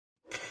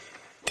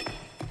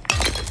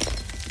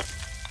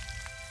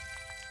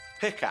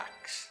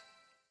Pickaxe.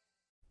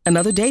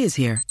 Another day is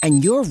here,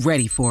 and you're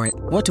ready for it.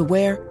 What to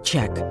wear?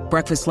 Check.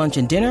 Breakfast, lunch,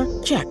 and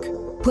dinner? Check.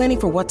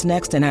 Planning for what's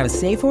next and how to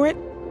save for it?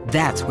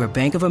 That's where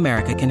Bank of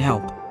America can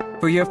help.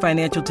 For your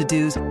financial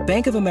to-dos,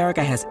 Bank of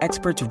America has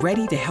experts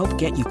ready to help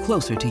get you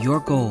closer to your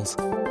goals.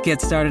 Get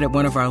started at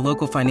one of our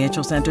local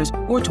financial centers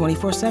or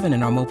 24/7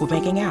 in our mobile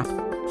banking app.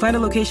 Find a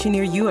location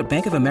near you at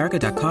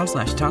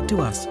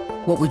bankofamerica.com/talktous.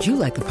 What would you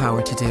like the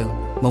power to do?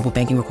 Mobile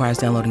banking requires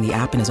downloading the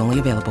app and is only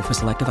available for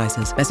select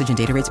devices. Message and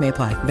data rates may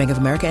apply. Bank of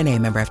America N.A.,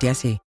 member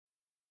FDIC.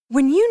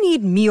 When you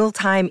need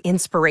mealtime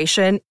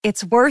inspiration,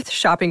 it's worth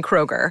shopping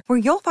Kroger, where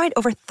you'll find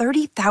over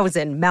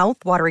 30,000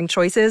 mouth-watering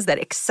choices that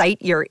excite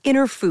your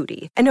inner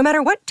foodie. And no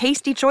matter what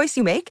tasty choice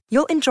you make,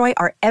 you'll enjoy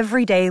our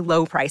everyday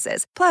low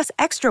prices, plus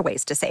extra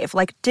ways to save,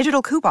 like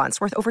digital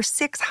coupons worth over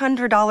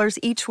 $600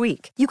 each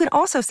week. You can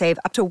also save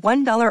up to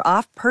 $1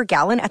 off per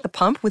gallon at the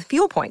pump with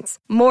fuel points.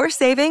 More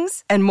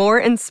savings and more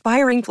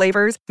inspiring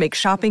flavors make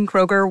shopping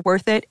Kroger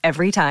worth it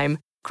every time.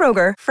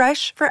 Kroger,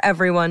 fresh for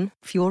everyone.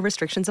 Fuel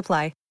restrictions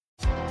apply.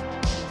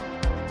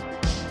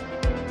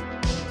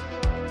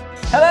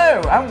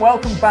 Hello, and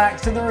welcome back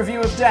to the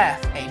Review of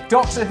Death, a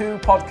Doctor Who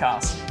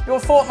podcast, your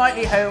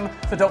fortnightly home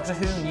for Doctor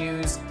Who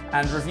news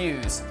and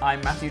reviews.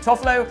 I'm Matthew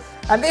Toffolo,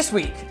 and this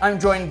week I'm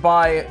joined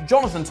by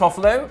Jonathan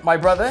Toffolo, my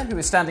brother, who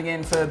is standing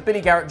in for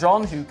Billy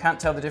Garrett-John, who can't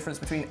tell the difference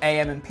between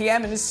AM and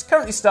PM and is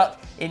currently stuck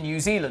in New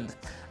Zealand.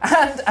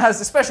 And as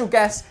a special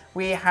guest,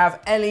 we have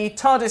Ellie,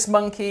 TARDIS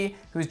Monkey,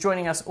 who is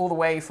joining us all the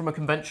way from a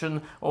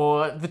convention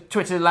or the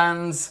Twitter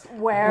lands.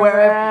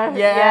 Wherever.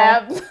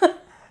 Yeah.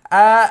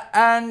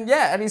 And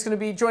Ellie's going to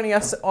be joining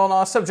us on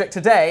our subject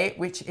today,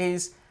 which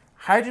is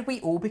how did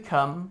we all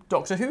become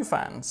Doctor Who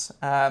fans?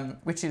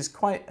 Which is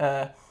quite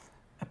a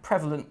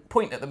prevalent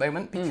point at the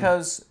moment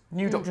because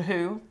new Doctor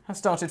Who has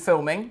started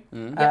filming,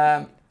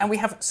 and we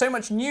have so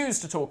much news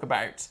to talk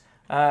about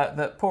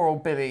that poor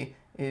old Billy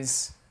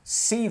is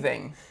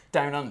seething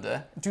down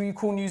under. Do you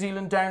call New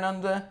Zealand down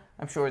under?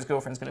 I'm sure his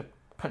girlfriend's going to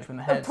punch him in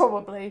the head.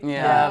 Probably.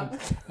 Yeah.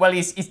 Well,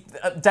 he's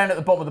down at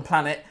the bottom of the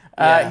planet.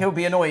 He'll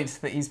be annoyed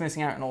that he's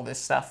missing out on all this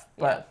stuff.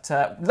 But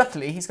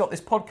luckily, he's got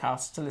this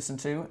podcast to listen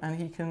to, and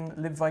he can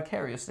live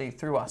vicariously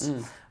through us.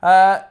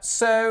 Where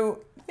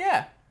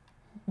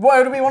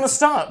do we want to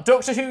start?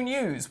 Doctor Who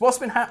news. What's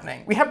been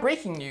happening? We have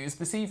breaking news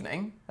this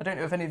evening. I don't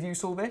know if any of you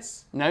saw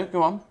this. No,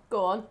 go on.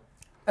 Go on.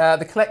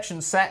 The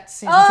collection set,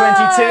 season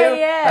 22.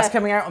 Yeah. That's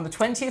coming out on the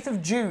 20th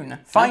of June,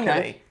 finally.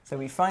 Okay. So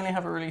we finally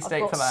have a release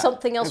date I've for got that.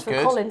 something else for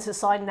Good. Colin to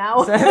sign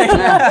now.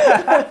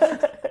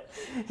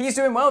 He's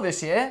doing well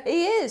this year.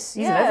 He is,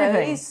 He's in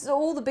everything. He's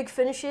all the big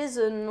finishes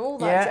and all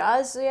that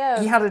jazz,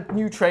 He had a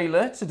new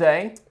trailer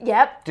today.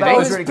 Yep. Did that he?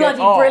 was really bloody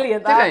good.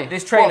 brilliant, that. Did he?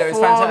 This trailer is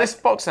fantastic. This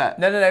box set?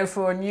 No,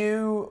 for a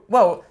new...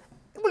 Well,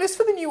 it's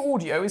for the new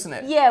audio, isn't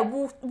it? Yeah,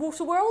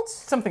 Water Worlds?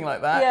 Something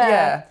like that,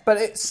 Yeah. But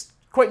it's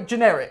quite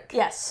generic.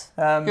 Yes.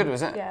 Good,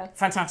 was it? Yeah.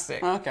 Fantastic.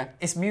 Oh, okay.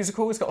 It's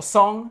musical, it's got a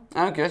song.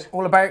 Oh, good.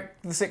 All about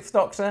the Sixth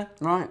Doctor.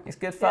 Right. It's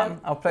good fun. Yeah.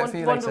 I'll play it for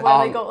you Wonder later.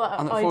 where they got that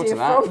I look forward to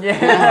idea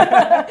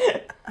that. from.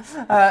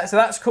 Yeah. So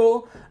that's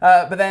cool.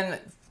 But then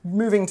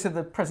moving to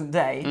the present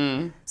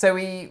day. So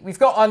we've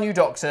got our new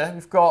Doctor.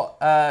 We've got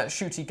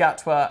Ncuti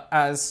Gatwa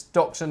as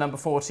Doctor number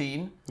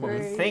 14. Well,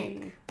 we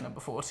think number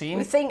 14.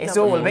 We think it's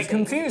number all a bit 14,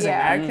 confusing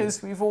yeah. now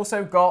because we've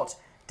also got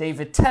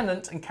David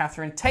Tennant and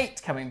Catherine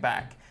Tate coming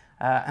back.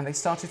 And they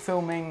started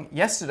filming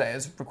yesterday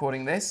as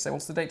recording this. So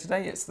what's the date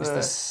today? It's the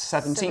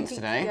 17th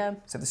today. Yeah.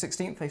 So the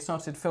 16th, they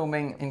started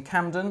filming in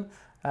Camden.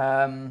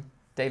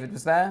 David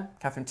was there.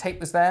 Catherine Tate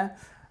was there.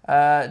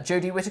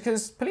 Jodie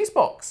Whittaker's police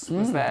box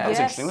was there. That was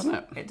Yes. interesting, wasn't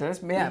it? It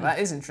does. Yeah, that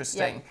is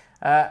interesting.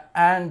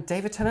 And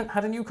David Tennant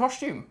had a new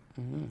costume.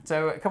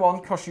 So come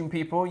on, costume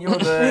people. You're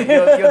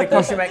the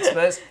costume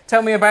experts.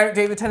 Tell me about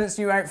David Tennant's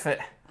new outfit.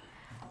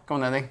 Go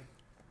on, Ellie.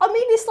 I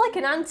mean, it's like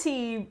an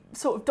anti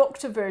sort of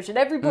Doctor version.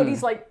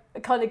 Everybody's like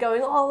kind of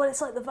going, oh, well,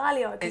 it's like the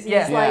Valiant because he's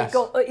Yes.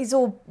 he's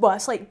all, well,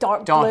 it's like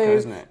darker Darker, blue,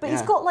 isn't it? but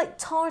he's Yeah. got like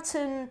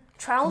tartan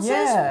trousers,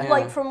 Yeah.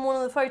 like Yeah. from one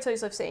of the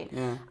photos I've seen,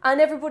 Yeah.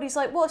 and everybody's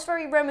like, well, it's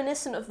very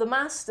reminiscent of the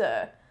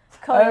Master,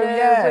 kind of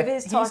yeah. with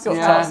his He's tartan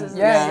got trousers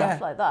that. and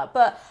stuff like that.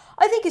 But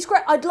I think it's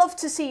great. I'd love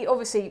to see,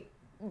 obviously,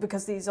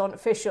 because these aren't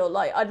official,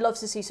 like I'd love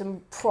to see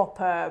some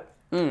proper.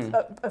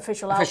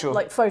 Official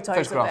like photos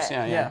photographs, of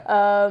it.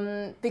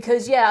 yeah.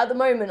 Because at the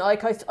moment,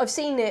 like I've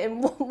seen it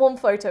in one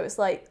photo, it's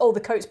like, oh, the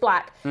coat's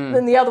black.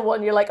 Then the other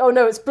one, you're like, oh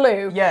no, it's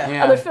blue. Yeah.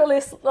 And I feel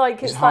it's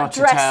like it's hard that to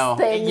dress tell.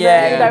 thing.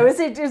 Yeah. That, you know,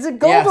 is it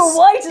gold Yes. or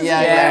white? Is Yeah,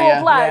 it yeah, blue yeah.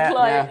 or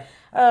black?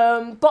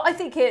 Yeah, But I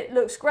think it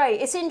looks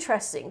great. It's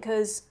interesting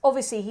because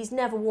obviously he's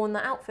never worn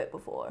that outfit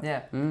before.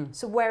 Yeah.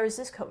 So where has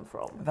this come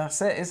from?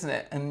 That's it, isn't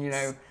it? And you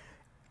know,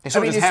 They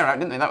sorted his it's- hair out,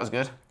 didn't they? That was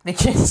good. the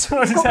kids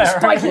sort of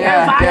Striking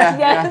Yeah, it back. yeah,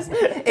 Yes.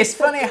 It's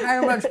funny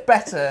how much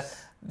better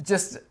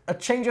just a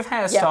change of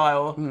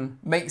hairstyle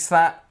makes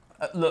that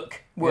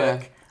look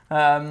work.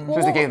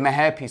 Suppose they gave him a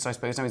hairpiece, I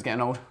suppose. Now he's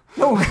getting old.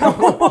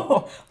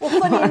 Well,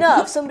 funny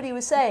enough, somebody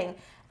was saying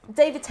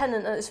David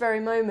Tennant at this very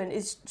moment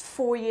is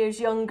 4 years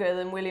younger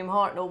than William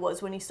Hartnell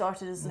was when he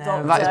started as the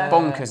Doctor. That is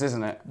bonkers,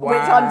 isn't it? Wow.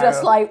 Which I'm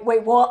just like,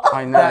 wait, what?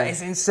 I know. That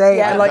is insane.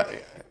 Yeah. And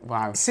like,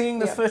 wow. seeing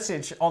the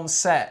footage on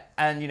set,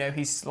 and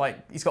he's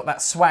got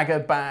that swagger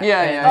back.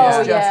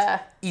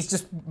 He's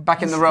just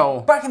back in the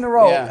role. Back in the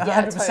role, Yeah.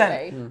 100%.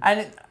 Totally.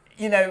 And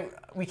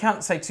we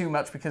can't say too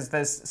much because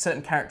there's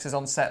certain characters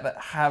on set that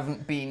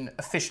haven't been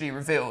officially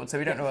revealed, so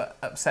we don't want to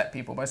upset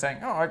people by saying,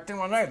 "Oh, I didn't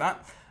want to know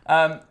that."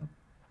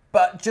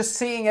 But just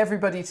seeing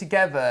everybody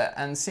together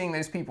and seeing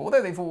those people,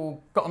 although they've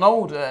all gotten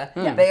older,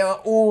 they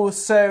are all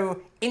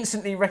so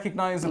instantly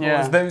recognisable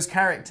as those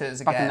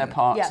characters again. Back in their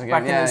parts again.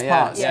 Back in those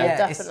parts. Yeah,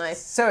 definitely.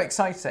 It's so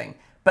exciting.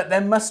 But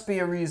there must be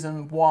a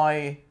reason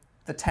why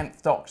the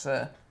 10th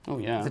Doctor,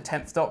 I'm going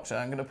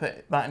to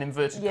put that in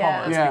inverted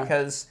commas,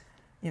 because,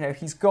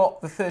 he's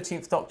got the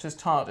 13th Doctor's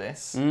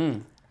TARDIS.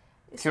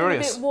 It's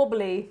Curious. all a bit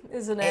wobbly,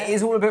 isn't it? It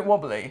is all a bit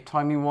wobbly.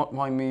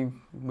 Timey-wimey,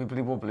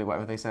 wibbly-wobbly,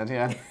 whatever they said,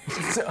 yeah.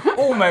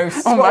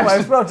 Almost.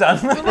 Well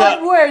done. The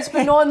right words,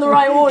 but not in the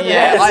right order.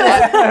 Yeah,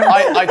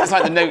 I just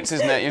like the notes,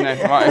 isn't it?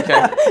 Right,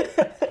 okay.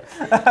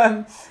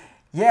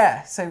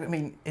 So,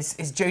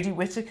 is Jodie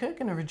Whittaker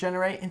going to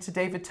regenerate into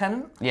David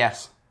Tennant?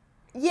 Yes.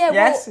 Yeah,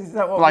 Yes? Is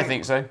that what Well, I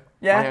think so.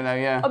 Yeah? I don't know,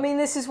 yeah. I mean,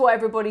 this is what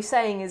everybody's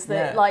saying, is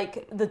that, Yeah.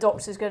 the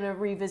Doctor's going to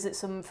revisit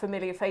some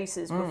familiar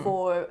faces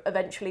before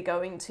eventually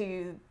going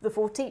to the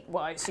 14th,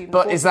 well, I assume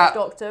But the 14th is that,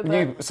 Doctor. But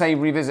you say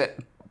revisit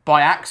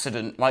by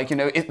accident?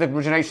 If the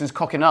regeneration's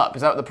cocking up,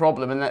 is that the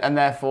problem? And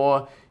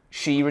therefore,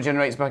 she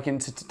regenerates back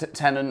into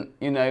Tennant,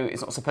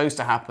 it's not supposed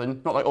to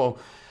happen. Not like,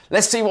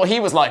 let's see what he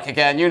was like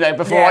again,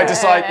 before I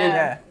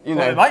decide,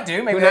 Well, it might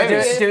do. Maybe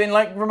they're doing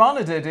like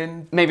Romana did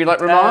in... Maybe like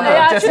Romana.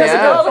 Yeah.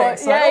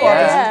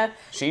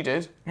 She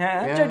did.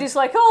 Yeah. Jodie's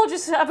like, I'll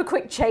just have a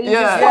quick change.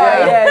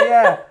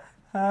 Yeah.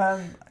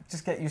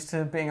 Just get used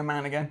to being a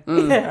man again.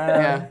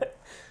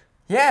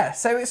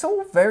 So it's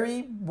all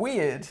very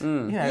weird.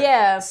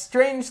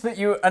 Strange that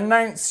you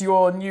announce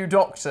your new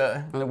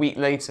Doctor. And a week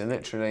later,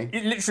 literally.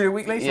 Literally a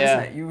week later, isn't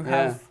it? You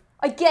have...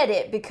 I get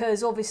it,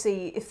 because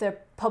obviously if they're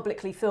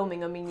publicly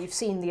filming, you've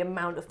seen the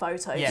amount of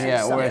photos and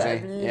stuff already.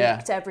 that have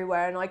leaked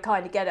everywhere, and I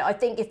kind of get it. I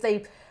think if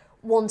they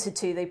wanted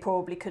to, they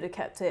probably could have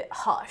kept it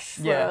hush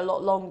for a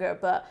lot longer,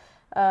 but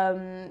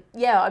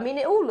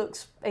it all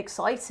looks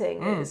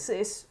exciting.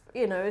 It's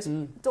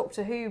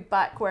Doctor Who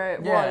back where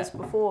it was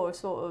before,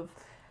 sort of.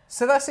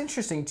 So that's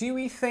interesting. Do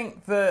we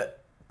think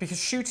that, because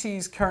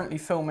Shooty's currently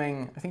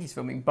filming, I think he's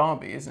filming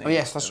Barbie, isn't he? Oh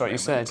yes, that's right, you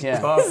said, yeah.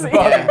 Barbie,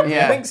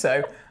 I think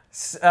so.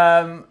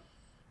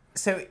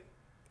 So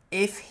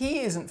if he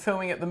isn't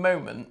filming at the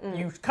moment,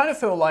 you kind of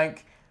feel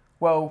like,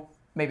 well,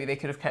 maybe they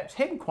could have kept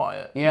him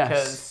quiet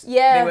because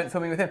they weren't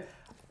filming with him.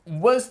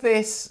 Was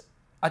this,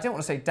 I don't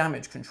want to say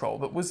damage control,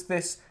 but was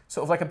this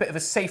sort of like a bit of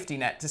a safety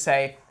net to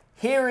say,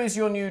 here is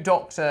your new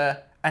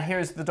Doctor and here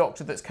is the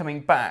Doctor that's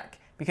coming back?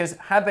 Because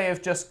had they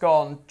have just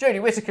gone,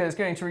 Jodie Whittaker is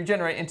going to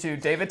regenerate into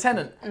David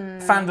Tennant,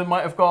 fandom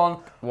might have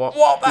gone,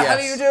 what the hell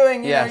are you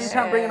doing? You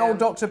can't bring an old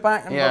Doctor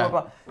back and blah,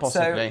 blah, blah.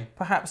 Possibly. So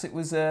perhaps it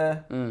was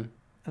a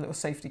little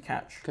safety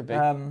catch. Could be.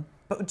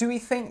 But do we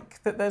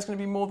think that there's going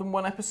to be more than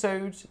one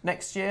episode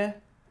next year?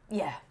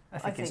 Yeah,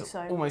 I think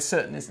so. Almost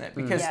certain, isn't it?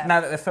 Because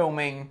now that they're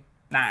filming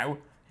now,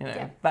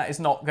 that is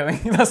not going.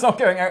 That's not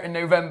going out in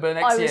November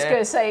next year. I was going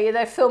to say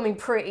they're filming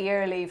pretty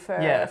early for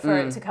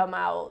it to come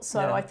out,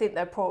 so I think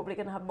they're probably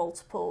going to have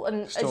multiple.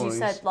 And stories. as you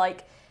said,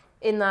 like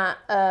in that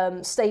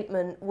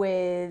statement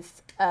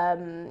with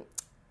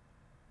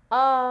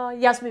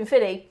Yasmin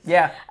Finney,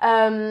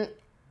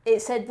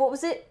 it said, what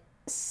was it?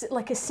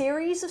 Like a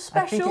series of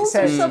specials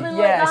or something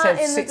like that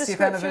it in said the 60th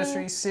description.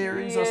 anniversary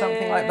series or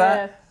something like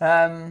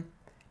that.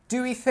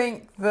 Do we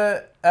think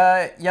that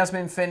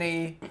Yasmin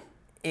Finney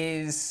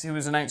who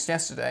was announced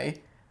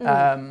yesterday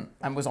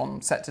and was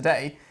on set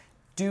today,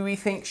 do we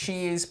think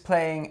she is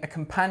playing a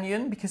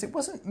companion? Because it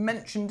wasn't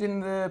mentioned in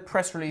the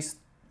press release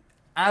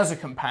as a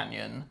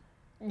companion.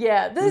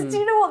 Yeah, do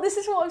you know what? This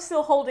is what I'm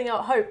still holding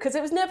out hope, because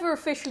it was never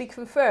officially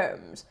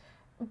confirmed.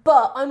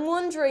 But I'm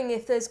wondering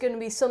if there's going to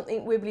be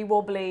something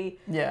wibbly-wobbly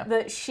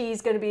that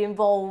she's going to be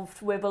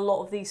involved with a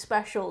lot of these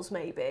specials,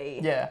 maybe.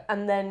 Yeah.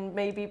 And then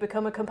maybe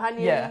become a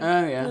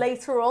companion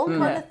later on,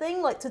 kind of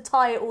thing, like to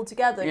tie it all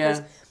together.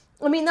 Because,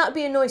 that'd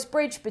be a nice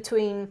bridge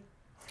between,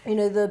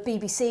 the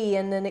BBC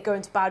and then it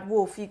going to Bad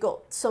Wolf. You've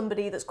got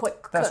somebody that's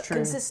quite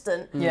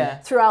consistent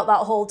throughout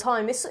that whole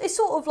time. It's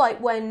sort of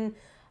like when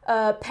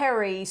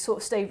Perry sort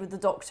of stayed with the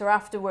Doctor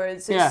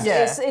afterwards.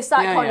 It's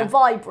that kind of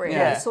vibe,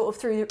 really, sort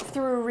of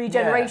through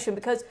regeneration.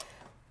 Because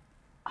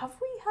have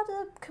we had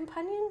a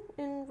companion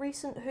in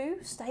recent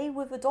Who stay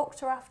with the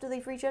Doctor after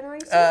they've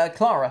regenerated?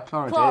 Clara.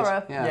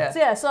 Clara. Did,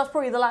 So that's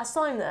probably the last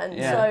time then.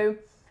 So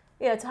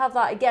to have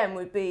that again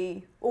would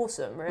be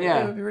awesome, really.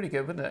 Yeah, it would be really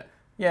good, wouldn't it?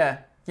 Yeah.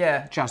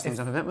 Jazz things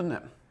up a bit, wouldn't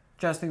it?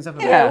 Jazz things up a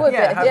bit. Yeah, it would be.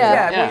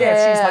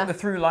 She's like the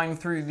through line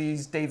through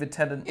these David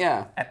Tennant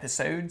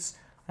episodes.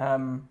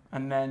 And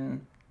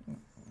then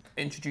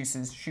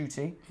introduces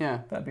Shooty. Yeah.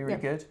 That'd be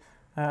really good.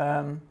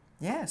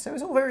 yeah, so it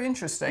was all very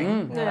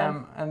interesting.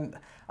 And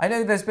I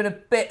know there's been a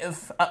bit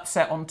of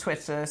upset on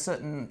Twitter.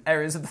 Certain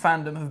areas of the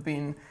fandom have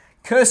been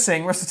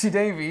cursing Russell T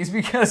Davies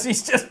because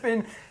he's just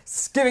been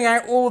giving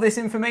out all this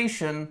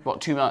information. What,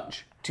 too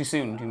much? Too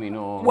soon, do you mean?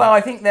 Or well, I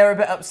think they're a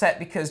bit upset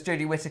because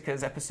Jodie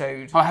Whittaker's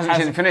episode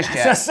hasn't finished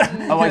yet.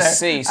 I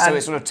see. So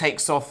it sort of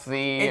takes off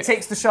the... It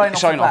takes the shine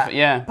off it,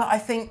 yeah. But I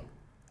think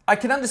I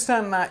can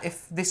understand that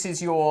if this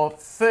is your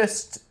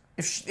first...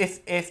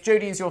 If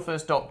Jodie is your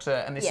first Doctor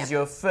and this is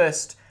your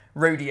first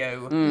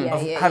rodeo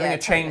of having a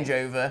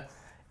changeover,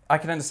 I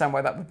can understand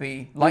why that would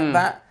be like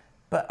that.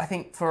 But I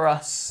think for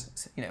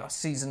us, us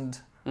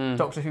seasoned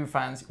Doctor Who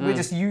fans, we're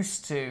just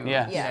used to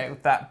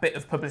that bit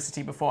of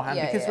publicity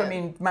beforehand. Because I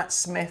mean, Matt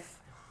Smith,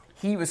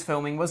 he was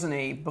filming, wasn't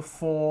he,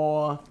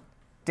 before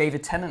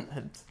David Tennant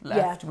had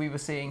left. We were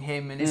seeing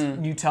him in his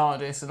new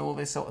TARDIS and all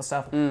this sort of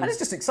stuff, and it's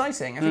just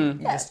exciting. I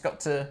think you just got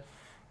to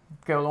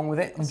go along with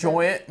it,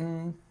 enjoy it,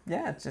 and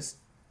just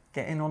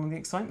get in on the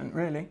excitement.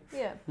 Really.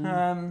 Yeah.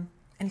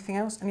 Anything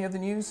else? Any other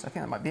news? I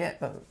think that might be it.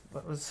 That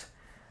was.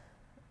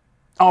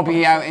 I'll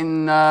be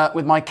out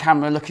with my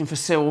camera looking for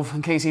Sylve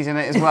in case he's in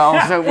it as well.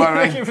 Don't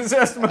worry. Looking for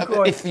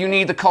McCoy. If you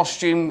need the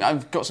costume,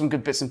 I've got some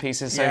good bits and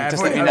pieces, so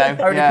just let me know. I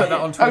already put that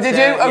on Twitter. Oh, did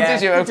you? Oh,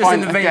 did you? Oh, just fine.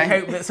 in the vague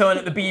hope that someone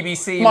at the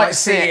BBC might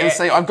see it and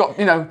say, I've got,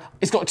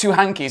 it's got 2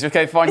 hankies.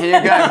 Okay, fine, here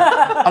you go.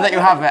 I'll let you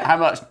have it. How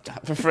much?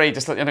 For free,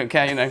 just I don't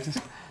care,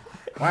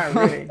 Wow,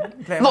 really?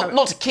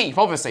 Not to keep,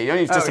 obviously.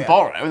 Only just to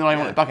borrow, and then I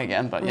want it back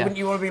again. But Wouldn't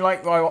you want to be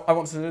like, I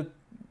want to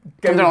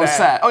go there on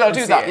set? Oh, I'll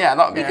do that. Yeah,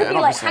 that would be good. You could be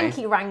like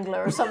Hanky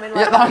Wrangler or something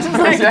like that.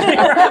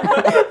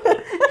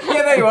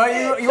 Yeah, there you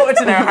are. You wanted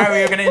to know how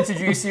we were going to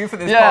introduce you for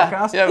this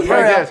podcast. Yeah,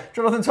 very good.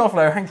 Jonathan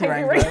Toffolo, Hanky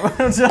Wrangler.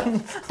 Well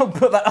done. I'll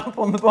put that up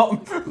on the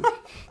bottom.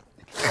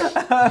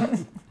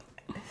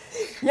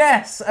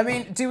 Yes, I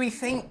mean,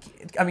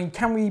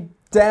 can we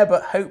dare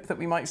but hope that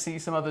we might see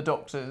some other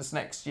Doctors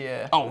next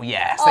year? Oh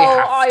yes, they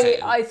have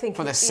to. I think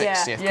for the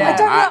 60th.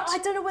 Yeah. I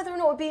don't know whether or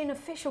not it'll be an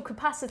official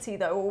capacity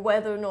though, or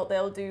whether or not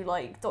they'll do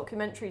like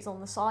documentaries on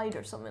the side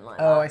or something like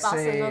that. Oh, That's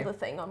another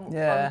thing I'm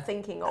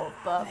thinking of.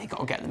 But they got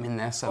to get them in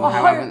there somehow.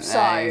 I hope so.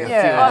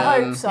 I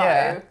hope so.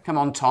 Yeah. Come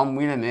on, Tom,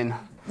 wheel him in.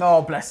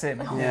 Oh, bless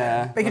him.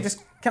 Yeah.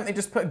 Can't they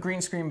just put a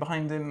green screen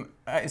behind him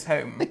at his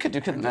home? They could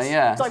do, couldn't they?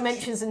 Yeah.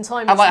 Dimensions in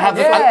time. And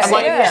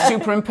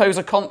superimpose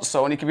a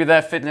console, and he could be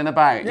there fiddling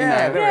about.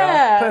 There we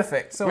are.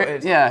 Perfect.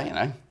 Sorted.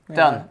 Yeah,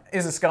 done.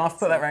 Here's a scarf.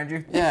 Put that around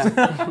you.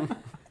 Yeah.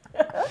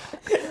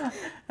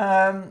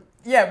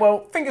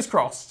 Well, fingers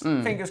crossed.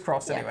 Fingers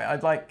crossed. Anyway,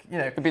 I'd like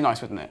It'd be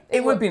nice, wouldn't it?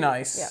 It would be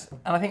nice. Yeah.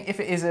 And I think if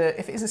it is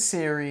a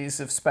series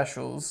of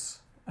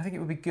specials, I think it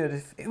would be good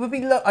if it would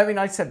be. I mean,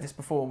 I said this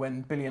before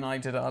when Billy and I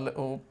did our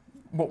little.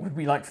 What would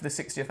we like for the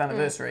 60th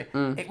anniversary?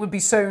 It would be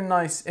so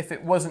nice if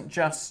it wasn't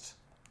just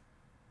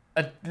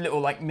a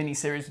little mini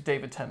series with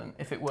David Tennant.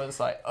 If it was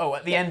at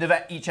the end of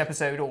each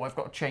episode, I've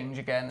got to change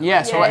again.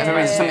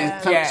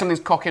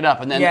 Something's cocking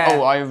up, and then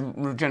I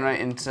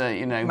regenerate into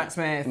Matt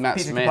Smith,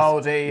 Peter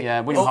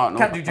Capaldi. William Hartnell.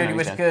 Can't do Jodie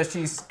Whittaker.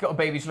 She's got a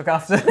baby to look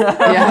after.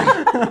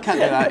 Can't do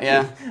that.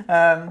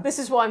 Yeah. This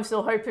is why I'm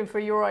still hoping for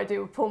your idea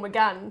with Paul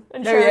McGann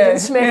and Sheridan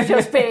Smith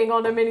just being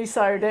on a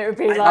mini-sode. It would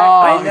be like,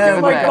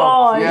 oh my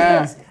god,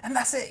 yes. And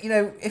that's it.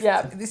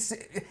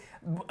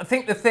 I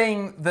think the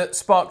thing that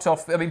sparked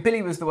off... I mean,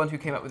 Billy was the one who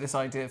came up with this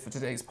idea for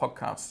today's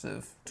podcast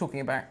of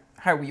talking about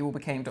how we all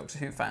became Doctor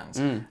Who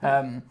fans.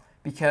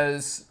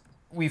 Because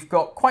we've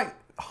got quite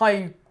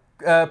high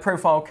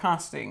profile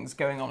castings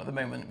going on at the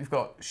moment. We've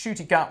got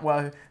Ncuti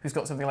Gatwa, who's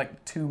got something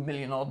like 2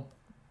 million odd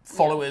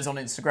followers on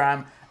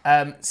Instagram.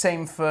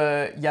 Same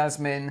for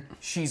Yasmin.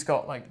 She's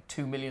got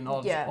 2 million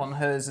odd on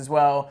hers as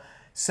well.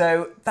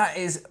 So that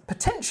is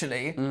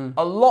potentially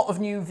a lot of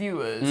new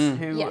viewers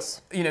who,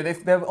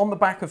 they're on the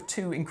back of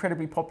 2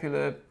 incredibly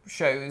popular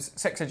shows.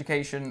 Sex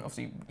Education,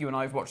 obviously you and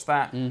I have watched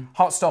that.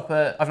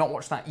 Heartstopper, I've not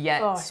watched that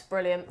yet. Oh, it's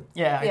brilliant.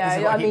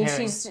 Yeah. I mean,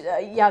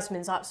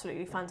 Yasmin's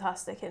absolutely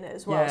fantastic in it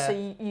as well. Yeah.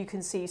 So you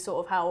can see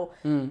sort of how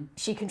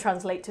she can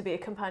translate to be a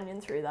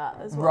companion through that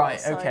as well. Right.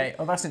 Okay.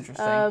 Oh, that's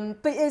interesting.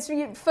 But it's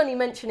funny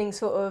mentioning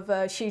sort of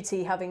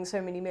Ncuti having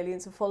so many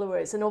millions of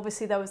followers, and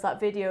obviously there was that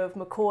video of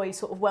McCoy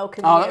sort of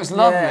welcoming. Oh, that was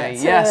lovely.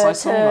 Yes, I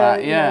saw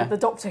that. Yeah, the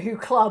Doctor Who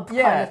club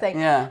kind of thing.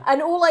 Yeah.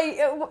 And all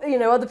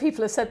other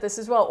people have said this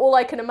as well. All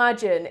I can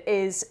imagine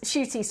is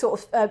Ncuti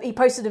sort of he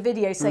posted a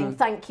video saying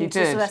thank you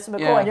to Sylvester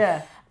McCoy.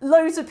 Yeah.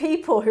 Loads of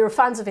people who are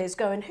fans of his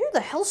going, who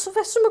the hell's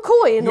Sylvester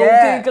McCoy? And all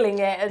Googling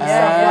it and stuff like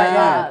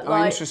that.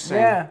 Oh, interesting.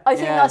 Yeah. I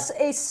think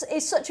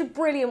it's such a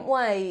brilliant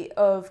way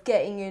of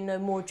getting in a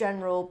more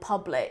general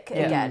public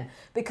again.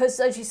 Because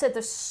as you said,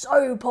 they're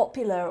so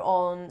popular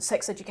on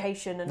Sex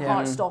Education and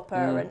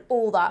Heartstopper and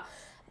all that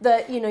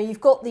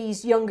you've got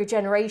these younger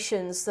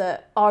generations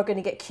that are going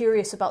to get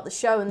curious about the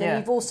show, and then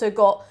you've also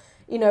got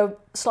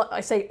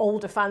I say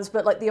older fans,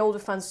 but the older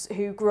fans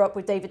who grew up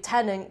with David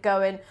Tennant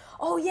going,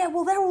 oh yeah,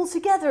 well they're all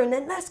together, and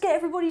then let's get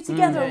everybody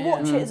together and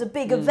watch it as a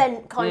big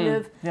event kind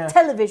of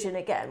television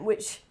again,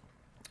 which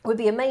would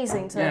be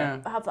amazing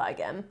to have that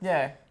again.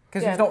 Yeah,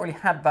 because we've not really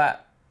had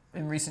that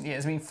in recent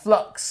years. I mean,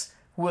 Flux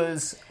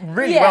was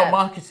really well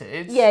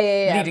marketed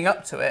leading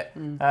up to it.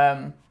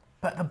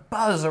 But the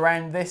buzz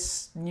around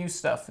this new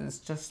stuff has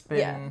just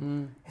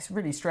been, it's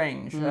really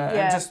strange.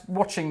 And just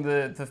watching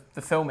the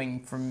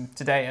filming from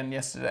today and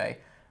yesterday,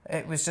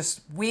 it was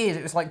just weird.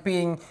 It was like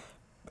I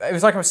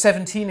was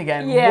 17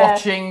 again,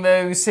 watching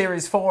those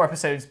Series 4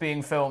 episodes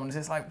being filmed.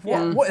 It's like,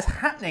 what is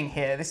happening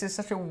here? This is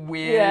such a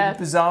weird,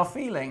 bizarre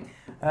feeling.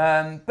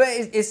 But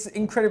it's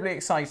incredibly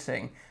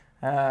exciting.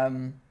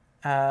 So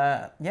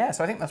I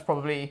think that's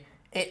probably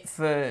it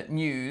for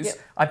news. Yep.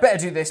 I better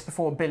do this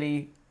before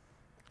Billy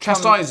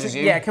chastises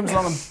you. Yeah, comes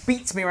along and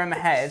beats me around the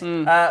head.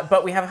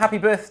 But we have a happy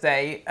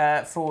birthday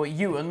for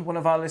Ewan, one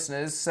of our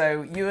listeners.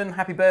 So Ewan,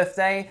 happy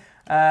birthday.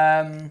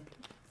 Happy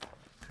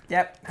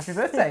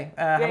birthday.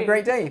 Have a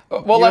great day.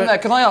 Well, I'm there.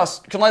 Can I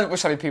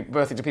wish happy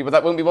birthday to people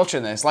that won't be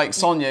watching this? Like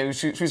Sonia,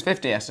 she was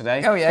 50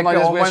 yesterday. Oh, yeah, Can I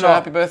just wish her a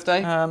happy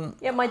birthday?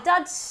 My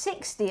dad's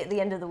 60 at the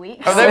end of the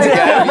week. Oh, there we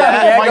go.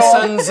 My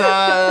son's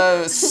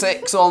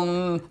 6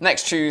 on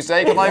next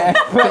Tuesday. Can I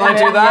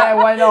do that? Yeah,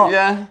 why not?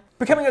 Yeah.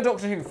 Becoming a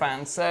Doctor Who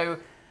fan, so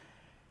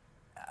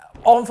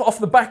off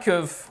the back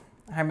of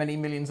how many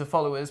millions of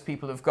followers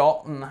people have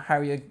got and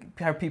how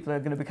people are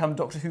going to become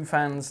Doctor Who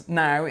fans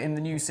now in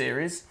the new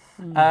series,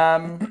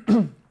 how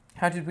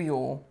did we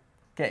all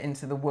get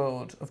into the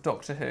world of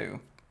Doctor Who?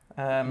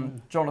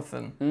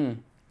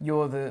 Jonathan,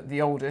 you're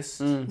the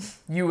oldest.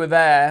 You were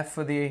there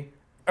for the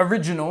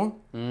original.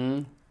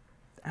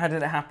 How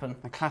did it happen?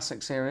 The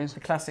classic series. The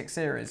classic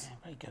series. Yeah,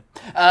 very good.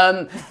 How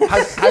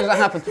did that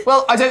happen?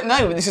 Well, I don't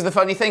know. This is the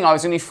funny thing. I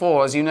was only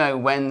 4, as you know,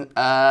 when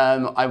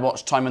I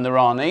watched Time in the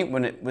Rani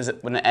when it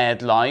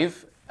aired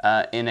live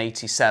in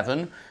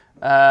 '87.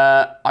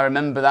 I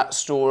remember that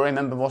story. I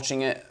remember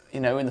watching it,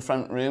 in the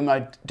front room.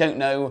 I don't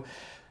know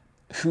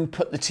who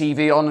put the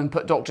TV on and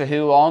put Doctor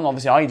Who on.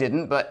 Obviously, I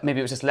didn't, but maybe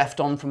it was just left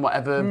on from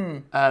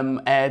whatever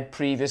aired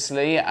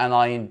previously, and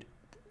I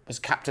was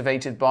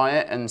captivated by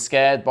it and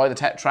scared by the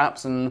Tate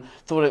traps and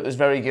thought it was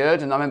very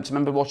good. And I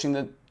remember watching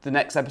the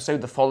next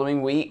episode the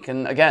following week.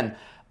 And again,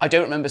 I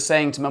don't remember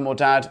saying to Mum or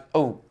Dad,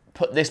 "Oh,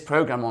 put this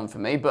programme on for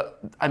me," but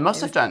I must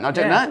have done. I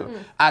don't know.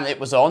 And it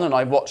was on, and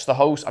I watched the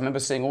whole. I remember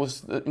seeing all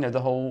the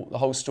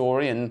whole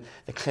story and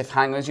the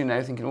cliffhangers.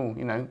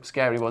 Thinking,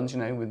 scary ones.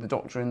 With the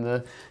Doctor in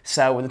the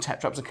cell when the Tate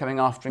traps are coming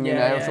after him.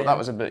 I thought that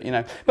was a bit.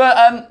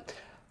 But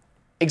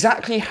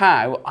exactly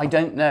how, I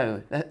don't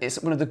know.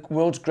 It's one of the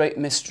world's great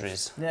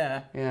mysteries.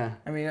 Yeah. Yeah.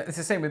 I mean, it's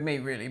the same with me,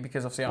 really,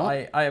 because obviously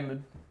I am a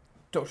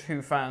Doctor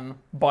Who fan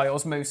by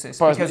osmosis.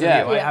 Because of you,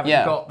 I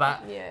haven't got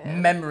that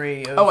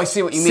memory of I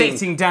see what you mean.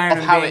 Sitting down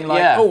and being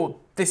like,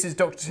 this is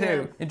Doctor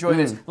Who, enjoy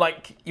this.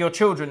 Like your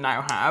children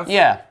now have.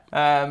 Yeah.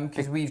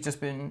 Because we've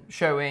just been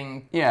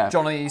showing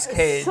Johnny's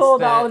kids. I saw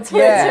that on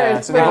Twitter. Yeah,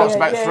 so they've watched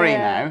about 3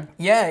 now.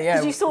 Yeah.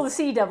 Because you saw the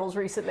Sea Devils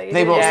recently.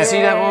 They watched the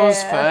Sea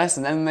Devils first,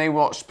 and then they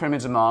watched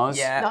Pyramids of Mars.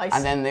 Yeah. Nice.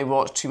 And then they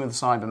watched Tomb of the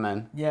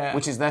Cybermen. Yeah.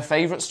 Which is their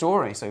favourite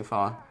story so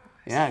far.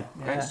 Yeah,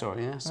 great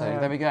story, So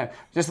there we go.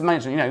 Just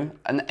imagine,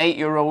 an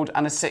 8-year-old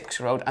and a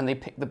 6-year-old, and they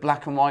picked the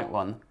black and white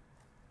one.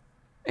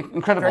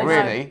 Incredible,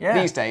 really.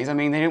 Yeah. These days, I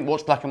mean, they didn't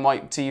watch black and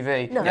white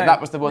TV. No. That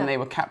was the one they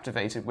were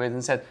captivated with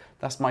and said,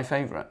 that's my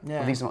favourite.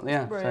 Yeah.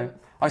 So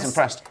I was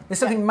impressed. There's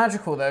something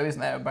magical, though, isn't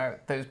there,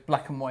 about those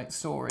black and white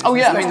stories? Oh,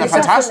 yeah, I mean, they're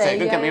fantastic.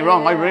 Don't get me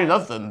wrong. I really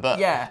love them.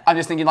 But I'm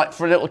just thinking, like,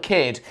 for a little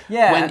kid,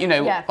 when,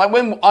 like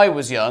when I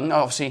was young,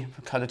 obviously,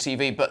 colour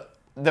TV, but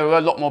there were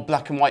a lot more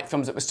black and white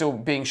films that were still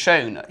being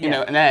shown,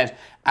 and aired.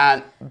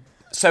 And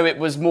so it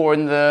was more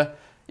in the,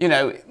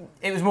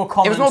 it was more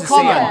common. It was more to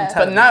common, see it on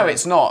television. but now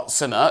it's not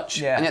so much.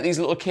 Yeah. And yet these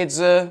little kids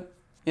are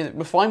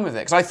we're fine with it.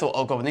 Because I thought,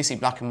 oh God, when they see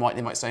black and white,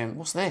 they might say,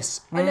 what's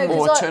this? I know,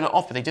 or turn it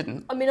off, but they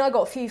didn't. I mean, I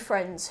got a few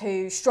friends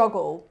who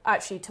struggle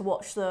actually to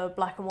watch the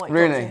black and white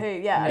Really? Doctor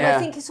Who. Yeah, and I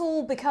think it's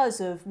all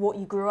because of what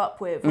you grew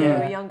up with when you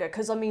were younger.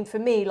 Because I mean, for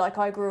me, like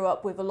I grew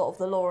up with a lot of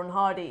the Laurel and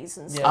Hardys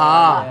and stuff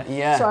like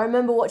that. So I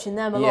remember watching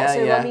them a lot.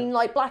 So I mean,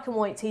 like black and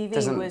white TV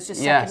was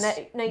just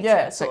second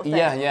nature sort of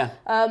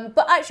thing.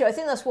 But actually, I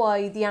think that's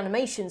why the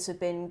animations have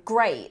been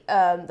great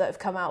that have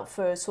come out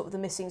for sort of the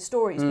missing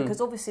stories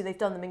because obviously they've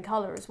done them in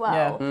colour as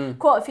well.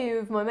 Quite a few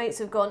of my mates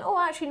have gone, oh,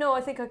 actually, no,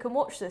 I think I can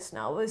watch this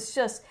now. It's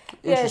just,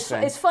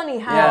 it's funny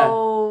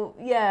how,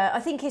 I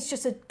think it's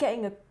just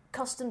getting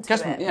accustomed to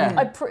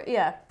it.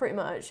 Pretty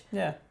much.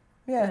 Yeah,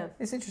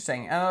 it's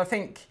interesting. And I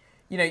think,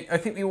 I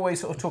think we always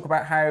sort of talk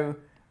about how,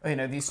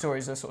 these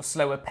stories are sort of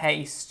slower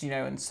paced,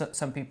 and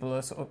some people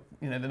are sort of,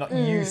 they're not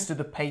used to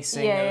the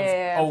pacing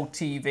of old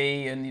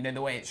TV and,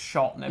 the way it's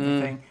shot and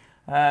everything.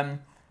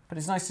 But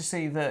it's nice to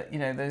see that,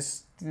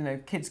 there's,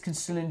 kids can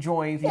still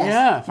enjoy these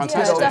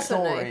fantastic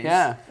stories.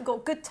 Yeah.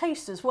 Got good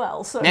taste as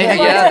well. So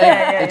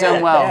they've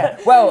done well. Yeah.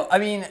 Well, I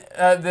mean,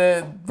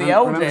 the eldest...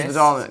 Remembrance of the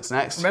Daleks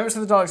next. Remembrance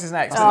of the Daleks is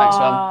next. That's the next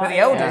one. But the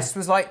eldest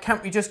was like,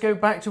 can't we just go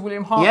back to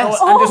William Hartnell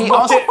and just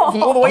watch it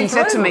all the way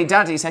through? He said to me,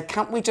 Dad, he said,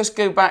 can't we just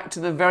go back to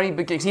the very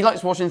beginning? He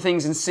likes watching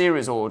things in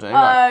series order.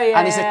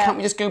 And he said, can't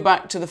we just go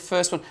back to the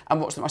first one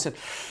and watch them? I said,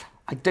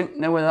 I don't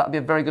know whether that would be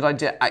a very good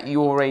idea at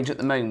your age at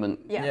the moment.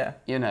 Yeah.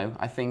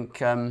 I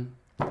think...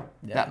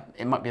 that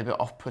it might be a bit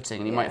off-putting,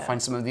 and you might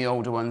find some of the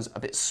older ones a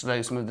bit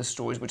slow, some of the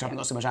stories which haven't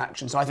got so much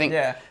action. So I think,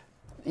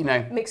 you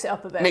know... Mix it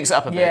up a bit.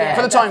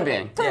 For the time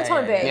being. For the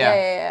time being,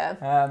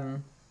 yeah.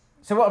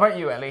 So what about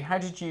you, Ellie? How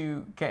did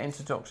you get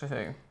into Doctor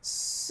Who?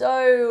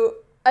 So,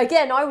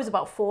 again, I was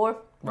about 4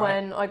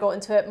 when I got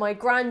into it. My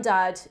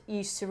granddad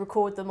used to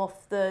record them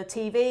off the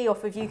TV,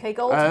 off of UK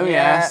Gold. Oh,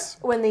 yes.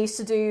 When they used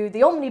to do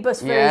the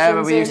omnibus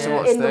versions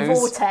in the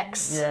Vortex.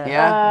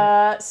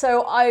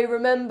 So I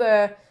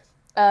remember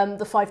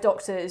The Five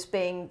Doctors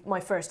being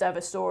my first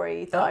ever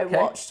story that I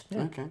watched.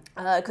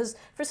 Because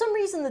for some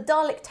reason the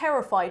Dalek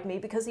terrified me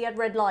because he had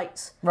red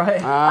lights.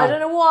 Right. I don't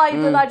know why,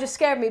 but that just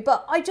scared me.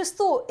 But I just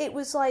thought it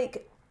was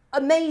like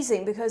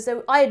amazing because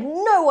I had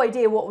no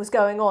idea what was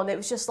going on. It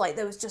was just like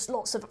there was just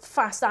lots of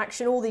fast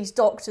action, all these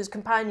doctors,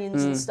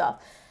 companions and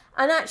stuff.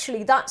 And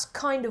actually that's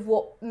kind of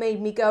what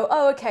made me go,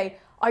 oh, okay,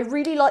 I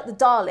really like the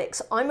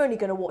Daleks. I'm only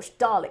going to watch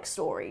Dalek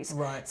stories.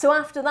 Right. So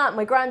after that,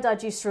 my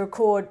granddad used to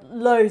record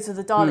loads of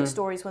the Dalek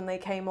stories when they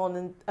came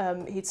on,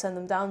 and he'd send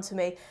them down to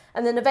me.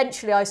 And then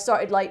eventually I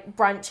started like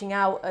branching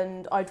out,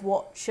 and I'd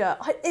watch...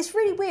 it's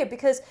really weird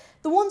because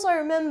the ones I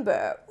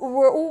remember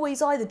were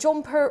always either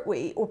John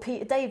Pertwee or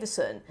Peter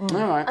Davison.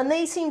 And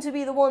they seem to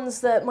be the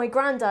ones that my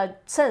granddad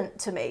sent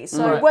to me.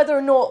 So whether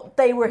or not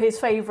they were his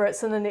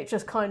favourites, and then it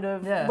just kind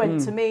of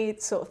went to me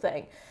sort of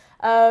thing.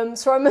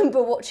 So I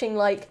remember watching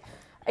like...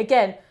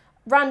 Again,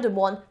 random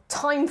one,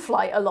 Time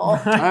Flight a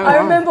lot. I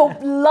remember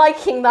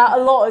liking that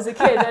a lot as a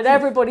kid, and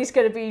everybody's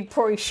going to be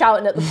probably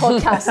shouting at the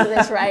podcast at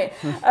this rate.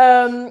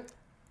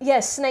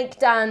 Snake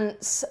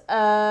Dance.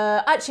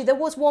 Actually, there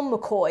was one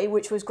McCoy,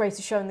 which was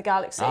Greatest Show in the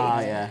Galaxy.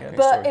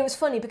 But it was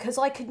funny because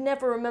I could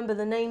never remember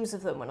the names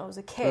of them when I was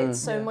a kid.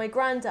 So my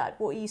granddad,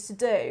 what he used to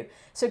do,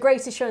 so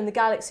Greatest Show in the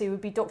Galaxy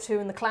would be Doctor Who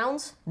and the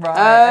Clowns.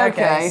 Right.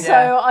 Okay.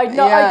 So I'd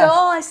go,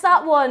 oh, it's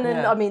that one.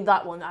 And I mean,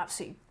 that one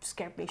absolutely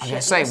scared me shit. I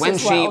say, when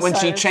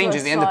she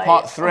changes at the end of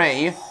part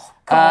 3...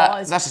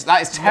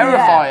 that is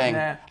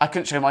terrifying. I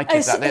couldn't show my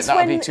kids that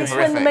would be too horrific. It's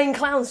when the main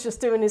clown's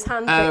just doing his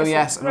hand. Oh,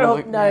 yes.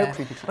 No. Well,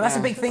 that's a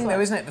big thing, though,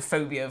 isn't it? The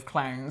phobia of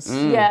clowns. So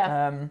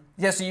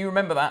you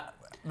remember that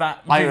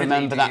I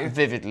remember that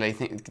vividly.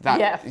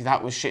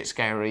 That was shit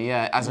scary,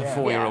 as a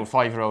 4-year-old,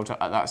 5-year-old at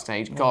that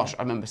stage. Gosh,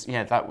 I remember,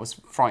 that was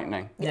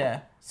frightening.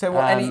 So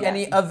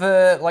any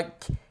other,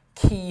 like...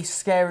 key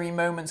scary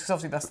moments, because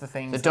obviously that's the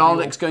thing. The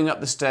Daleks going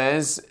up the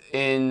stairs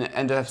in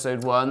end of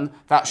episode 1,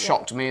 that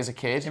shocked me as a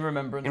kid. In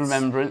Remembrance.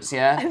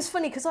 It was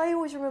funny because I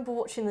always remember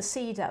watching the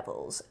Sea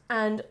Devils,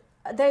 and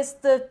there's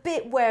the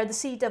bit where the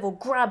Sea Devil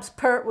grabs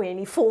Pertwee and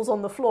he falls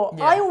on the floor.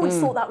 I always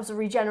thought that was a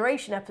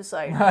regeneration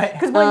episode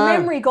because my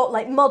memory got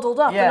like muddled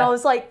up, and I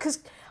was like,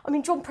 because I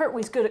mean, John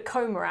Pertwee's good at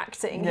coma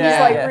acting. He's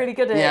like really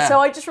good at it. So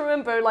I just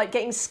remember like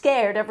getting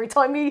scared every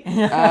time he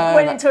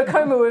went into a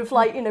coma with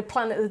like,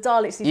 Planet of the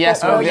Daleks.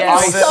 He's got, all the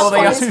eyes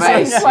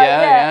face.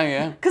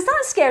 Because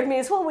that scared me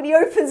as well when he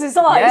opens his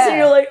eyes and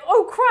you're like,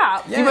 oh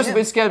crap. You must have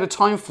been scared of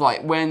Time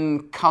Flight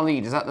when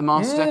Khalid, is that the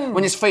master?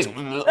 When his face,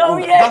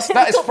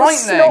 that is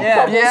frightening.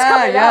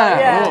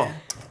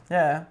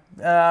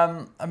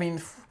 I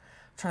mean,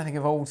 trying to think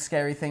of old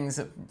scary things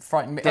that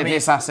frighten me. Deadly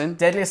Assassin.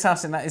 Deadly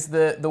Assassin, that is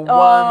the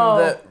one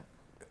that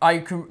I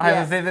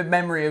have a vivid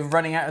memory of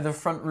running out of the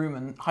front room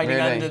and hiding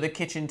under the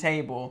kitchen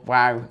table.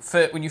 Wow.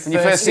 When you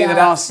first see the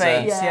master.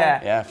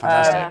 Yeah,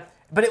 fantastic.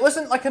 But it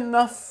wasn't like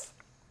enough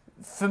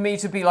for me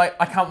to be like,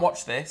 I can't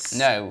watch this.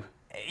 No.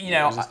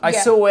 I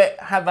saw it,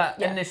 had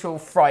that initial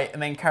fright,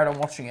 and then carried on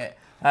watching it.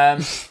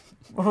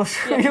 What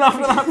are you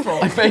laughing at that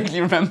for? I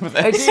vaguely remember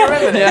this. Do you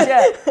remember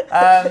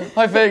this?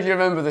 I vaguely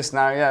remember this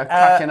now,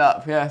 cracking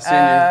up,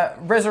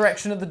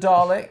 Resurrection of the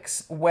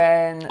Daleks,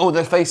 when... Oh,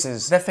 their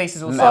faces. Their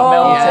faces all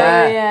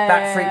melted.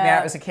 That freaked me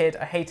out as a kid.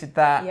 I hated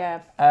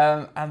that.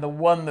 And the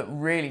one that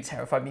really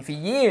terrified me for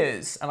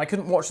years, and I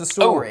couldn't watch the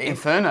story...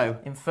 Inferno.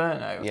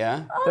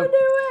 Yeah. No way.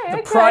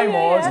 The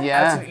Primords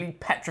absolutely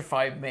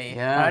petrified me.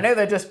 Yeah. I know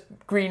they're just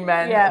green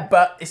men,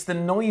 but it's the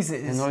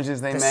noises. The noises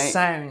they make. The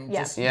sound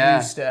just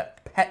used to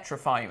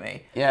petrify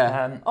me.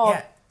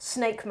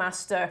 Snake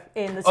Master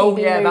in the TV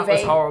movie. That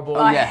was horrible.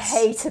 I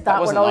hated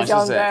that when I was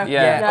younger.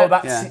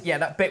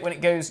 That bit when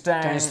it goes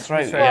down his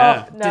throat.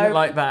 Didn't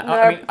like that.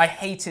 I mean, I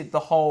hated the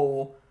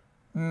whole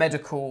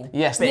medical bit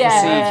you see for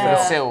the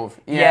Sylve.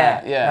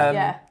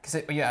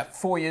 Because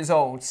 4 years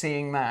old,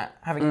 seeing that,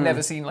 having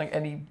never seen like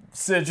any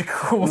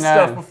surgical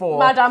stuff before.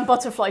 Madame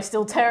Butterfly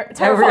still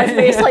terrifies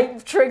me. It's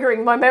like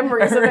triggering my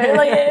memories of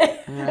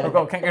it. Oh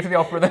god, can't go to the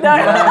opera then.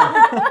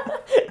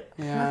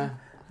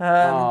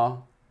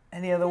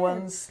 Any other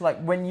ones? Like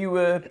when you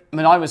were...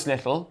 When I was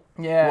little.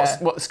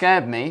 What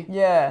scared me?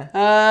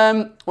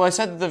 Well, I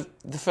said the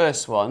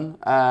first one,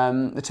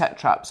 the Tet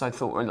traps I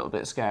thought were a little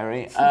bit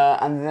scary.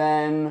 And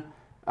then...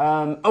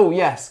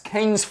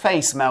 Kane's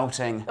face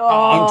melting in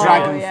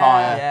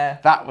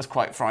Dragonfire. That was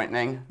quite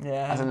frightening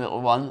as a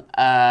little one.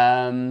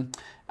 And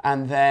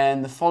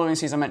then the following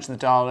season I mentioned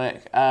the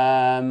Dalek.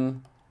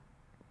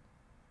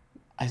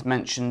 I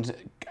mentioned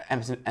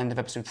end of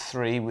episode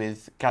 3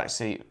 with Great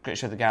Show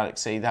of the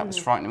Galaxy. That was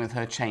frightening with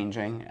her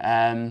changing.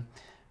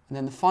 And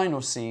then the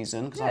final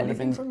season, because I would have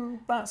been from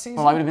that season.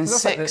 Well, I would have been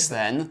 6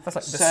 then. That's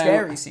like the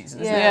scary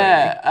season, isn't it?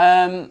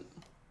 Yeah.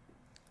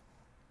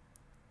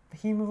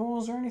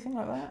 Hemovores or anything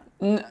like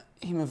that?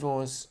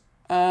 Hemovores.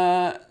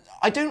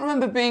 I don't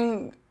remember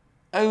being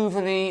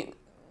overly.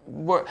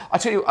 I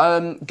tell you,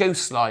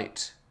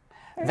 Ghostlight.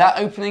 That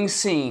opening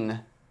scene.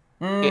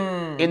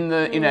 In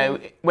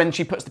the when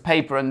she puts the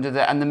paper under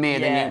the mirror,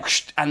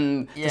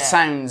 then the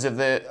sounds of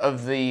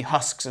the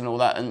husks and all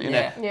that, and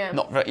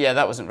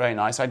that wasn't very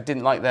nice. I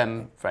didn't like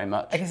them very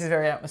much. I guess it's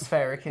very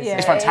atmospheric.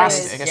 It's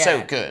fantastic. It's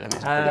so good. I mean,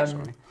 it's a brilliant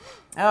story.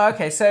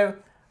 Okay, so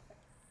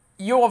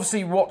you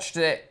obviously watched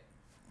it,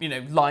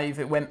 live.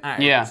 It went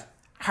out. Yeah.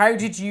 How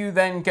did you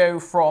then go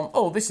from,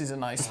 this is a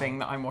nice thing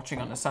that I'm watching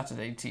on a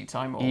Saturday tea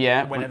time, or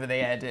whenever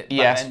they aired it?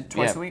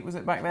 Twice a week was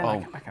it back then?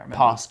 I can't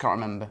remember. Can't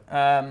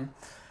remember.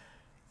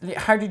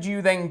 How did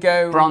you then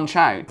go branch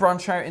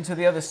out into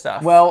the other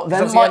stuff? Well,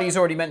 then Ellie's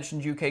already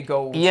mentioned UK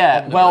Gold.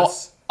 Yeah. Well,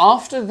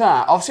 after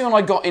that, obviously when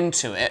I got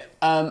into it,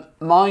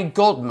 my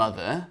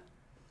godmother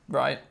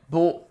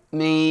bought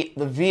me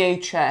the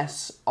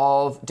VHS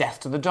of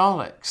Death to the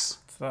Daleks.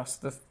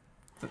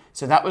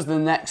 So that was the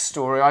next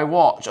story I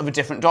watched of a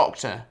different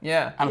Doctor.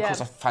 Yeah. And of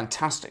course a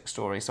fantastic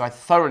story. So I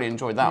thoroughly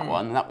enjoyed that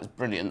one, and that was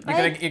brilliant. You're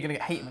gonna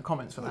get hate in the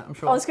comments for that, I'm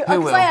sure.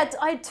 Because I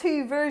had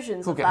 2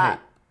 versions of that.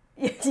 Hate.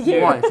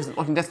 Why? Because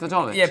like in Death to the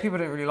Daleks? Yeah, people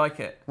don't really like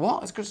it.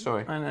 What? It's a good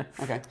story. I know.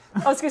 Okay.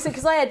 I was going to say,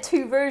 because I had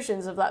 2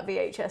 versions of that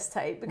VHS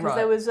tape, because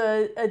there was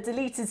a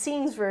deleted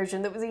scenes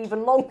version that was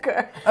even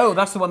longer. Oh,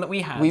 that's the one that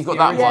we had. We've got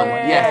that one.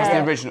 Yeah, that's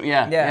the original.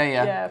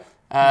 Yeah.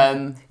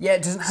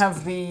 It doesn't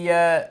have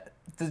the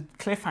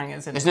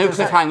cliffhangers in it. There's no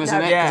cliffhangers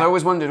in it, because I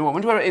always wondered, I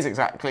wonder where it is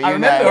exactly. I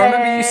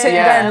remember you sitting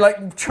down,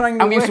 like, trying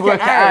to and we used to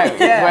work it out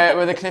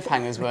where the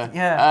cliffhangers were.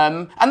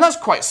 Yeah. And that's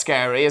quite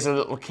scary as a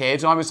little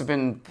kid. I must have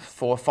been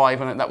 4 or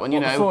 5 on that one,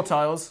 The floor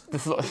tiles. The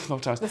floor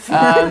tiles.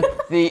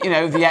 The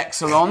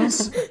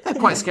Exelons. They're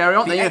quite scary,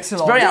 aren't they? It's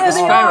very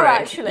atmospheric. They are,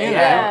 actually.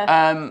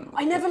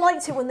 I never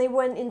liked it when they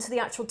went into the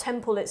actual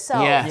temple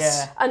itself.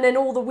 Yes. And then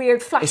all the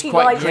weird flashy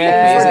quite light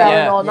things were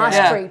going on.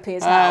 That's creepy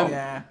as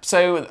hell.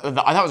 So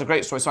that was a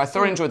great story. So I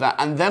thoroughly enjoyed that.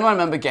 And then I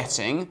remember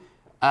getting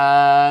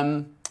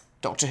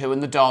Doctor Who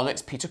and the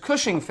Daleks Peter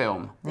Cushing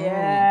film.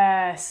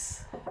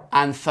 Yes.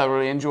 And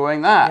thoroughly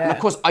enjoying that. And of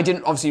course, I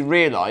didn't obviously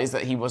realise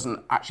that he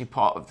wasn't actually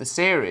part of the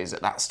series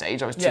at that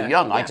stage. I was too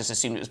young. I just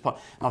assumed it was part.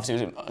 And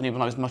obviously, only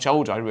when I was much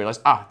older, I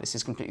realised, this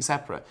is completely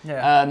separate.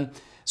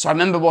 So I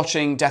remember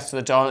watching Death to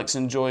the Daleks,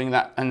 enjoying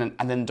that, and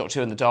then Doctor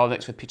Who and the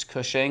Daleks with Peter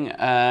Cushing.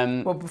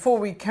 Well, before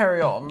we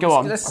carry on,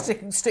 let's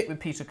stick with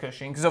Peter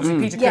Cushing, because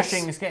obviously Peter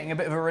Cushing is getting a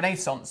bit of a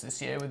renaissance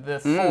this year with the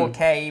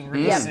 4K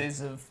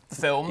releases of the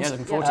films. Yeah,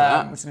 looking forward to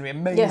that. Which is going to be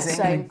amazing.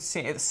 Same. You can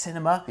see it at the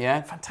cinema.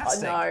 Yeah.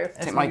 Fantastic. I know.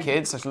 Take my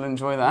kids, I shall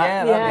enjoy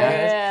that.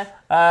 Yeah,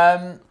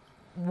 that'd be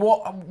good.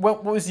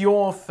 What was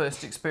your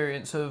first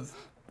experience of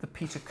the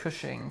Peter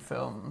Cushing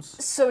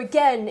films? So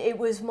again, it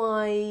was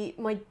my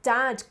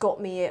dad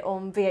got me it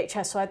on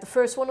VHS. So I had the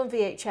first one on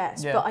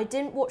VHS, but I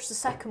didn't watch the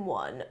second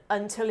one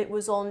until it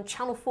was on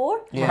Channel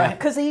 4. Yeah.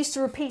 Because they used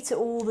to repeat it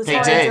all the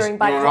time during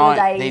bank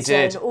holidays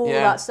and all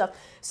that stuff.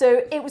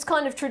 So it was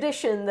kind of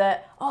tradition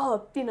that,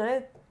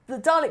 the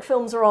Dalek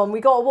films are on,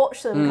 we got to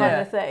watch them kind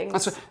of thing.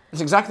 That's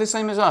exactly the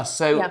same as us.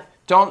 So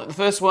the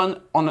first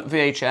one on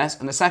VHS,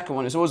 and the second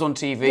one is always on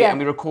TV, and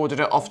we recorded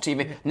it off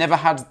TV. Never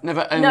owned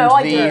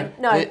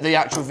the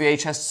actual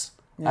VHS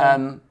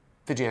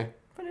video.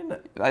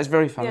 That is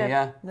very funny,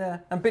 Yeah,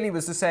 and Billy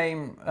was the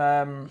same.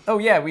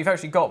 We've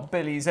actually got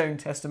Billy's own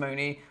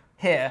testimony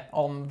here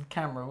on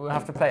camera. We'll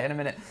have to play it in a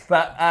minute.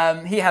 But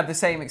he had the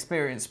same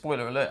experience.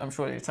 Spoiler alert, I'm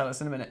sure he'll tell us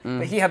in a minute.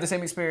 But he had the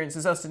same experience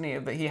as us, didn't he?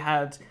 But he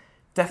had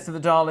Death to the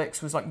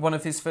Daleks was like one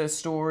of his first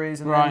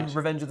stories, and then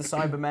Revenge of the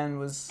Cybermen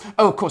was...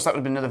 Oh, of course, that would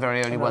have been another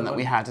very early one that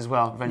we had as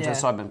well. Revenge of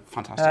the Cybermen,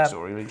 fantastic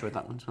story. Really enjoyed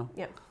that one as well.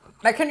 Yeah.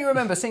 Now, can you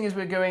remember, seeing as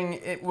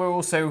we're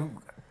also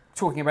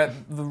talking about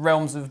the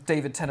realms of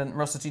David Tennant and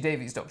Russell T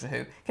Davies' Doctor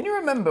Who, can you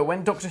remember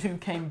when Doctor Who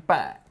came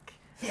back?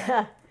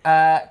 Yeah.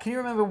 Can you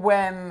remember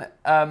when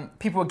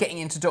people were getting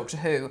into Doctor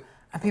Who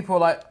and people were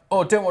like,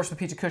 don't watch the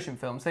Peter Cushing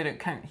films, they don't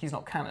count, he's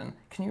not canon.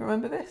 Can you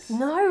remember this?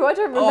 No, I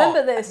don't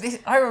remember this.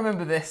 I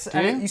remember this,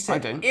 and it used I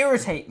to don't.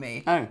 irritate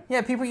me. Oh.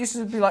 Yeah, people used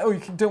to be like,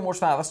 don't watch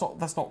that,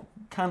 that's not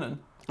canon.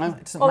 No,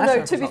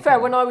 to be fair,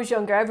 when I was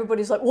younger,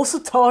 everybody's like, what's a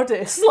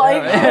TARDIS?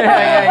 Like,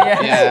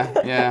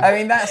 yeah. I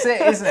mean, that's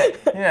it, isn't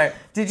it?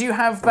 Did you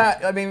have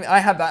that? I mean, I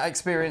had that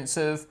experience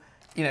of,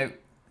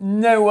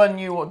 no one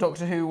knew what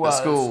Doctor Who was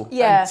at school.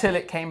 Until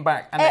it came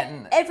back. And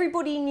then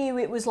everybody knew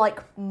it was like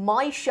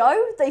my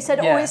show. They said,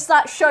 it's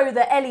that show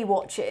that Ellie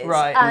watches.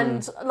 Right.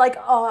 And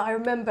I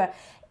remember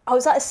I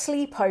was at a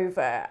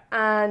sleepover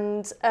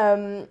and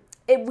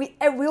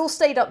we all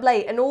stayed up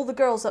late and all the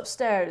girls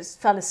upstairs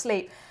fell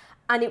asleep.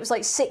 And it was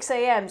like 6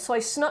 a.m. So I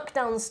snuck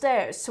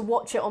downstairs to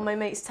watch it on my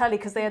mate's telly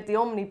because they had the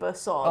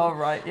omnibus on. Oh,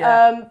 right,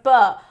 yeah.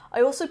 But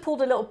I also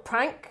pulled a little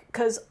prank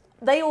because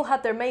they all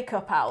had their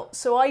makeup out,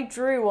 so I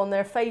drew on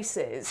their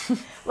faces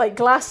like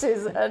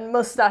glasses and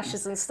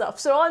mustaches and stuff.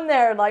 So I'm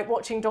there like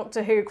watching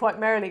Doctor Who quite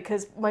merrily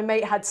because my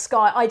mate had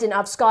Sky. I didn't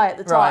have Sky at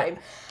the time.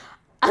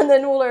 And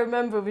then all I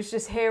remember was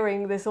just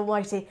hearing this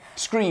almighty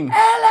scream,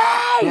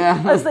 Ellie!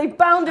 As they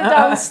bounded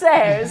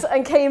downstairs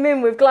and came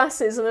in with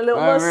glasses and a little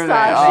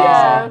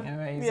mustache.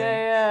 Really?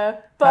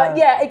 Yeah. But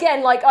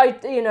again, like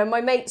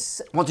my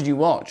mates. What did you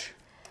watch?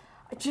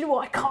 Do you know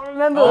what? I can't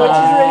remember, which is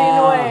really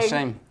annoying.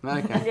 Shame.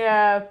 Okay.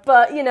 Yeah,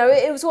 but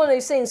it was one of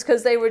those things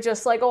because they were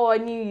just like, I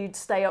knew you'd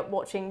stay up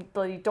watching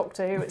bloody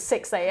Doctor Who at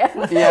 6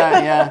 a.m.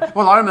 Yeah.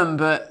 Well, I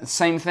remember the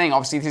same thing.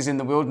 Obviously, this is in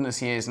the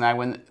wilderness years now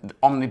when the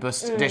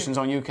omnibus editions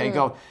on UK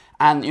Gold,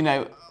 and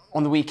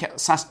on the weekend,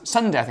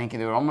 Sunday, I think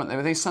they were on, weren't they?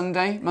 Were they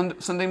Sunday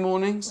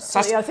mornings?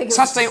 I think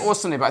Saturday or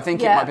Sunday, but I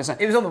think it might be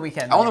Sunday. It was on the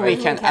weekend. On the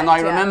weekend, and I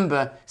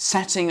remember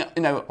setting,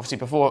 obviously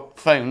before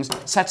phones,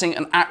 setting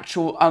an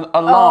actual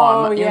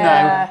alarm,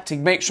 to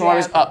make sure I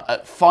was up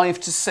at 5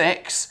 to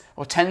 6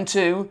 or 10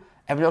 to.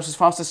 Everybody else was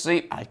fast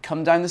asleep. I'd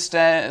come down the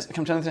stairs,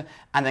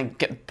 and then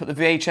put the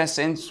VHS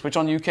in, switch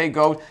on UK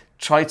Gold,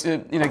 try to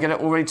get it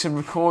all ready to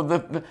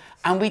record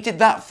and we did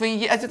that for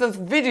years. I did the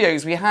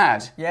videos we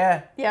had.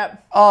 Yeah.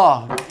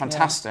 Oh,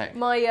 fantastic.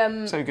 My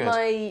so good.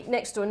 My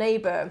next door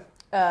neighbour,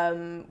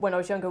 when I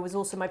was younger, was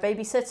also my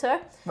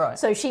babysitter. Right.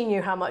 So she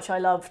knew how much I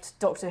loved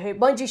Doctor Who.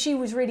 Mind you, she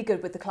was really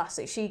good with the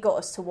classics. She got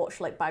us to watch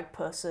like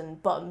Bagpuss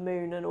and Button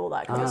Moon and all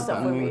that kind of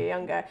stuff when we were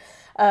younger.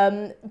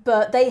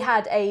 But they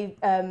had a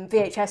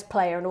VHS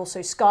player and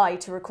also Sky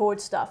to record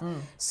stuff.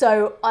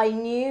 So I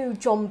knew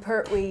John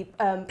Pertwee,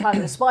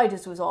 Planet of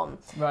Spiders was on.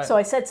 Right. So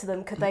I said to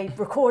them, could they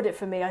record it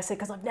for me? I said,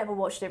 because I've never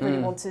watched it, really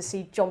wanted to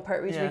see John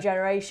Pertwee's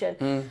regeneration.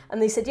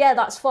 And they said, yeah,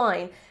 that's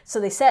fine. So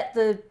they set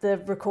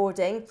the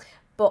recording.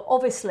 But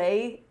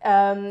obviously,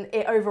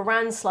 it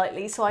overran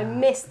slightly, so I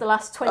missed the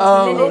last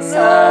 20 minutes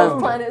of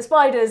Planet of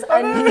Spiders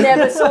and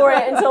never saw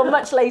it until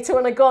much later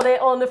when I got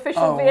it on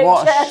official VHS.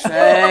 What a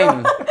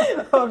shame.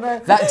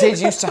 That did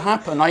used to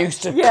happen. I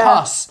used to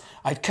cuss.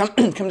 I'd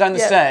come down the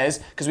stairs,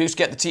 because we used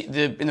to get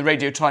in the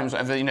Radio Times,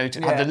 whatever,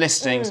 to have the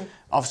listings,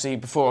 obviously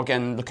before,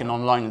 again, looking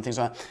online and things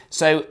like that.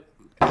 So,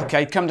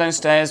 come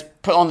downstairs,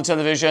 put on the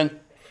television,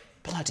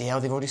 bloody hell,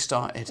 they've already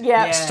started.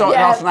 Started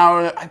half an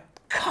hour.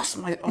 Cuss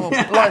my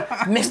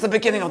missed the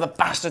beginning of the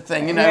bastard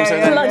thing, So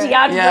then, bloody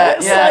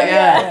adverts.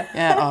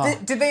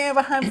 Did they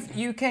ever have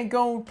UK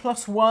Gold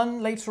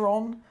 +1 later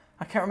on?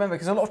 I can't remember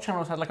because a lot of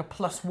channels had like a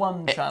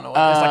 +1 channel.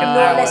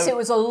 Unless it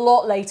was a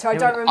lot later. I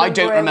don't remember. I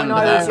don't remember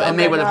that. It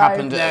may well have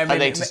happened at a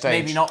later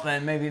stage. Maybe not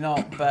then. Maybe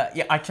not. But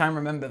I can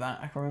remember that.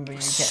 I can remember you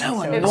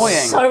getting It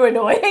was so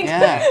annoying.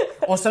 Yeah.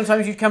 Or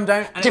sometimes you'd come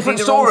down and different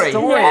story.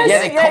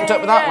 Yes. They cocked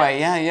up that way.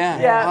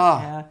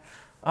 Yeah.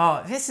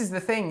 Oh, this is the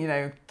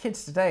thing,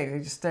 kids today, they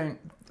just don't...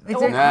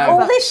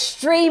 All this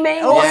streaming.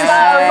 Streaming.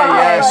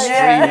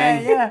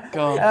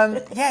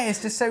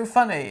 It's just so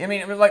funny. I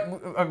mean, like,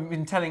 I've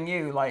been telling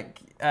you, like,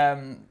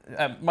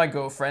 my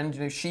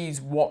girlfriend, she's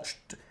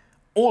watched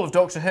all of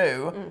Doctor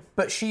Who,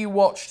 but she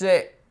watched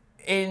it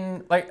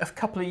in, like, a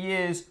couple of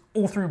years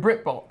all through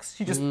BritBox.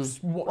 She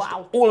just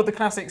watched all of the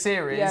classic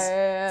series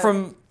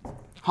from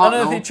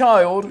Unearthly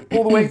Child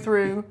all the way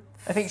through.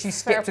 I think she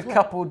skipped a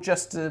couple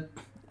just to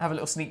have a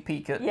little sneak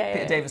peek at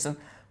Peter Davison.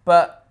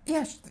 But,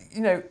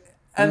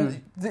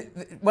 and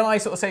when I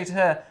sort of say to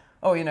her,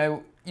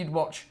 you'd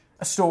watch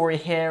a story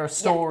here, a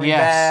story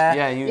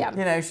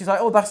there. She's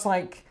like, that's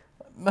like,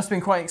 must have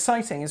been quite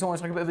exciting. It's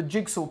almost like a bit of a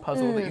jigsaw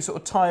puzzle that you sort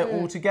of tie it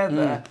all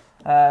together.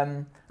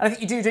 And I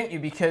think you do, don't you?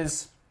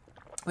 Because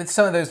with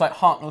some of those like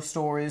Hartnell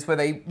stories where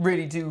they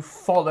really do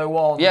follow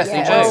on. Yes,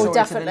 they do. Oh,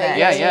 definitely.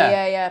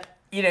 Yeah.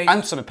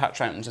 And some of Pat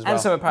Troughton's as well.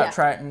 And some of Pat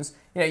Troughton's.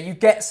 You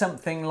get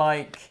something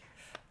like,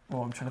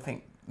 I'm trying to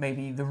think,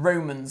 maybe The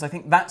Romans. I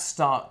think that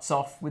starts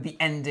off with the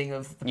ending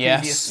of the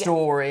previous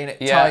story and it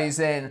ties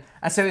in.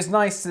 And so it's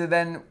nice to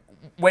then,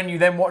 when you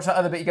then watch that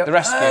other bit, you go, the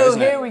rest isn't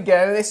here we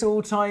go, this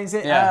all ties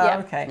it.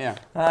 Okay. Yeah.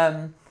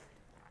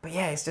 But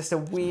it's just a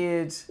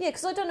weird... Yeah,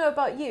 because I don't know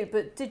about you,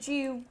 but did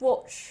you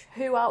watch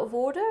Who out of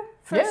order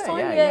first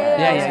time?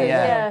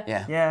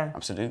 Yeah.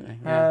 Absolutely.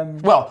 Yeah.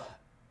 Well,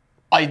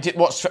 I did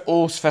watch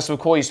all Professor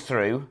McCoy's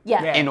through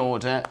in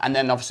order, and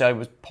then obviously I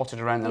was potted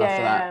around then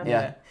after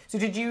that. So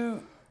did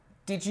you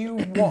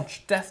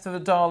watch Death of the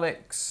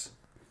Daleks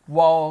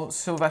while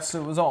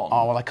Sylvester was on?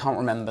 Oh, well, I can't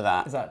remember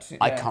that.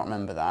 I can't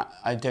remember that.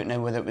 I don't know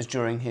whether it was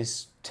during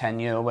his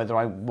tenure or whether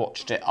I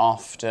watched it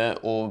after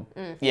or...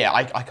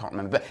 I can't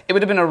remember. But it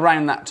would have been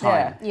around that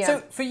time. Yeah. So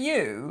for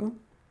you,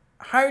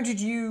 how did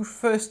you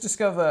first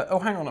discover... Oh,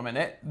 hang on a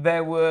minute.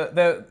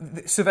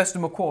 Sylvester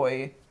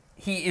McCoy,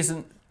 he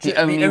isn't the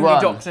only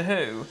Doctor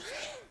Who.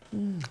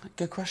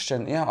 Good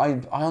question. Yeah,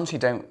 I honestly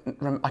don't...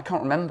 I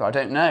can't remember. I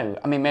don't know.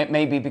 I mean,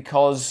 maybe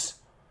because...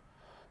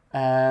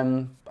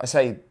 I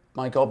say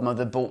my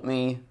godmother bought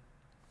me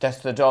Death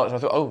of the Doctor, I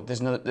thought, oh,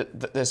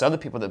 there's other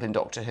people that have been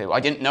Doctor Who. I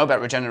didn't know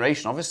about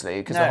regeneration,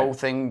 obviously, because the whole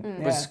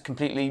thing was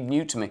completely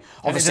new to me.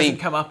 Obviously, it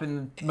doesn't come up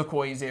in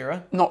McCoy's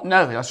era. No,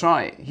 that's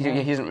right. He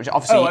doesn't.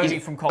 Obviously, only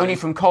from Colin. Only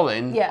from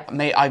Colin. Yeah.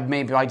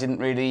 Maybe I didn't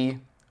really.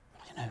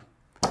 I don't know.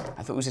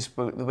 I thought it was just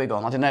the wig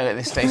on. I don't know at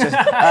this stage,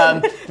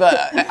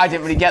 but I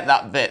didn't really get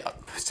that bit. I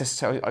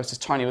was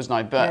just tiny, wasn't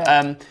I?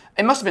 But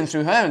it must have been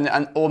through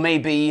her,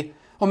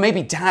 or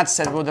maybe Dad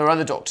said, well, there are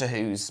other Doctor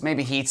Who's.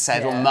 Maybe he'd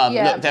said, or Mum,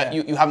 look,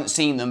 you haven't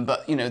seen them,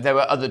 but there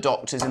were other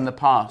Doctors in the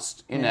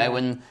past, know.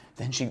 And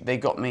then they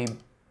got me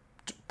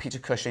Peter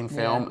Cushing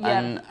film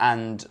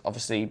and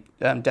obviously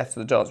Death of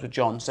the Dogs with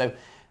John. So,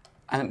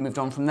 and it moved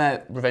on from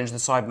there. Revenge of the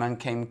Cybermen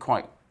came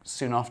quite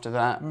soon after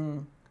that.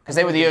 Because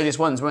they were the earliest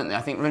ones, weren't they?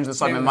 I think Revenge of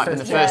the Cybermen might have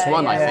been the first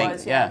one, I think.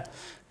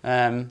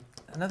 Was,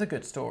 Another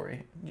good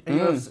story. Are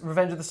you a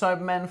Revenge of the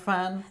Cybermen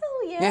fan?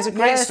 Yeah, it's a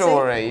great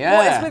story.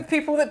 What is with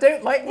people that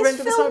don't like Revenge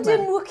of the Cybermen? It's filmed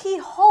in Wookiee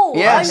Hole.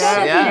 Yes,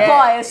 I know be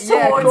biased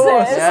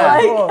towards it.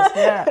 Of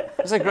course.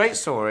 It's a great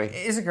story.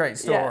 It is a great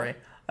story.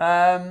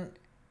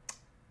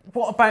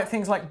 What about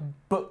things like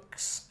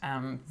books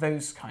and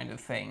those kind of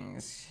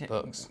things?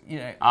 Books.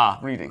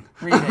 Reading.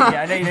 Reading.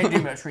 Yeah, I know you don't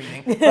do much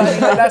reading.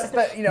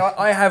 But,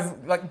 I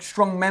have like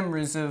strong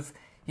memories of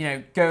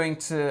going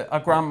to our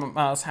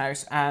grandma's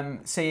house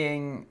and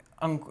seeing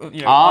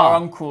our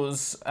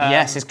uncle's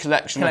his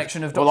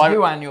collection of Doctor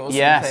Who annuals.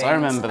 Yes, and I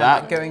remember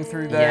that. Going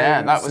through those.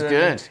 Yeah, that was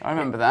good. I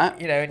remember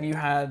that. And you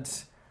had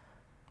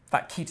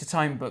that Key to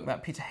Time book,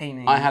 that Peter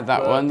Haney. I had that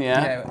book, one,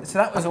 yeah. So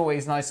that was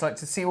always nice, like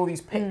to see all these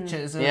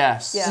pictures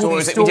of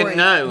stories that we didn't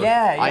know.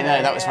 I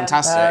know, that was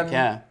fantastic,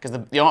 because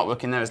the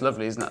artwork in there is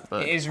lovely, isn't it?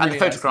 It is really and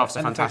the photographs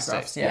nice. are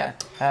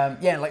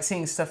fantastic. Like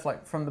seeing stuff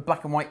like from the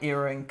black and white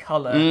era in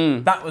colour,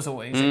 that was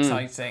always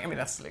exciting. I mean,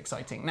 that's still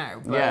exciting now.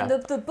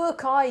 But The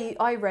book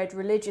I read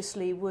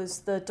religiously was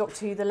the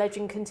Doctor Who: The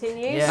Legend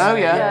Continues.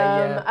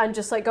 And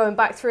just like going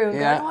back through and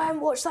going, I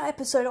haven't watched that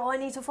episode, I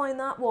need to find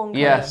that one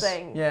kind of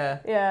thing. Yeah,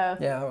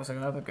 that was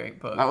another great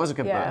book. That was a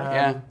good book,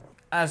 yeah.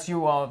 As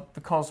you are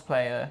the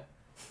cosplayer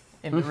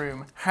in the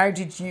room, how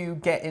did you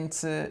get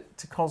into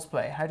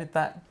cosplay? How did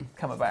that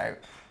come about?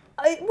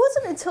 It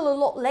wasn't until a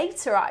lot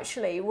later,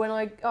 actually, when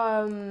I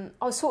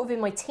was sort of in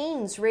my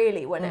teens,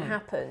 really, when it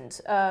happened,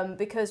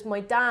 because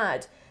my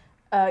dad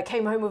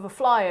came home with a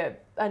flyer,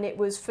 and it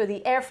was for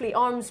the Airfleet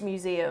Arms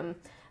Museum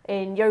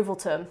in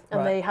Yeovilton,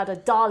 and they had a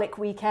Dalek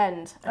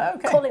weekend.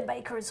 Colin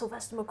Baker and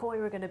Sylvester McCoy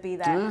were going to be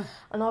there,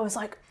 and I was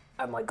like,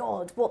 oh my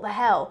God, what the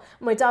hell?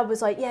 My dad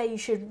was like, yeah, you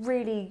should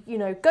really,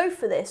 go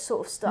for this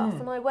sort of stuff.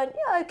 And I went,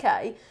 yeah,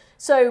 okay.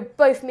 So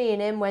both me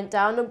and him went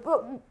down, and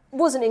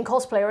wasn't in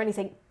cosplay or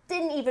anything,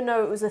 didn't even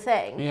know it was a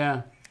thing.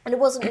 Yeah. And it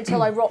wasn't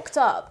until I rocked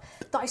up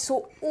that I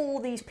saw all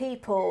these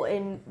people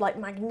in like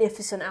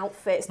magnificent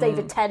outfits,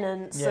 David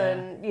Tennants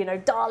and,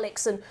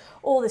 Daleks and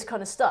all this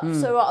kind of stuff.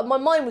 So my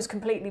mind was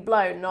completely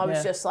blown, and I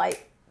was just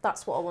like,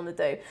 that's what I want to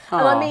do.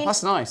 And I mean,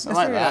 that's nice. I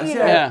like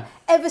that.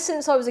 Ever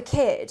since I was a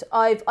kid,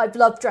 I've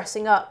loved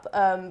dressing up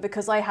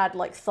because I had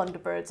like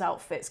Thunderbirds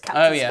outfits,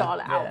 Captain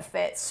Scarlet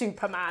outfits,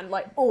 Superman,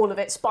 like all of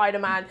it,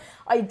 Spider-Man.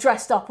 I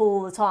dressed up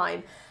all the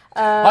time.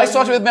 I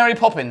started with Mary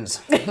Poppins.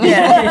 That's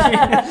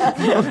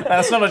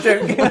not a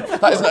joke.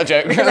 That is not a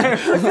joke. I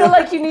feel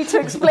like you need to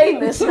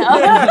explain this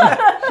now.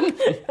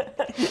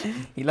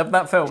 You loved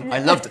that film. I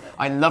loved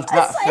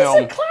that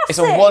film. It's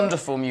a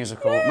wonderful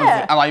musical, and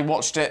I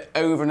watched it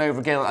over and over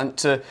again, and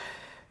to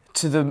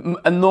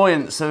the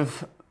annoyance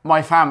of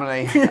my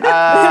family,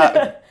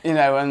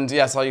 And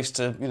yes, I used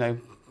to,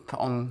 put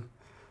on,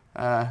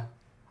 I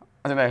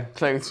don't know,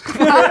 clothes.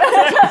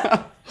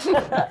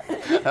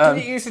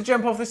 Did you used to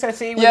jump off the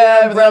settee with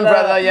the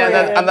umbrella,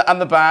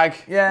 and the bag.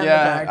 The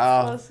bag.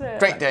 That's it.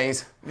 Great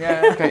days.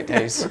 Yeah. Great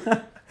days.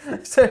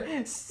 So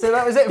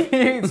that was it for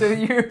you.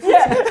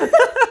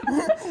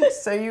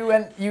 So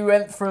you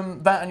went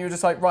from that, and you were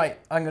just like, right,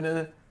 I'm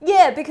gonna.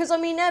 Yeah, because I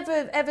mean,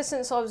 ever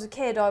since I was a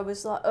kid, I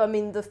was like, I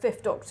mean, the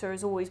Fifth Doctor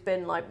has always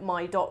been like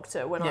my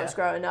Doctor when I was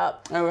growing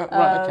up. Oh,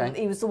 right, okay.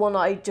 He was the one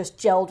I just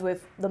gelled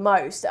with the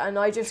most, and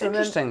I just remember.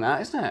 Interesting,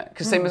 that, isn't it?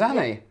 Because same as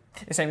Annie.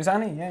 The same as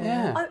Annie,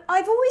 yeah.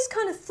 I've always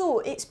kind of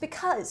thought it's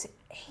because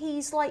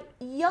he's like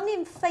young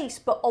in face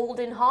but old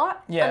in heart,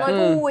 and I've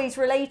always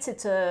related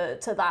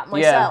to that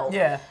myself.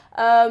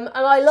 And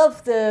I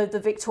love the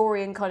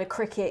Victorian kind of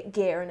cricket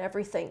gear and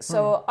everything.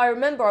 So I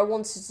remember I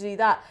wanted to do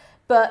that.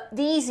 But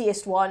the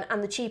easiest one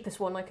and the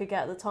cheapest one I could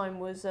get at the time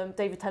was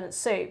David Tennant's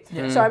suit.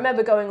 So I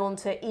remember going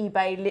onto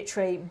eBay,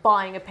 literally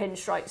buying a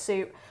pinstripe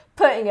suit,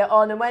 putting it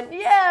on, and went,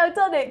 yeah, I've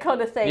done it,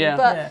 kind of thing.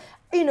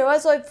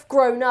 As I've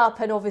grown up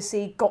and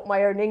obviously got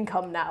my own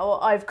income now,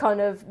 I've kind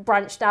of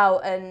branched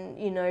out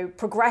and,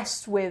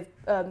 progressed with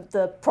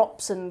the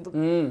props and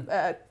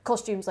the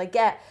costumes I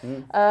get.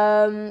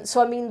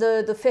 So, I mean,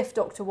 the Fifth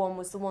Doctor one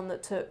was the one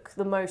that took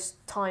the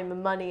most time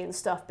and money and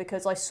stuff,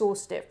 because I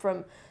sourced it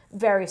from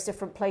various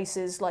different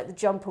places. Like the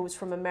jumper was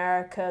from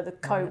America, the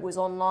coat was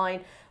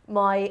online.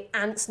 my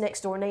aunt's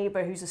next door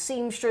neighbour, who's a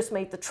seamstress,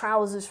 made the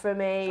trousers for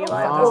me,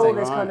 all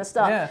this kind of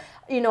stuff. Yeah.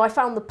 You know, I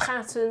found the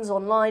patterns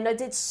online. I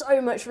did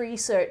so much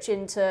research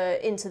into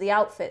the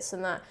outfits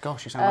and that.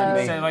 Gosh, you sound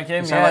like me. Sound like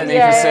him,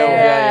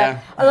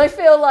 yeah. And I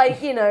feel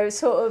like, you know,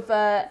 sort of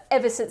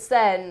ever since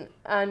then,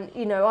 and,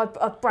 you know,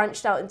 I've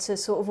branched out into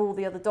sort of all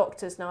the other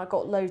doctors now. I've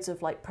got loads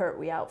of, like,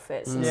 Pertwee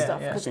outfits and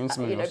stuff. I've seen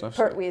some of your stuff.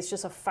 Pertwee is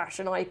just a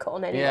fashion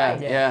icon anyway.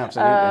 Yeah,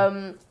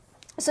 absolutely.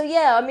 So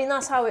yeah, I mean,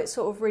 that's how it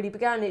sort of really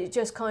began. It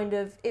just kind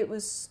of, it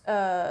was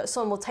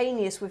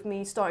simultaneous with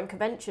me starting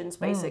conventions,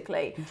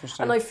 basically.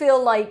 Interesting. And I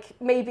feel like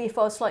maybe if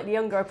I was slightly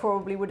younger, I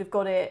probably would have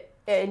got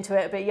into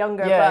it a bit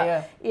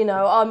younger. You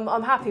know,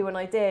 I'm happy when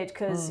I did,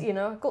 because, you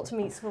know, I got to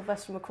meet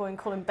Sylvester McCoy and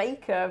Colin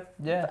Baker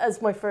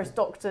as my first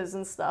doctors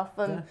and stuff.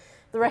 And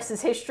the rest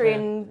is history,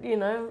 and, you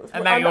know...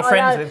 And now you're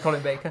friends with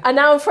Colin Baker. And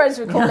now I'm friends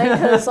with Colin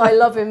because I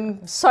love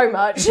him so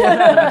much.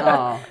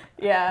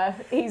 Yeah,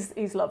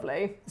 he's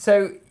lovely.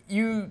 So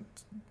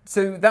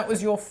that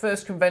was your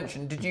first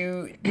convention. Did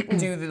you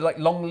do the like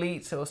long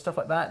leads or stuff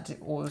like that?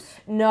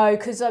 No,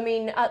 because I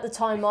mean at the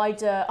time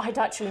I'd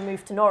actually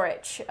moved to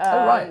Norwich,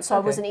 so I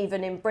wasn't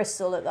even in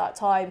Bristol at that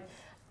time,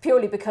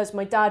 purely because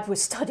my dad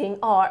was studying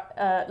art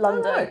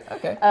London.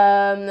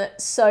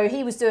 So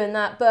he was doing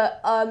that,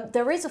 but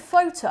there is a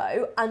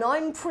photo, and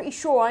I'm pretty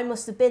sure I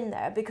must have been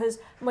there because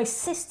my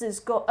sister's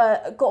got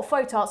a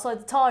photo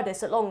outside the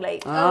TARDIS at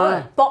Longleat,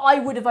 but I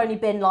would have only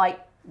been like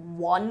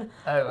 1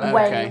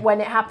 when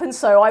it happened,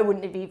 so I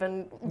wouldn't have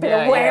even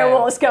been aware of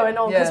what was going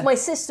on, because my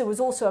sister was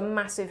also a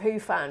massive Who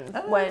fan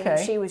when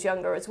she was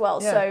younger as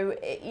well. So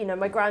you know,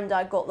 my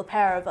granddad got the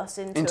pair of us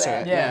into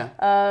it.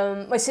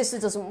 My sister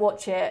doesn't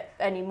watch it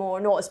anymore,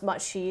 not as much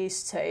as she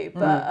used to,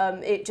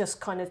 but it just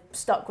kind of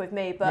stuck with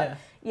me. But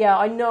yeah,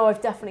 I know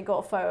I've definitely got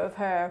a photo of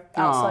her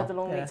outside the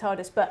Longleat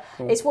TARDIS, but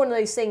it's one of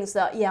those things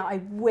that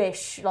I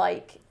wish,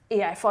 like,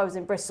 if I was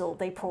in Bristol,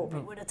 they probably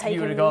would have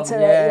taken me to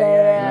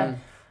it.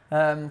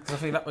 Because I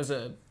think that was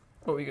what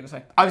were you going to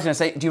say? I was going to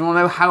say, do you want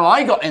to know how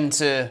I got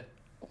into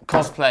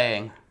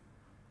cosplaying?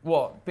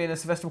 What, being a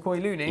Sylvester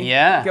McCoy loony?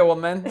 Yeah. Go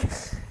on then.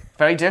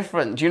 Very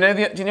different. Do you know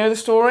the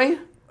story?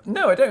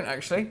 No, I don't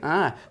actually.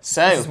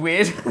 So this is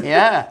weird.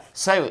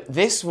 So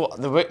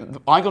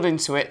I got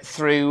into it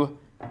through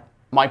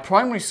my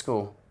primary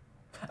school.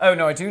 Oh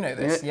no, I do know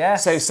this. Yeah.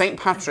 So St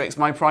Patrick's,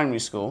 my primary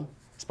school.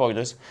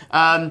 Spoilers.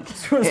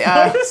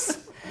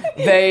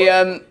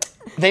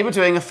 They were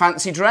doing a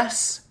fancy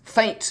dress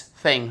fate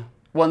thing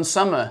one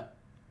summer,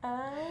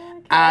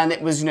 and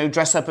it was, you know,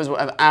 dress up as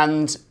whatever.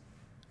 And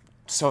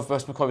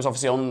Sylvester McCoy was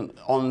obviously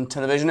on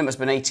television. It must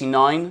have been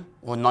 89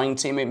 or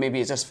 90, maybe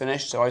it just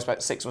finished. So I was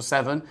about 6 or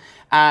 7,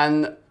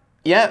 and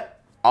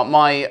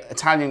my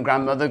Italian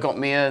grandmother got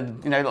me a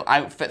little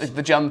outfit,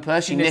 the jumper.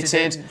 She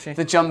knitted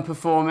the jumper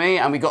for me,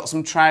 and we got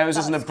some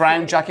trousers and a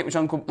brown jacket, which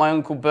my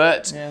uncle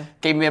Bert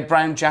gave me a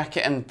brown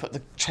jacket and put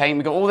the chain.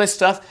 We got all this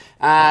stuff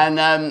and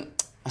a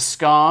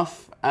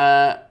scarf.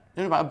 I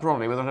don't know about a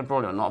brolly, whether I had a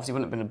brolly or not. Obviously, it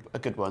wouldn't have been a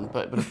good one,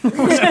 but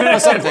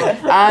something.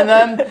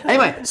 And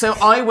anyway, so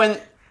I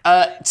went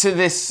to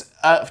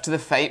the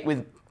fete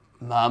with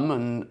Mum,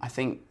 and I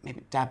think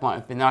maybe Dad might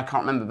have been there. I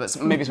can't remember,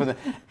 but maybe it's with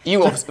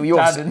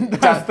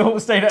Dad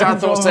thought stayed at home.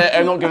 Dad thought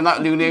I'm not giving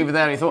that loony over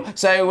there. He thought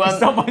so.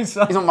 He's not my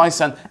son. He's not my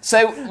son.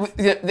 So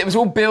it was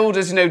all billed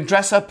as, you know,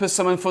 dress up as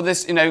someone for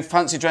this, you know,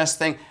 fancy dress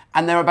thing,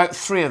 and there were about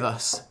 3 of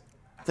us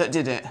that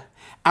did it.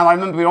 And I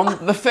remember we were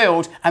on the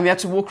field, and we had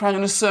to walk around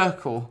in a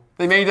circle.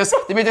 They made us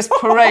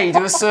parade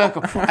in a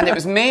circle, and it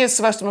was me as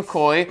Sylvester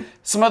McCoy,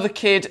 some other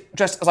kid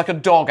dressed as like a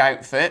dog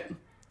outfit,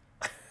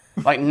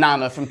 like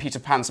Nana from Peter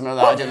Pan, something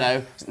like that. I don't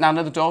know. Is it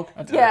Nana the dog?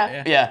 I don't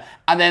know, yeah.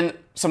 And then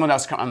someone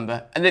else, I can't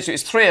remember. And literally,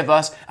 it's 3 of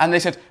us, and they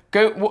said,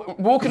 "Go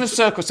walk in a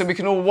circle so we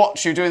can all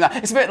watch you doing that."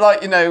 It's a bit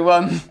like, you know,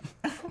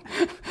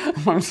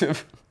 reminds me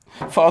of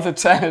Father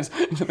Ted,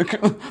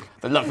 the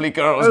lovely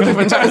girls.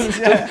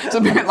 It's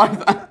a bit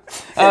like that.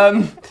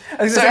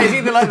 It's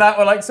either like that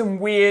or like some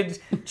weird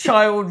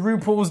child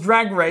RuPaul's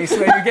Drag Race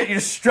where you get you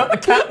to strut the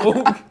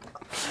catwalk.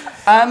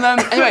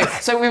 Anyway,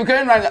 so we were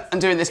going around and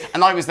doing this,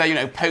 and I was there, you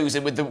know,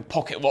 posing with the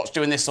pocket watch,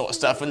 doing this sort of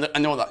stuff,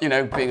 and all that, you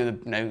know, being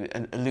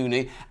a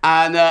loony.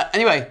 And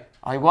anyway,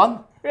 I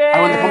won. Yay!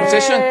 I won the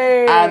competition,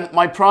 and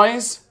my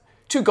prize: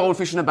 2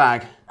 goldfish in a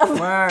bag.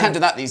 Wow. Can't do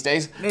that these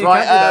days. Can't do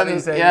that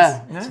these days.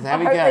 Yeah. So there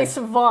we go. They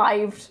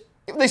survived.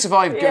 They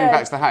survived going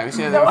back to the house.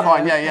 Yeah, they were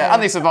fine. Yeah.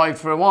 And they survived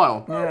for a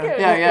while. Yeah.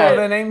 What are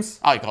their names?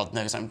 Oh, God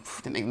knows. I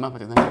didn't make them up. I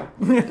didn't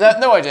know.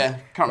 No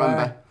idea. Can't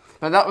remember.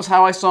 But that was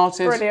how I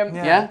started. Brilliant.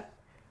 Yeah.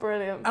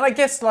 Brilliant. And I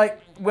guess,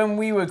 like, when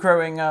we were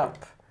growing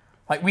up,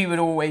 like, we would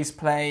always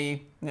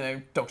play, you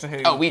know, Doctor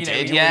Who. Oh, we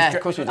did. Yeah,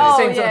 of course we did.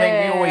 Same sort of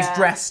thing. We always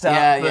dressed up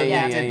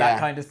and did that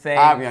kind of thing.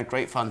 We had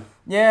great fun.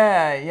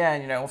 Yeah,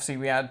 and, you know, obviously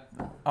we had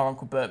our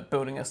Uncle Bert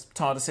building us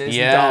TARDISes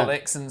and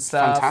Daleks and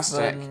stuff.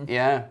 Fantastic,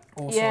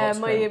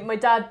 my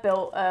dad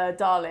built a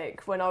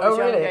Dalek when I was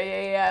younger.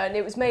 Really? Yeah, and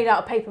it was made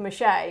out of paper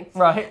mache.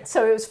 Right.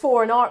 So it was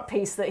for an art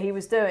piece that he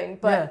was doing,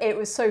 but it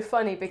was so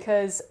funny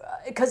because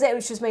it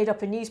was just made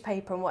up in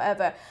newspaper and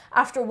whatever.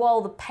 After a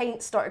while, the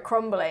paint started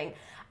crumbling.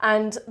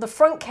 and the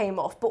front came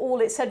off, but all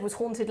it said was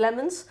haunted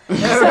lemons. So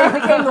it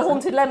became the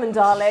haunted lemon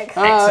Dalek.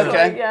 Oh,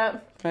 okay. Yeah.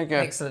 Very good.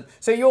 Excellent.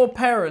 So your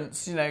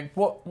parents, you know,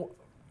 what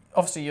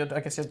obviously, I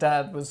guess your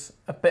dad was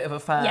a bit of a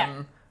fan.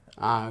 Yeah.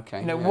 Ah, okay.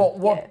 You know,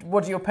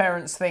 what do your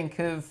parents think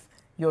of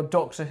your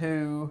Doctor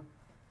Who?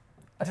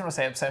 I don't want to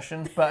say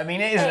obsession, but I mean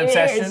it is an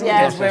obsession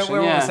because we're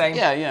all the same.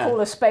 Yeah. Call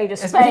a spade a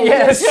spade.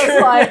 Yeah, it's just true.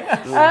 like,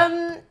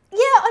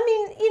 I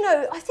mean, you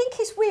know, I think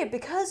it's weird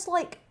because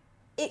like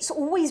it's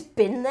always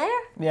been there.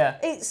 Yeah.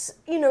 It's,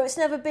 you know, it's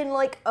never been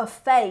like a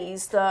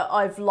phase that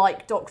I've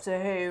liked Doctor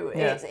Who.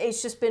 Yeah.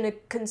 It's just been a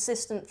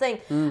consistent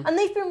thing. And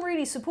they've been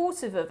really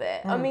supportive of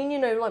it. I mean, you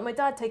know, like my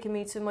dad taking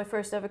me to my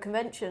first ever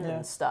convention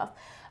and stuff.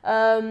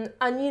 And,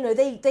 you know,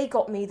 they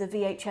got me the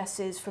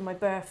VHSs for my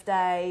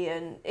birthday.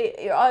 And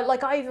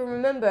I even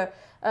remember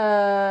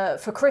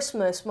for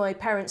Christmas, my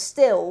parents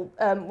still,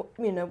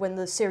 you know, when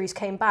the series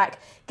came back,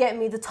 getting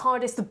me the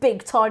TARDIS, the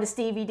big TARDIS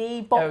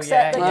DVD box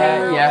set that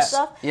came out and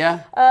stuff.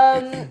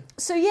 Yeah.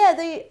 So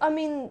yeah, I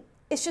mean,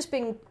 it's just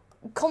been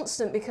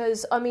constant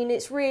because, I mean,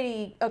 it's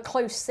really a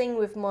close thing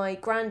with my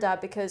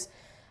granddad because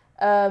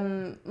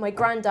my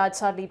granddad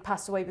sadly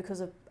passed away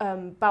because of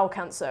bowel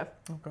cancer.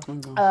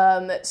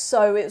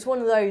 So it was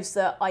one of those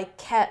that I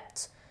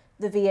kept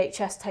the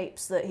VHS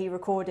tapes that he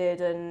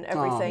recorded and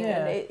everything,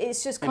 and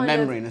it's just kind of of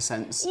memory in a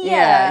sense. And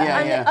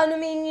I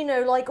mean, you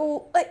know, like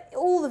all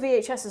the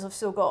VHSs I've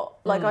still got.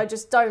 Like I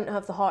just don't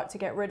have the heart to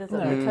get rid of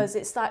them because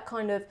it's that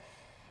kind of.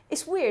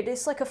 It's weird.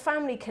 It's like a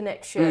family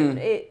connection.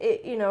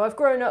 You know, I've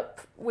grown up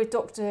with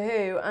Doctor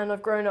Who and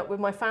I've grown up with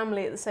my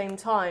family at the same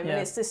time, and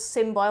it's this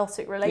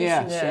symbiotic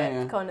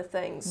relationship kind of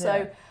thing.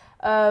 So.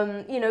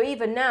 You know,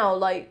 even now,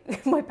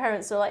 like, my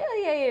parents are like,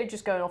 oh, yeah, you're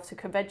just going off to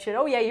convention.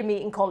 Oh, yeah, you're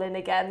meeting Colin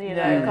again, you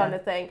know, kind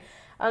of thing.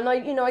 And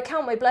I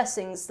count my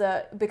blessings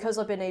that because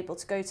I've been able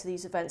to go to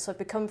these events, I've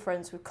become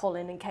friends with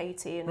Colin and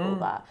Katie and all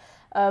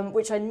that,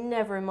 which I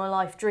never in my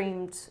life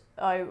dreamed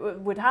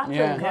would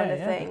happen kind of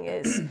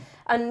thing.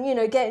 And, you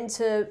know, getting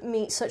to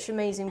meet such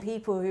amazing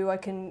people who I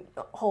can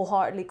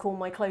wholeheartedly call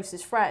my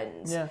closest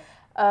friends. Yeah.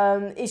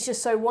 It's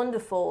just so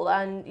wonderful,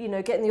 and you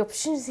know, getting the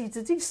opportunity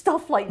to do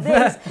stuff like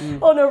this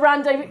on a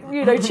random,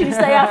 you know,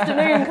 Tuesday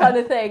afternoon kind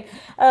of thing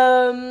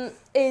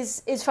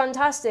is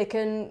fantastic.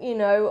 And you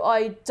know,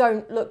 I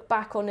don't look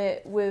back on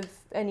it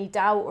with any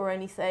doubt or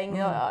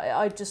anything.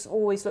 I just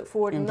always look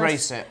forward and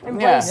embrace it. And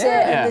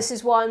this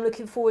is why I'm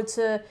looking forward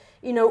to,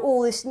 you know,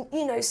 all this,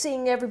 you know,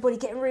 seeing everybody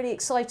getting really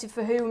excited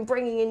for Who and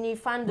bringing in new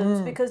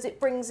fandoms because it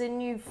brings in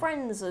new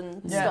friends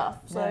and stuff.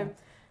 So.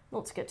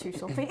 Not to get too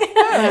soppy.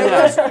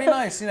 That's really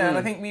nice, you know, and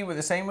I think we were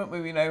the same, weren't we?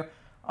 You know,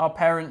 our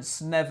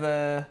parents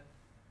never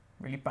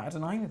really batted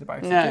an eyelid about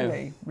it, did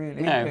they?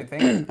 Really? No. I don't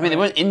think. I mean, they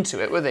weren't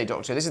into it, were they,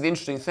 Doctor? This is the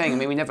interesting thing. I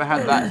mean, we never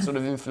had that sort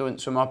of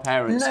influence from our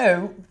parents.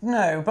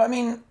 No, but I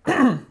mean...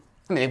 I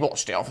mean, they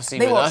watched it, obviously,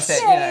 with us.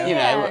 It, you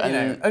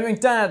know, I mean,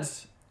 Dad...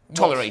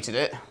 Tolerated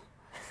it.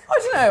 I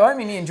don't know. I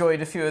mean, he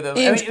enjoyed a few of them.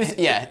 I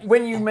mean,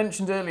 when you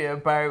mentioned earlier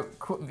about,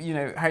 you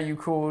know, how you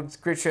called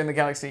Grid Show in the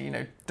Galaxy, you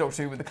know,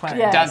 Doctor Who with the Clown.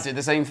 Yes. Dad did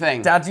the same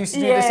thing. Dad used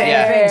to do the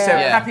same thing. So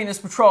Happiness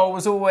Patrol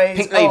was always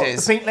Pink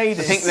Ladies. The Pink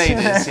Ladies. The Pink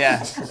Ladies.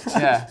 Yeah.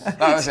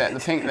 That was it. The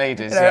Pink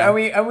Ladies. You know,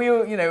 and we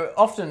you know,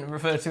 often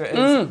refer to it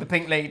as the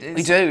Pink Ladies.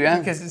 We do,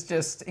 because it's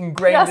just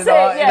ingrained in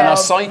our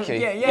psyche.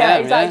 Yeah,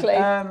 exactly.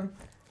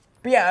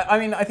 But yeah, I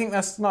mean, I think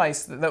that's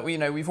nice that we, you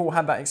know, we've all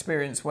had that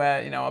experience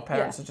where, you know, our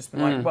parents have just been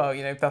like, well,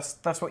 you know,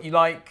 that's what you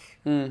like,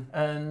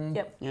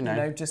 and you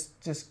know,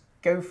 just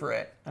go for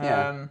it.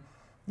 I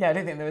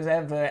don't think there was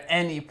ever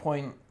any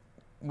point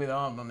with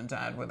our mum and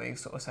dad where they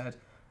sort of said,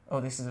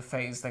 oh, this is a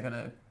phase they're going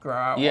to grow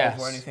out of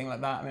or anything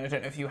like that. I mean, I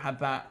don't know if you had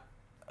that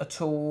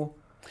at all.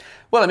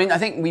 Well, I mean, I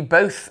think we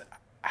both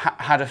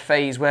had a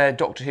phase where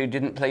Doctor Who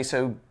didn't play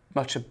so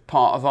much a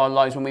part of our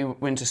lives when we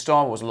were into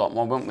Star Wars a lot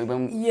more, weren't we?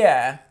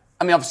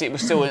 I mean, obviously, it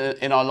was still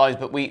in our lives,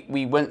 but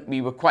we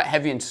were quite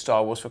heavy into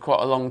Star Wars for quite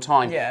a long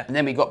time. Yeah. And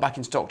then we got back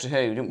into Doctor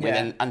Who, didn't we?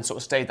 And sort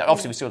of stayed there.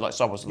 Obviously, we still like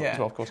Star Wars a lot as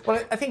well, of course. Well,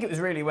 I think it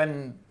was really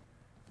when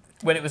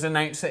it was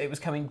announced that it was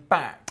coming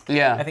back.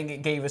 Yeah. I think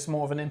it gave us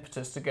more of an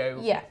impetus to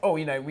go, oh,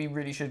 you know, we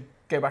really should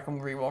go back and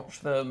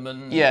rewatch them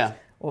and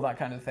all that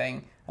kind of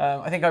thing.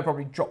 I think I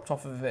probably dropped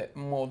off of it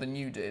more than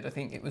you did. I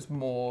think it was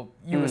more,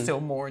 you were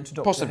still more into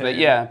Doctor Who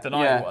than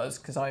I was,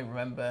 because I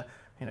remember...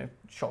 you know,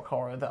 shock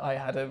horror, that I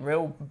had a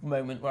real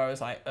moment where I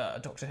was like,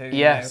 Doctor Who.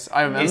 Yes, you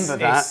know, I remember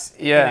that.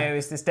 You know,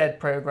 it's this dead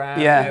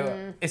program. Yeah. You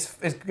know, it's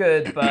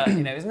good, but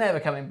you know, it's never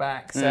coming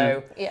back.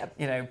 So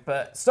you know,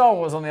 but Star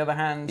Wars, on the other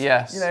hand, you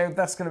know,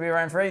 that's going to be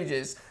around for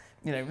ages.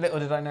 You know, little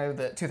did I know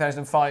that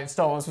 2005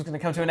 Star Wars was going to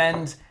come to an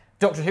end.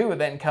 Doctor Who would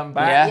then come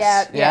back.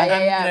 Yes.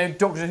 And you know,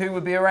 Doctor Who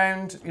would be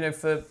around, you know,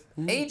 for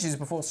ages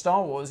before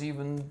Star Wars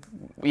even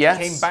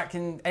came back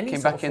in any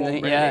sort of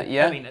form.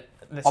 I mean,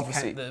 unless you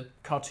count the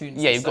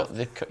cartoons. Yeah, you've got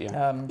the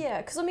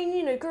because I mean,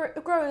 you know,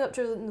 growing up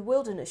during the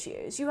wilderness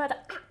years, you had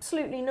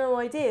absolutely no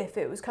idea if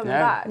it was coming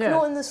back,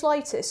 not in the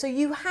slightest. So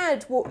you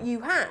had what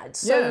you had,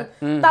 so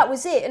that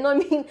was it. And I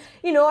mean,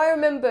 you know, I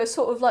remember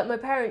sort of like my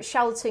parents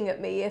shouting at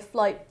me if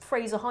like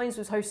Fraser Hines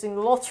was hosting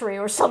the lottery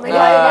or something like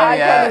that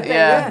kind of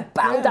thing.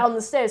 Bound down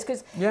the stairs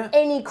because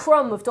any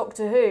crumb of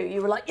Doctor Who,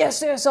 you were like,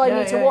 yes, I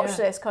need to watch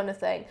this kind of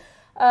thing.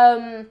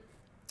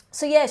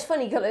 So yeah, it's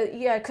funny,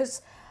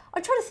 because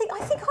I'm trying to think. I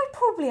think I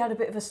probably had a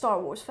bit of a Star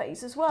Wars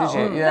phase as well.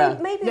 Did you? Yeah.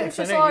 Maybe it was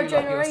just our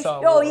generation.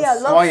 Oh yeah,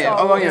 love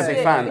Star Wars. Oh, you're a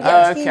big fan.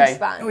 Okay. Huge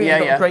fan.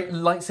 You've got great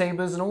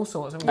lightsabers and all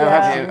sorts. Have you?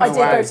 I did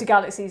go to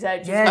Galaxy's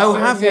Edge. Oh,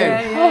 have you?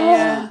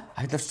 Yeah.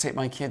 I'd love to take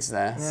my kids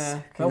there.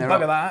 Yeah. Don't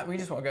bugger that. We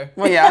just want to go.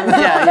 Well, yeah.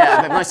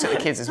 But nice to take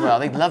the kids as well.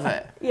 They'd love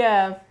it.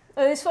 Yeah.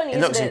 It's funny. It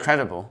looks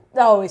incredible.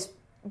 Oh, it's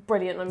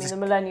brilliant. I mean, the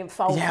Millennium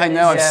Falcon. Yeah, I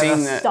know. I've seen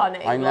it.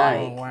 Stunning. I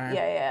know. Like,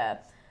 yeah.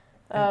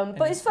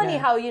 But it's funny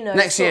how, you know...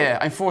 Next year,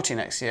 I'm 40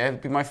 next year. It'll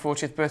be my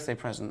 40th birthday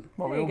present.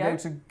 What, we all go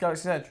to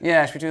Galaxy's Edge?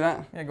 Yeah, should we do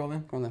that? Yeah, go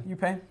on then. You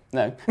paying?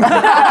 No.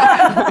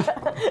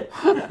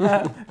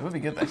 It would be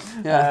good though.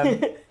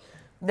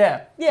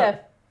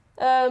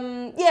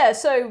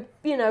 So,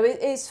 you know,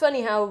 it's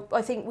funny how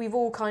I think we've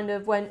all kind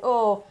of went,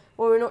 well,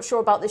 we're not sure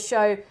about this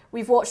show.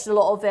 We've watched a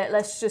lot of it.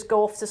 Let's just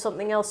go off to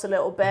something else a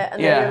little bit.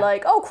 And then you're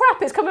like, oh,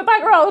 crap, it's coming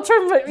back around.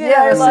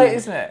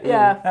 Isn't it?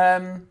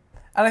 Yeah.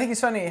 And I think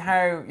it's funny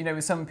how, you know,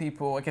 with some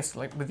people, I guess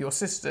like with your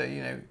sister,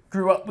 you know,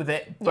 grew up with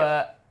it,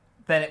 but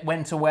then it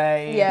went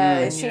away. Yeah,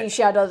 and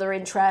she had other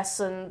interests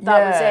and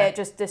that was it,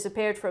 just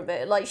disappeared for a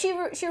bit. Like she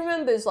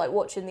remembers like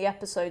watching the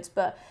episodes,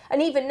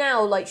 and even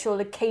now, like she'll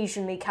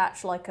occasionally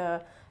catch like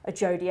a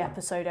Jodie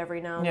episode every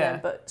now and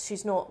then, but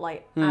she's not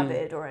like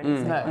avid or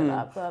anything like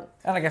that. But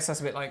and I guess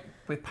that's a bit like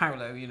with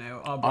Paolo, you know,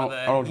 our brother.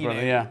 Our older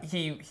brother,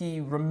 he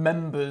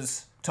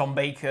remembers Tom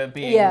Baker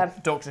being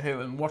Doctor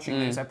Who and watching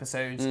those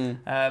episodes.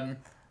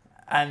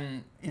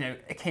 And, you know,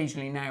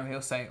 occasionally now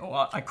he'll say,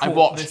 I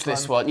watched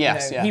this one.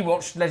 Yes, you know, he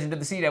watched Legend of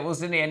the Sea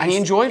Devils, didn't he? And he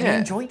enjoyed it. He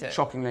enjoyed it.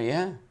 Shockingly,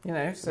 yeah. You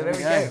know, so there we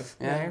go. Yeah.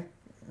 You know,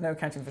 no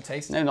accounting for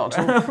taste. No, not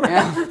at all.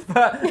 Yeah.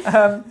 But,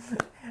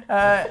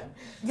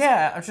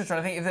 I'm just trying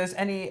to think if there's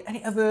any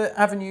other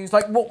avenues.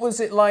 Like, what was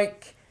it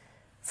like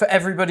for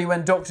everybody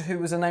when Doctor Who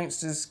was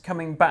announced as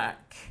coming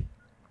back?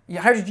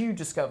 Yeah, how did you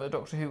discover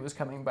Doctor Who was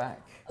coming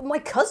back? My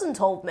cousin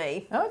told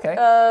me. Oh,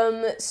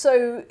 okay.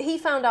 So he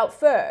found out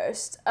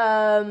first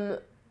and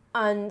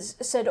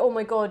said, oh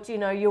my God, you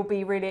know, you'll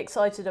be really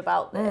excited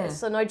about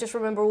this. And I just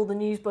remember all the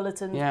news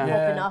bulletins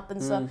popping up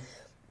and stuff.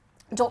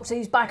 Doctor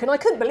Who's back. And I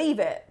couldn't believe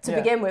it to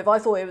begin with. I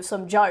thought it was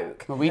some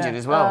joke. Well, we did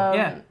as well.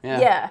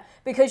 Yeah,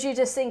 because you're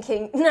just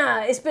thinking,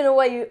 it's been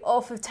away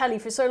off of telly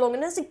for so long.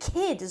 And as a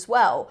kid as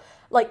well,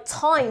 like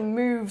time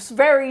moves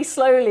very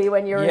slowly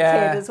when you're a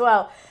kid as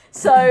well.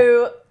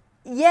 So...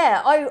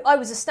 Yeah, I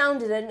was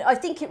astounded, and I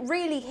think it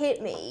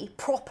really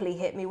properly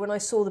hit me when I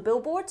saw the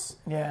billboards.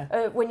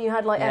 Yeah. When you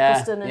had like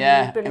Eccleston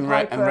and Billy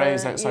Piper. And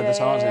Rose outside the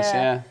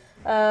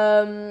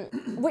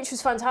TARDIS, which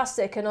was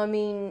fantastic, and I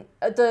mean,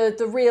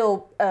 the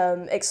real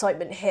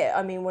excitement hit,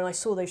 I mean, when I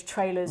saw those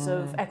trailers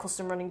of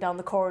Eccleston running down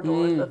the corridor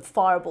and the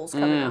fireballs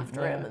coming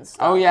after him and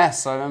stuff. Oh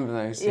yes, I remember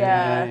those.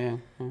 Yeah.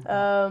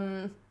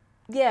 And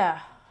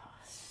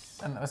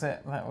that was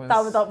it.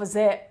 That was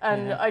it,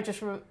 and I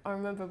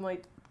remember my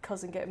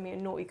cousin getting me a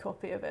naughty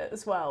copy of it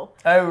as well.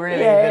 Oh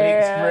really?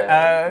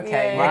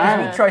 Okay.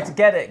 Yeah. We tried to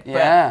get it,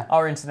 but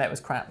our internet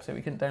was crap, so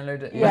we couldn't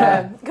download it.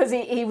 Yeah, because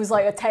he was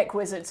like a tech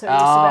wizard, so he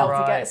used to be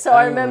able to get it. So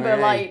I remember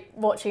like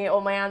watching it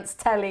on my aunt's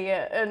telly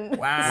and stuff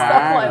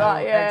like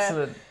that. Yeah.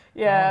 Excellent.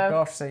 Yeah. Oh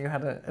gosh, so you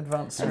had an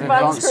advanced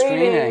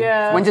screening.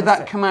 Yeah. When did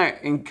that come out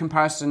in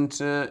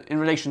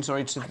relation to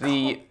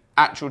the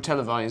actual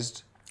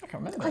televised? I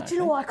can't remember. Do you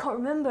know what? I can't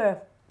remember.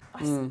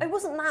 It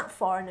wasn't that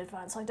far in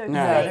advance, I don't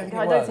think.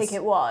 I don't think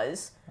it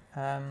was.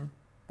 But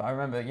I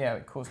remember,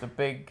 it caused a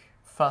big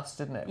fuss,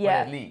 didn't it,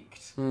 when it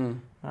leaked?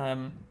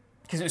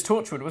 Because it was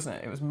Torchwood, wasn't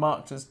it? It was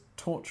marked as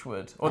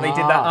Torchwood. Or they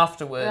did that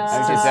afterwards.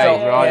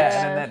 Right.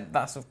 And then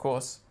that's, of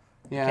course,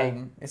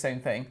 became its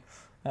own thing.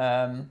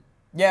 I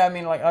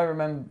mean, like, I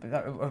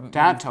remember...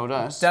 Dad told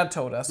us, I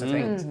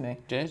think, didn't he?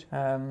 Did.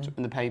 In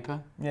the paper.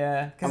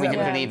 Yeah. And we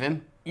didn't believe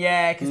him.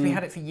 Yeah, because we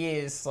had it for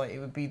years. Like, it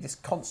would be this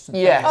constant.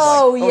 Yes.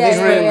 All these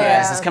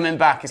rumours. It's coming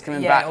back. You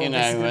know.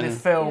 And the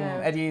film.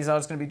 Eddie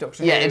Izzard's going to be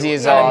Doctor Who. Yeah, Eddie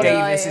Izzard. Alan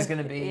Davis is going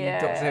to be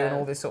Doctor Who and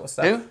all this sort of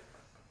stuff. Who?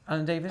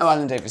 Alan Davis. Oh,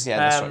 Alan Davis. Yeah,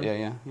 that's right.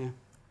 Yeah.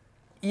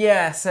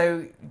 Yeah.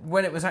 So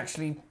when it was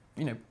actually,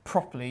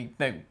 properly,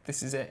 no,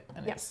 this is it,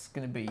 and it's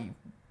going to be.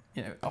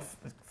 Off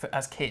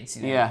as kids,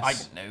 I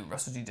didn't know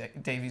Russell T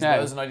Davies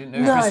was, and I didn't know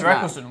who Mr.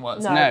 Eccleston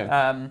was. No.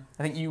 I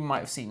think you might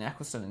have seen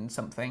Eccleston in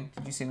something.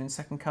 Did you see him in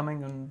Second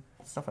Coming and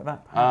stuff like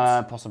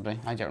that? Possibly.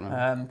 I don't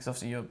remember. Because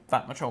obviously you're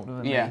that much older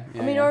than me. I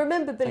mean, I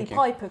remember Billy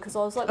Piper because I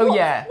was like,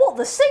 what? What,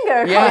 the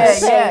singer?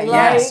 Yes, kind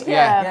of thing.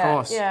 of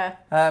course. Yeah.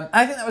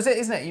 I think that was it,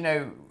 isn't it?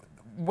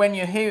 when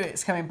you hear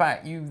it's coming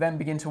back, you then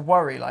begin to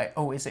worry, like,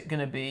 oh, is it going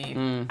to be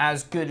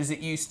as good as it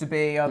used to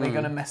be? Are they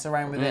going to mess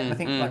around with it? And I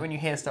think, like, when you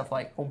hear stuff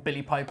like, oh,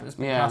 Billie Piper's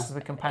been cast as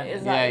a companion,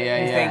 you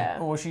think,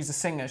 oh, she's a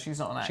singer, she's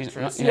not an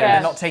actress.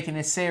 They're not taking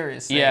this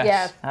seriously.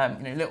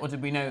 Little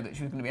did we know that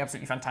she was going to be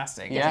absolutely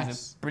fantastic.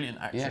 She's a brilliant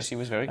actress. Yeah, she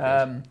was very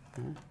good.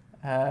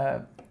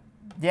 And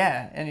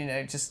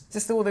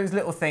just all those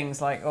little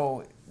things like,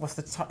 oh, is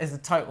the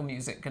title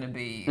music going to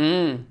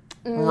be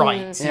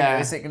right? Is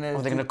it going to?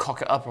 Or they're going to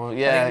cock it up, or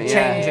change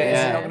it?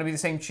 Is it not going to be the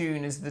same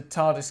tune? Is the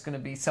TARDIS going to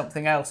be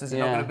something else? Is it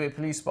not going to be a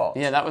police box?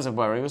 Yeah, that was a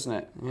worry, wasn't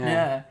it?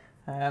 Yeah.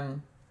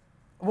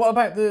 What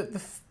about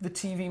the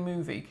TV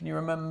movie? Can you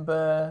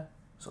remember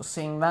sort of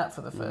seeing that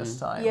for the first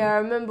time? Yeah, I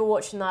remember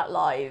watching that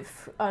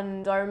live,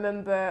 and I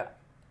remember.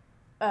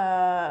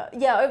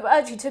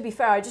 Actually, to be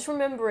fair, I just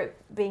remember it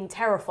being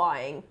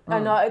terrifying,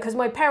 and because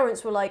my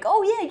parents were like,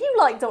 "Oh yeah, you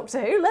like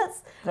Doctor Who?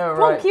 Let's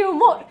plonk you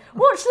and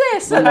watch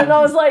this," and then I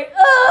was like,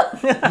 "Ugh."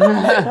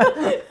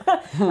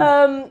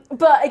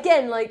 But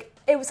again, like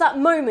it was that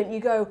moment you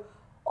go,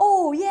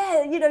 "Oh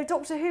yeah,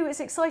 Doctor Who. It's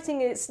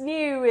exciting. It's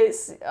new.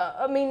 It's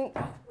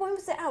when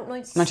was it out?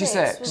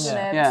 96, wasn't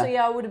it? Yeah. So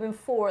I would have been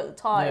 4 at the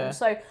time. Yeah.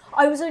 So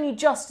I was only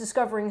just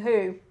discovering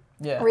Who,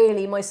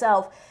 really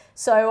myself.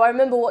 So I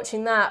remember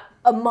watching that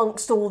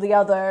amongst all the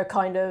other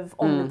kind of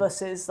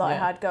omnibuses that I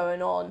had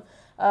going on.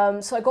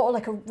 So I got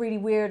like a really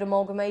weird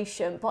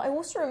amalgamation. But I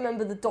also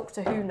remember the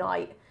Doctor Who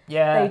night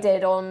they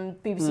did on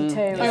BBC Two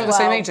as well. You're the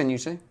same age then, you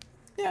two?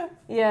 Yeah.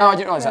 Oh, I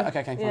didn't realise that.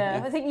 Okay, fine.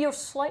 Yeah, I think you're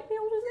slightly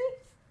older than me.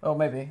 Oh,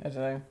 maybe. I don't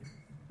know.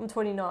 I'm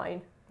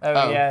 29.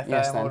 Oh yeah,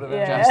 yes, then.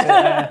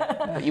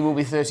 But you will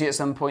be 30 at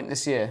some point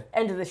this year.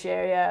 End of this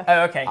year, yeah.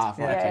 Oh, okay.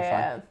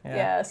 Fine.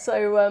 Yeah.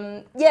 So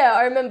I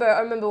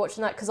remember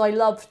watching that because I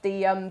loved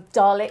the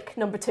Dalek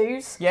number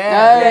 2s.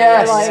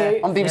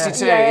 On BBC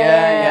Two.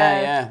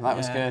 Yeah. That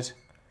was good.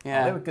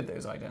 Yeah, they were good.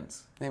 Those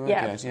idents. They were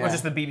good. Yeah. Or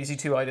just the BBC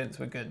Two idents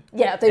were good.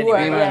 Yeah, they were.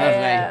 They were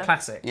lovely.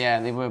 Classic. Yeah,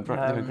 they were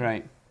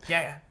great.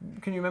 Yeah.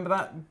 Can you remember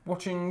that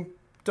watching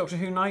Doctor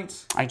Who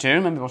night? I do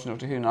remember watching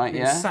Doctor Who night.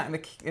 We sat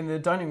in the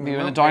dining room. We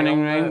were in the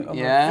dining room.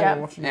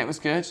 It was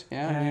good.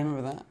 Yeah, I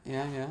remember that.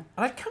 Yeah. And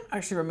I can't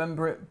actually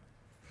remember it.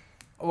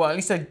 Well, at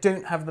least I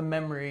don't have the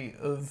memory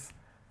of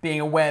being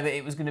aware that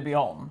it was going to be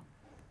on.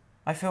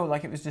 I feel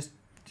like it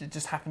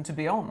just happened to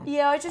be on.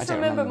 Yeah, I just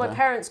remember my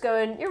parents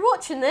going, "You're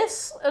watching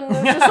this," and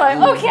I was just like,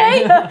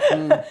 "Okay."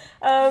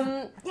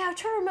 I'm trying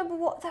to remember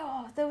what.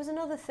 There was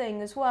another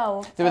thing as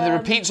well. There were the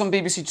repeats on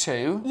BBC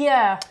Two.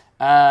 Yeah.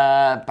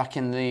 Back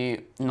in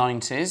the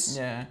 90s.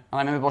 Yeah. And I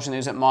remember watching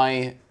those at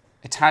my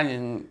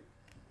Italian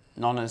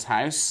nonna's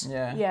house.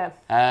 Yeah.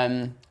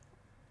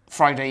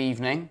 Friday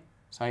evening.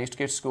 So I used to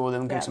go to school with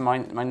them, go to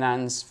my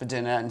nan's for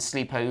dinner and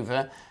sleep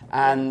over.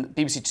 And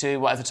BBC Two,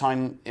 whatever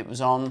time it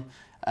was on.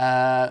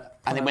 And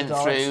they went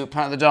through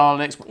Planet of the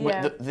Daleks,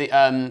 the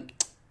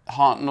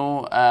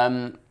Hartnell,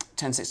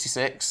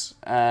 1066.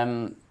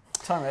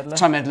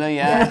 Time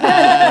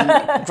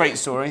Meddler, great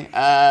story.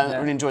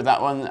 Really enjoyed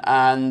that one.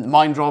 And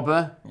Mind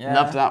Robber,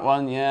 loved that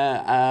one,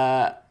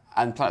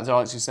 and Planet of the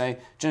Daleks, you say.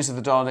 Genesis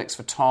of the Daleks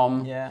for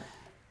Tom. Yeah.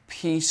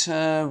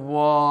 Peter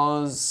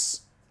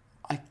was...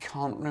 I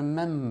can't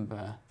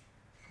remember.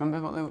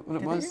 Remember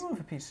what it was? Did they do one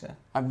for Peter?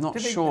 I'm not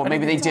sure.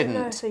 Maybe they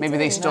didn't. Maybe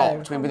they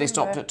stopped. Maybe they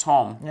stopped at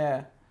Tom.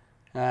 Yeah.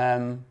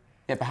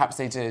 Perhaps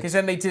they did. Because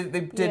then they did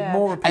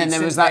more repeats. And then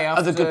there was that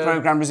other good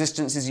programme,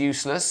 Resistance is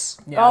Useless.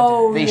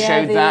 Yeah, they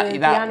showed that.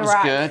 That was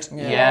good.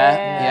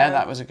 Yeah,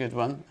 that was a good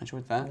one. I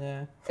enjoyed that.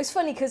 Yeah. It's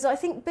funny because I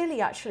think Billy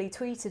actually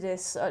tweeted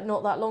this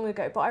not that long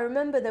ago, but I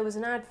remember there was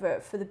an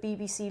advert for the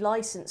BBC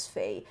licence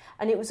fee,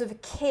 and it was of a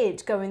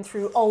kid going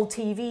through old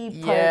TV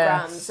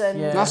programmes,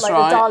 and the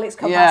Daleks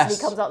come back and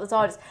he comes out the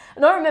TARDIS.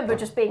 And I remember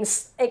just being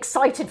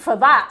excited for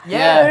that.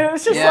 Yeah. And it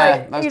was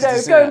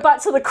just going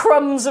back to the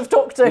crumbs of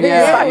Doctor Who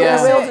back in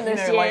the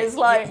wilderness years.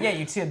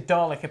 You'd see a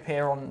Dalek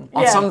appear on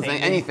something,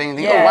 anything, and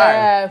think, oh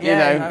wow. Like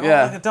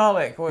a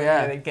Dalek. Or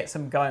they'd get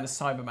some guy in a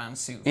Cyberman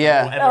suit for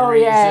whatever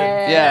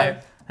reason.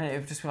 And it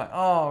would just be like,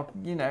 but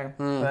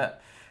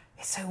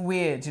it's so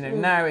weird,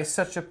 now it's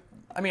such a...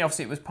 I mean,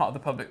 obviously it was part of the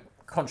public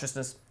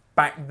consciousness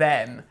back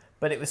then,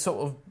 but it was sort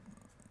of...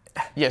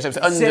 Yeah, so it was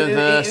under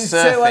the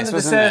surface,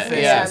 wasn't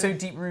it? Yeah. So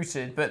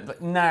deep-rooted,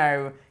 but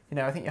now,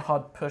 I think you're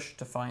hard-pushed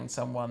to find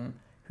someone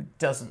who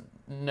doesn't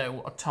know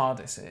what a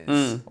TARDIS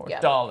is, or a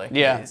Dalek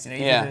is.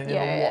 Even if they've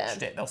never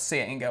watched it, they'll see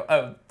it and go,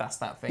 oh, that's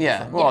that thing.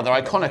 Yeah, well, they're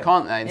iconic,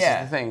 aren't they? This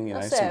is the thing,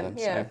 That's some of them.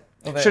 Yeah.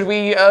 Should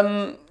we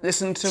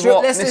listen to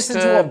what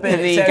Mr.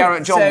 Billy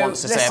Garrett John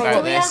wants to say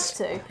about this?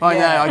 Do we have to? I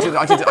know,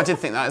 I did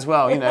think that as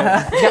well. If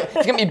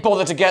you can't be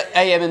bothered to get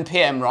AM and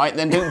PM right,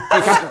 then you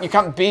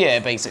can't be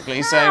here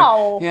basically.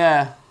 How? So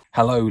yeah.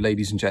 Hello,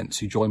 ladies and gents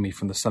who join me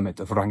from the summit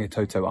of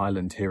Rangitoto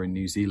Island here in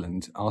New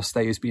Zealand. Our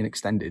stay has been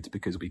extended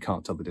because we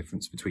can't tell the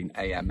difference between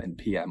AM and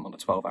PM on a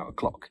 12-hour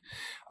clock.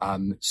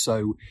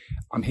 So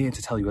I'm here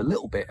to tell you a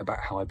little bit about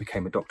how I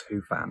became a Doctor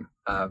Who fan.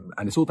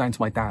 And it's all down to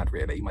my dad,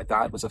 really. My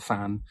dad was a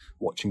fan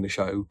watching the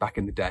show back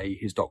in the day.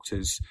 His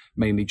doctors,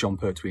 mainly John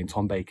Pertwee and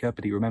Tom Baker,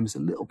 but he remembers a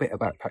little bit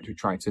about Patrick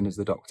Troughton as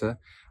the Doctor,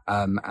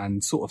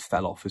 and sort of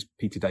fell off as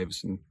Peter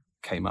Davison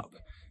came up.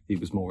 He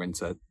was more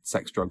into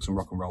sex, drugs and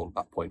rock and roll at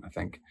that point, I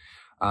think.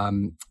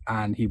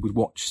 And he would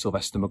watch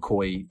Sylvester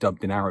McCoy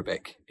dubbed in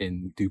Arabic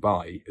in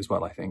Dubai as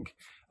well, I think,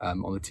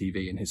 on the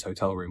TV in his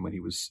hotel room when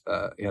he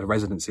had a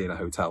residency in a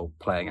hotel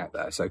playing out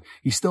there. So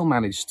he still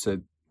managed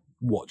to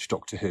watch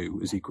Doctor Who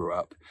as he grew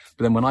up.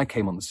 But then when I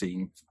came on the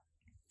scene,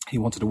 he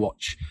wanted to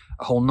watch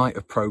a whole night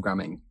of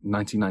programming in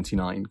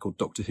 1999 called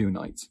Doctor Who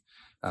Night.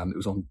 It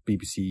was on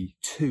BBC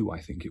Two, I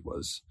think it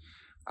was.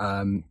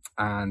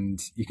 And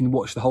you can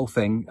watch the whole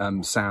thing.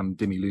 Sam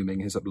Dimmy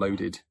Looming has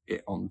uploaded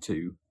it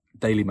onto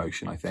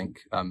Dailymotion, I think.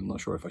 I'm not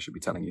sure if I should be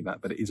telling you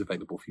that, but it is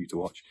available for you to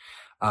watch.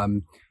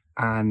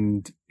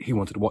 And he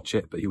wanted to watch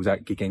it, but he was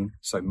out gigging,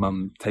 so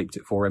Mum taped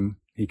it for him.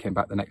 He came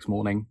back the next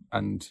morning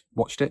and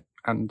watched it,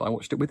 and I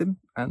watched it with him,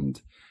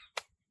 and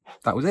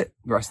that was it.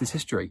 The rest is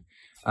history.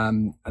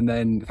 And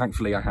then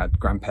thankfully I had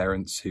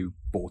grandparents who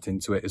bought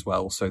into it as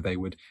well, so they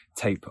would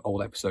tape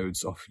old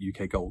episodes off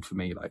UK Gold for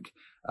me, like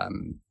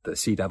the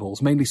Sea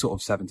Devils, mainly sort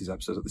of 70s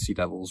episodes of the Sea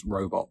Devils,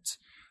 Robot,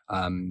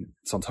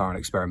 Sontaran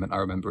Experiment I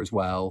remember as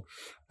well,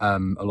 a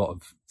lot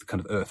of the kind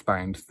of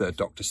Earthbound Third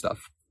Doctor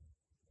stuff.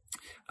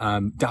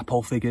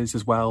 Dapol figures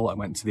as well. I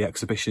went to the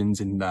exhibitions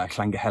in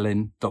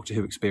Llangehelen Doctor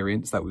Who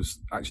Experience. That was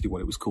actually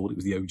what it was called. It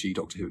was the OG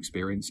Doctor Who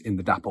Experience in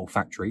the Dapol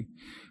factory.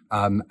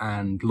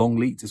 And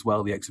Longleat as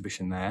well, the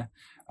exhibition there,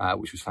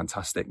 which was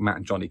fantastic. Matt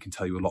and Johnny can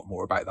tell you a lot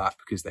more about that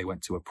because they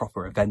went to a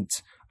proper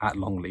event at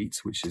Longleat,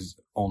 which is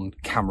on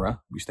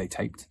camera, which they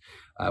taped,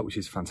 which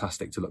is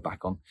fantastic to look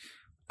back on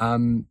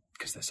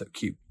because they're so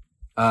cute.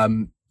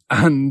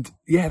 And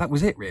yeah, that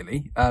was it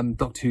really.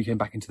 Doctor Who came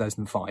back in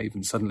 2005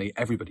 and suddenly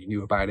everybody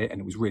knew about it and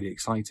it was really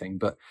exciting.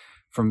 But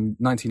from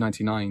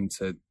 1999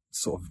 to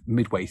sort of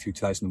midway through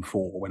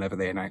 2004, whenever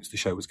they announced the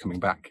show was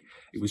coming back,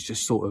 it was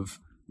just sort of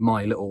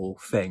my little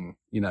thing.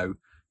 You know,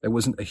 there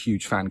wasn't a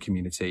huge fan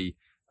community.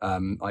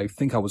 I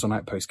think I was on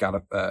Outpost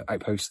Gallifrey?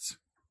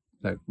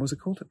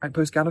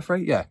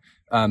 Yeah.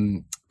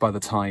 By the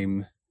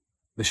time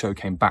the show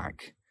came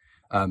back.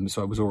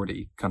 So I was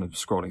already kind of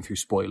scrolling through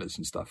spoilers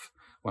and stuff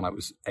when I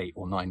was 8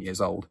 or 9 years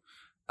old.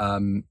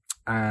 And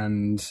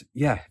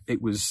yeah,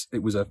 it was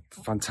a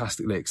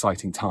fantastically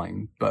exciting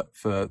time, but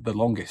for the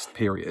longest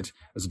period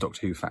as a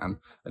Doctor Who fan,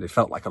 and it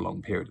felt like a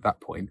long period at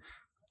that point,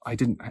 I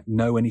didn't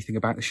know anything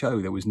about the show.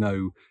 There was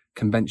no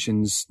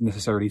conventions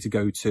necessarily to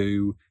go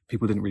to.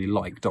 People didn't really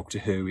like Doctor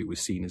Who. It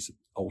was seen as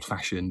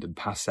old-fashioned and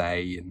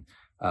passé. And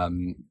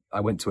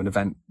I went to an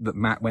event that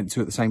Matt went to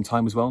at the same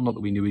time as well. Not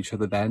that we knew each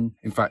other then.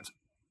 In fact,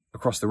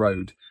 across the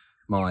road,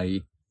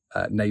 my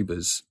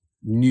neighbours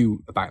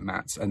knew about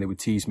Matt, and they would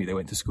tease me. They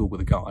went to school with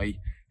a guy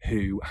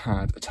who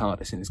had a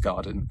TARDIS in his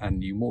garden and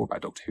knew more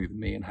about Doctor Who than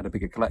me and had a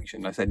bigger collection.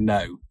 And I said,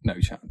 no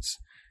chance.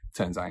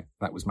 Turns out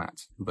that was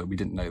Matt, although we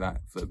didn't know that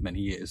for many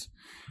years.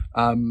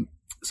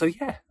 So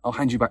yeah, I'll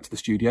hand you back to the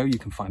studio. You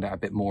can find out a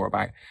bit more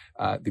about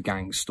the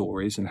gang's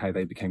stories and how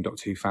they became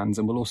Doctor Who fans,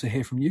 and we'll also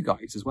hear from you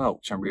guys as well,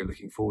 which I'm really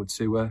looking forward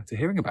to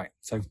hearing about.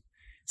 So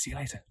see you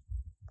later.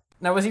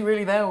 Now, was he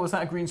really there, or was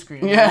that a green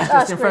screen? Yeah,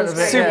 just in front of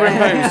it.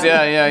 Superimposed.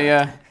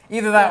 Yeah.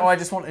 Either that, or I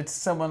just wanted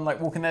someone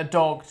like walking their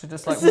dog to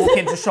just like walk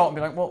into shot and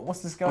be like, "What's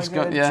this guy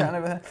doing chatting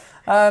over there?"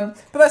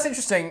 But that's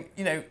interesting.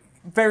 You know,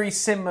 very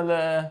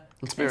similar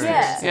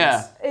experience.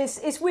 Yeah.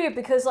 It's weird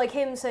because like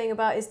him saying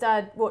about his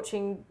dad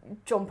watching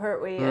John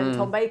Pertwee and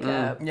Tom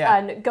Baker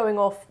and going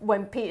off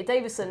when Peter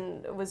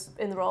Davison was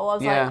in the role. I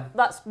was like,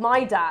 that's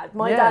my dad.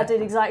 My dad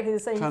did exactly the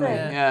same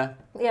thing.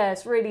 Yeah,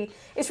 it's really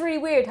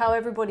weird how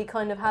everybody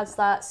kind of has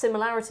that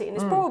similarity, and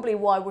it's probably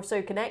why we're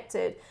so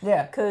connected.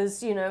 Yeah,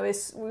 because you know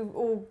we've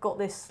all got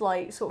this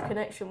like sort of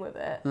connection with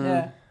it.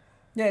 Yeah,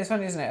 it's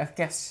funny, isn't it? I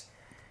guess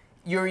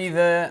you're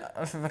either,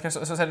 like I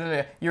sort of said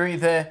earlier, you're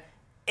either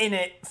in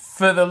it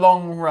for the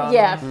long run,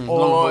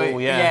 or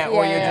you're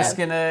just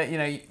gonna, you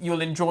know,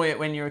 you'll enjoy it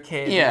when you're a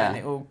kid, and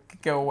it will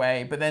go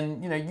away. But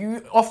then, you know,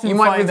 you often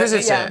might find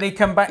revisit that it. They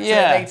come back to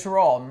it later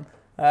on,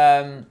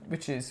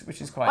 which is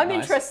quite nice. I'm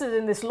interested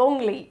in this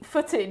Longleat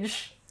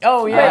footage.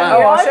 Oh yeah,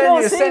 I've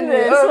not seen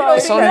this.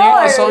 It's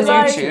on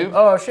YouTube.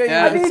 Oh, I'll show you.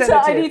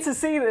 I need to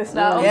see this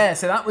now. Yeah,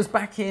 so that was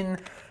back in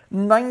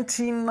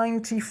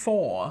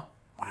 1994.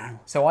 Wow.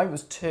 So I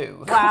was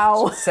 2.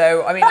 Wow.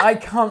 So I mean, I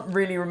can't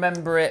really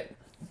remember it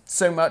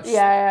so much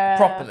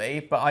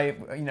properly, but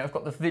I've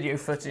got the video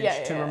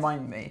footage to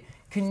remind me.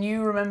 Can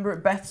you remember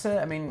it better?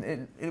 I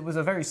mean, it was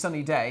a very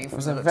sunny day. It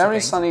was a very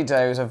sunny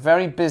day. It was a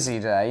very busy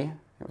day.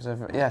 It was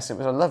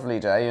a lovely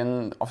day,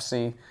 and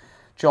obviously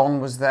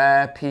John was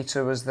there,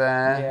 Peter was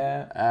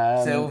there,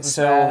 Syl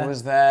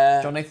was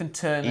there. John Nathan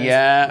Turner was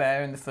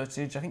there in the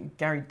footage. I think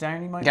Gary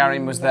Downey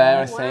was there,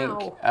 I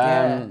think.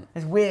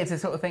 It's weird to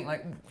sort of think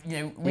like,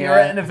 we were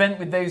at an event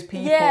with those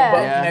people,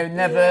 but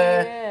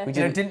never, we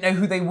didn't know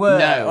who they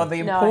were or the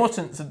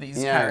importance of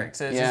these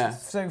characters.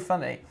 It's so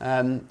funny.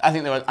 I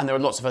think there were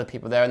lots of other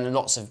people there, and there were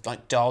lots of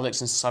like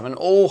Daleks and stuff, and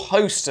all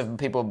hosts of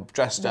people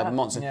dressed up and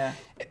monsters. Yeah.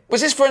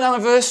 Was this for an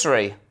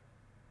anniversary?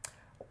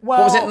 Well,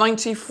 what was it,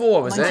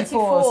 94, was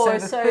 94,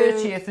 so the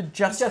 30th had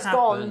just happened.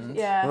 Gone,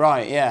 yeah.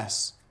 Right,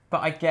 yes.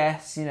 But I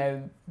guess,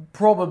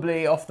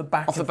 probably off the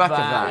back of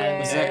that.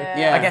 Was it?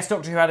 Yeah. I guess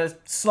Doctor Who had a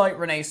slight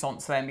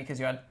renaissance then because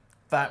you had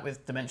that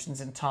with Dimensions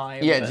in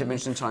Time. Yeah,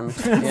 Dimensions in Time.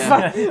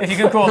 Yeah. If you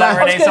could call that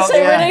renaissance. I was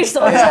going to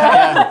say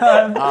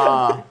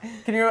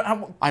renaissance. Can you?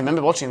 I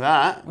remember watching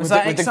that. Was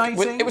that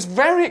exciting? It was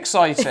very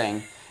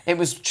exciting. It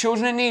was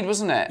Children in Need,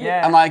 wasn't it?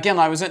 Yeah. And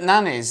I was at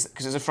Nanny's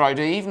because it was a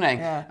Friday evening,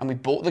 and we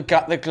bought the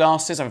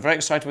glasses. I'm very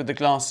excited with the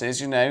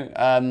glasses.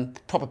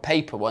 Proper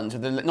paper ones,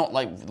 not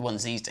like the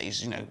ones these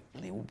days.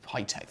 All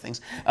high tech things.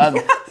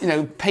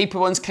 Paper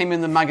ones came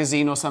in the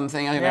magazine or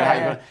something. I don't know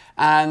how.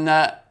 And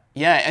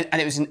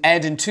and it was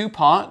aired in 2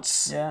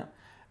 parts. Yeah.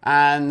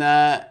 And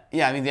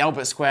the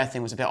Albert Square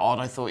thing was a bit odd.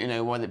 I thought,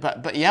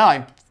 but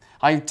yeah,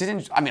 I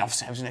didn't. I mean,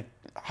 obviously, I was in a.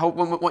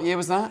 What year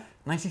was that?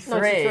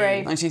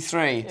 93.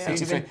 93. Yeah.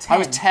 63. I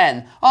was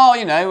 10. Oh,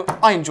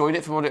 I enjoyed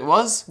it for what it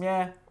was.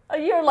 Yeah.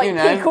 You're like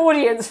peak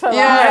audience for that.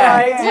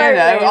 Yeah,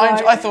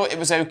 totally, I thought it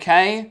was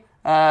okay.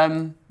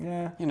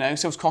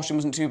 Syl's costume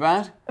wasn't too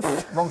bad.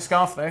 Wrong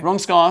scarf though. Wrong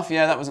scarf,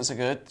 that wasn't so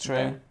good. True.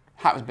 Yeah.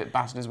 Hat was a bit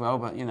battered as well,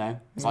 but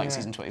it's like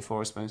season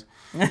 24, I suppose.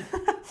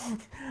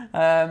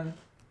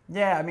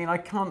 Obviously I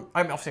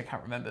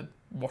can't remember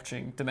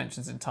watching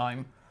Dimensions in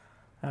Time.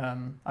 I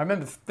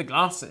remember the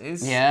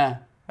glasses. Yeah.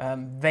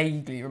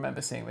 Vaguely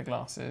remember seeing the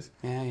glasses.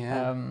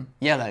 Yeah.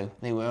 Yellow.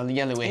 They were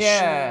yellowish.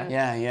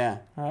 Yeah.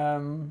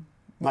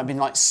 Might have been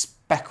like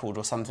speckled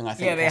or something, I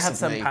think. Yeah, they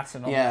possibly. had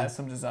some pattern on there,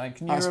 some design.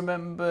 Can you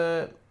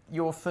remember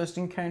your first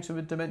encounter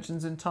with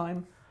Dimensions in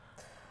Time?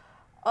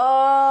 Do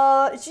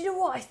you know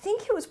what? I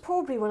think it was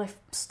probably when I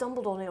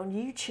stumbled on it on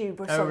YouTube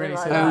or something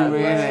like that. Oh,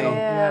 really?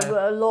 Yeah,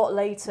 but a lot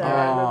later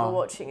I remember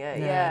watching it,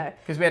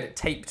 Because we had it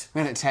taped.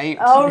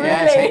 Oh, really?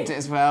 Yeah, taped it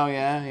as well,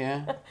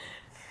 yeah.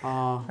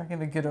 Back in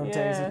the good old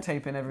days of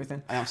taping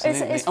everything.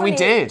 Absolutely. It's and we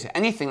did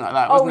anything like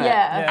that, wasn't it?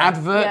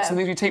 Adverts and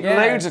things. We taped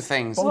loads of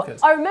things. Well,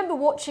 I remember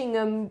watching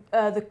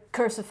The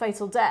Curse of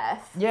Fatal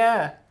Death.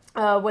 Yeah.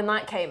 When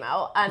that came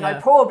out, and I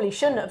probably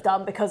shouldn't have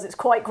done because it's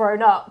quite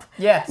grown up.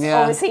 Yes.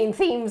 I was seeing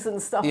themes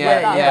and stuff like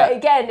that. But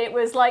again, it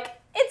was like,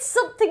 it's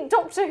something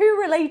Doctor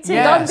Who related.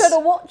 Yes. I'm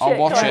going to watch it. I'll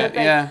watch it,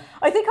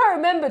 I think I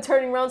remember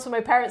turning around to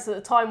my parents at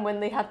the time when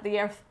they had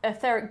the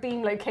etheric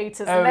beam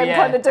locators and them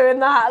kind of doing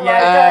that.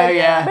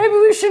 Maybe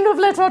we shouldn't have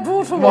let our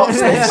daughter watch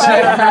this.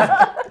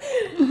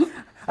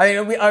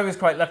 I was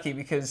quite lucky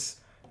because,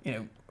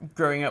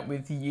 growing up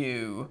with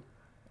you,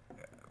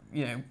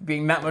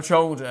 being that much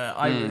older,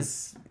 I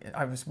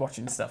was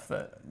watching stuff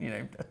that,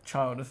 a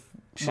child of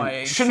my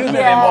age shouldn't have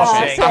been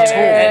watching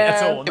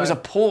at all. It was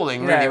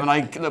appalling, really, when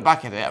I look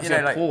back at it. It was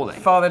appalling.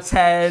 Like Father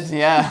Ted,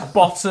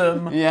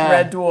 Bottom,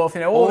 Red Dwarf,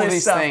 all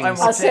this stuff things. I'm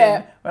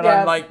watching when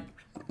I'm like...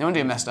 No one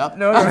doing messed up.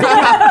 No.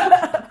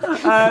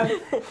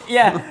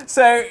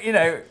 So,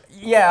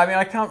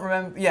 I can't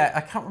remember... Yeah,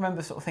 I can't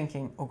remember sort of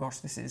thinking, oh gosh,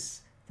 this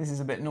is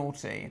a bit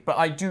naughty. But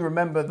I do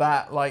remember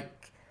that,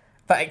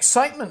 that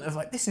excitement of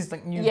this is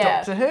new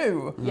Doctor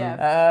Who.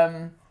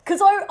 Yeah. Because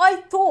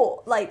I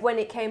thought, when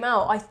it came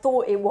out, I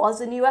thought it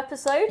was a new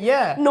episode.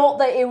 Yeah. Not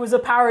that it was a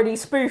parody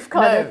spoof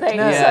kind of thing.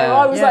 No. So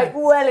I was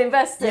well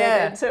invested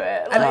into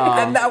it.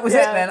 And that was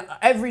it then.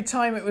 Every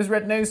time it was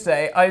Red Nose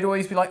Day, I'd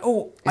always be like,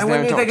 oh, I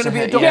wonder if they're going to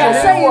be a Doctor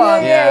Who one.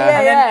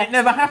 And then it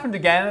never happened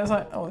again. I was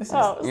like, oh, this is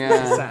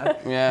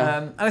sad.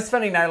 Yeah. And it's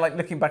funny now,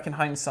 looking back in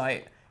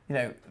hindsight,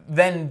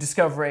 then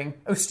discovering,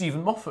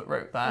 Stephen Moffat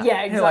wrote that.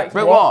 Yeah,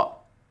 exactly. Wrote what?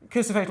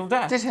 Curse of Fatal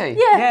Death. Did he?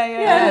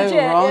 Yeah. Legit,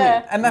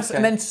 right.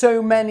 And then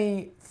so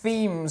many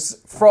themes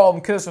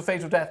from Curse of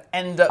Fatal Death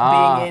end up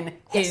being in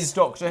his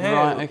Doctor Who.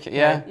 Right,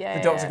 okay,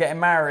 the Doctor getting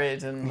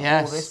married and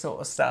all this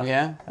sort of stuff.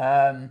 Yeah.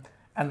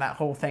 And that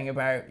whole thing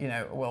about,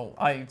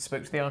 I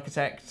spoke to the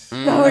architect.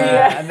 Oh,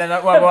 yeah. And then,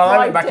 I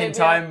went back in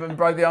time and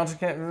bribed the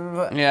architect.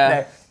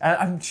 Yeah. And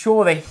I'm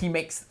sure that he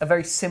makes a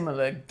very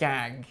similar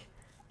gag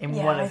in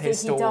one of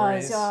his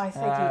stories. I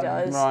think he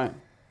does. Right.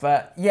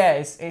 But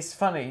it's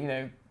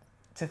funny,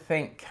 to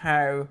think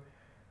how,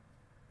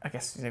 I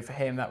guess, for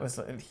him that was,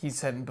 he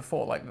said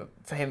before,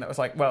 for him that was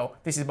well,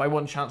 this is my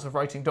one chance of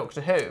writing Doctor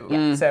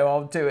Who, so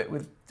I'll do it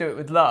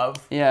with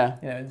love.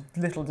 Yeah.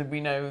 Little did we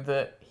know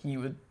that he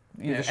would,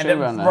 end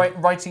up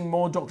writing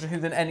more Doctor Who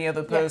than any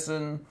other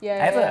person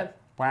ever. Yeah.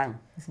 Wow.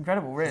 It's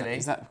incredible, really.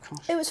 Gosh.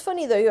 It was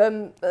funny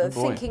though,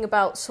 thinking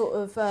about sort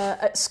of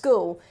at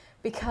school,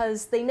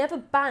 because they never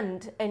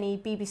banned any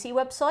BBC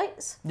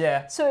websites.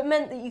 Yeah. So it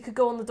meant that you could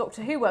go on the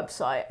Doctor Who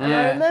website. And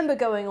I remember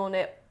going on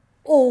it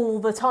all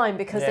the time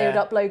because they would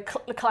upload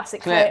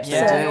classic clips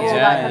and all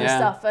that kind of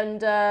stuff.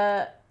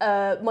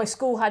 And my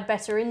school had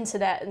better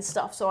internet and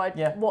stuff, so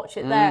I'd watch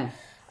it there.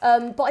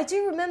 But I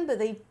do remember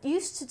they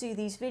used to do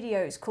these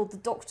videos called the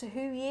Doctor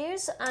Who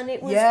years, and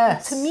it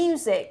was to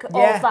music of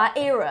that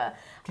era.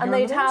 And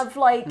they'd have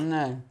like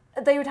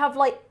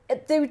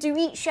they would do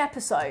each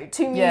episode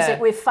to music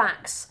with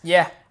facts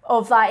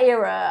of that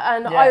era.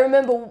 And I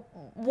remember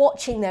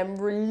watching them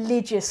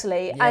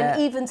religiously,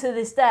 and even to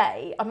this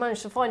day I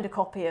managed to find a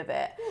copy of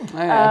it.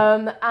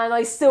 And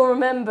I still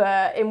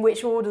remember in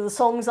which order the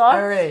songs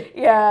are. Oh really?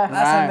 Yeah,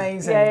 that's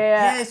amazing.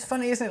 Yeah, it's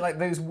funny, isn't it, like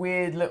those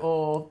weird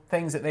little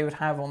things that they would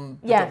have on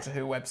the Doctor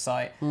Who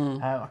website.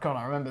 I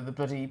can't remember the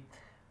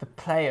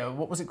player,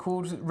 what was it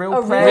called?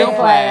 Real Player? Real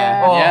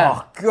Player.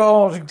 Oh,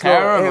 God.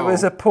 Terrible. It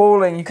was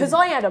appalling. Because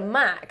I had a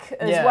Mac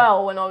as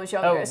well when I was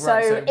younger, so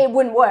it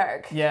wouldn't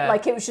work.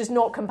 Like, it was just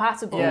not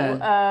compatible.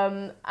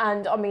 And,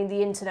 I mean,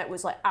 the internet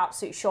was, like,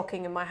 absolutely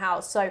shocking in my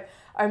house. So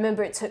I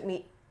remember it took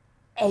me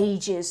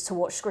ages to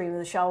watch Scream of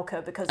the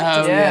Shulker because it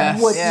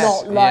just would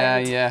not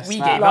load. We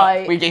gave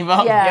up. We gave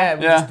up.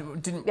 We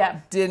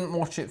just didn't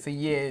watch it for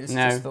years.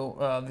 No. Just thought,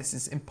 oh, this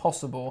is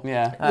impossible.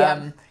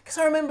 Yeah. Because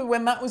I remember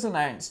when that was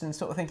announced and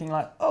sort of thinking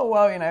like, oh,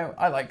 well, you know,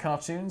 I like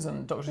cartoons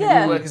and Doctor Who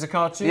would work as a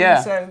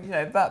cartoon, so, you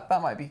know, that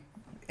might be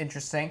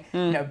interesting.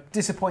 You know,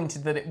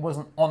 disappointed that it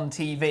wasn't on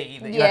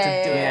TV, that you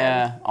had to do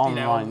it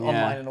online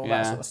and all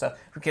that sort of stuff.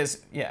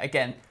 Because,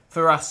 again,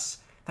 for us,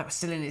 that was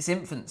still in its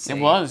infancy. It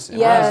was,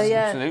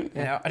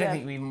 absolutely. You know, I don't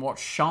think we even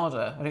watched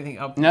Sharda. I don't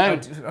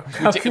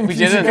think we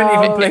didn't.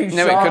 Even play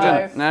no,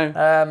 Sharda. it couldn't.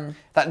 No.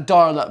 That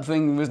dial-up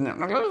thing, wasn't it?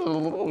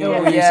 You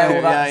used to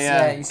do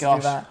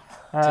that.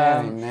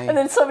 And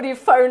then somebody would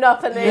phone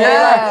up and they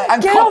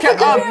and get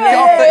cock off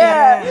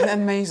it up.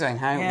 Amazing.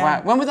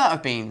 When would that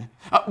have been?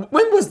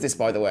 When was this,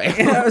 by the way?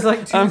 That was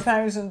like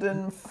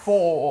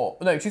 2004.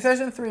 No,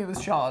 2003 was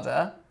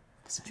Sharda.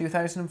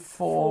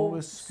 2004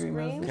 was Scream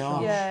of the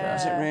Shulker.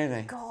 Was it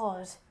really?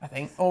 God. I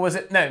think. Or was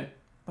it? No.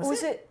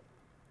 Was it?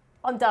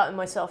 I'm doubting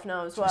myself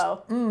now as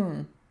well.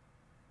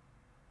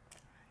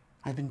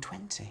 I've been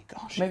 20.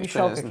 Gosh. Maybe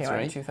Shulker came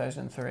out in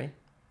 2003.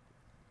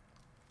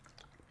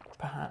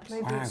 Perhaps.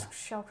 Maybe it was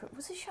Shulker.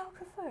 Was it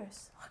Shulker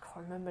first? I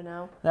can't remember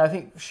now. No, I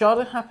think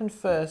Sharda happened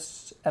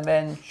first, and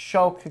then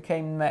Shulker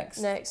came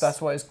next.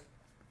 That's why it's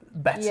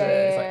better.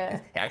 It's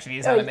like, it actually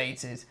is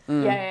animated.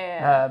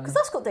 Because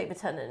that's got David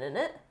Tennant in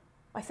it,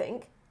 I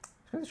think.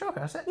 The Shulker,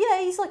 has it? Yeah,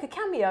 he's like a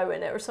cameo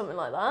in it or something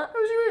like that.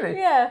 Oh, is he really?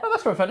 Yeah. Oh,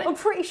 that's quite funny. I'm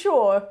pretty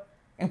sure.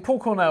 And Paul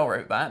Cornell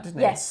wrote that, didn't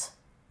he? Yes.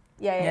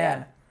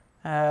 Yeah.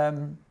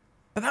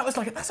 But that was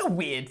that's a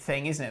weird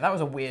thing, isn't it? That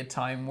was a weird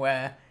time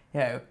where, you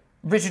know,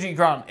 Richard E.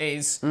 Grant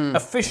is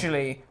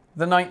officially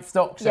the Ninth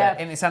Doctor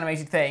in this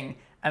animated thing,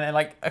 and then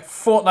like a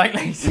fortnight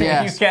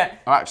later you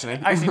get... Oh, actually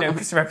no,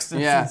 Christopher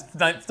Eccleston's the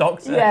Ninth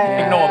Doctor.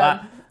 Ignore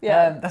that.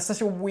 That's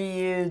such a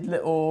weird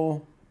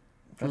little...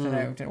 I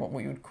don't know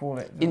what you would call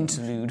it.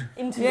 Interlude.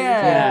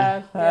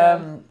 A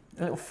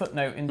little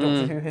footnote in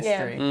Doctor Who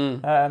history.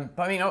 But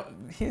I mean,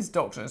 his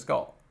Doctor's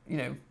got, you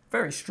know,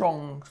 very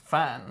strong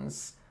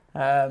fans,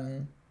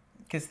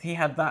 because he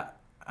had that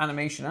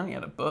animation and he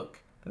had a book.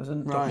 There was a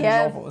Doctor Who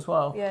novel as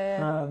well.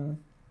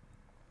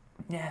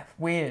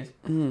 Weird.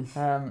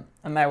 And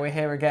now we're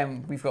here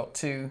again. We've got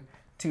two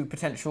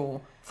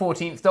potential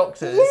 14th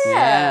Doctors.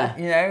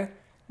 You know,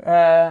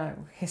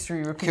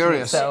 history repeating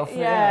itself.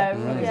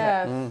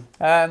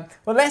 Well,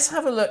 let's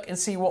have a look and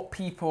see what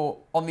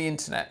people on the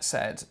internet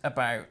said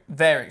about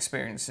their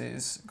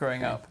experiences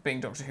growing up being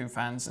Doctor Who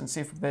fans, and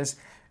see if there's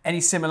any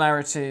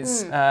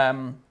similarities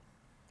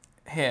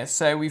here.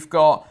 So we've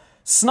got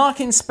Snark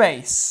in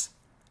Space.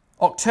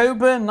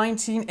 October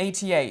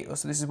 1988.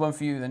 So this is one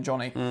for you then,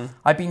 Johnny.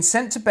 I'd been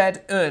sent to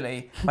bed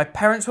early. My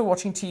parents were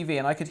watching TV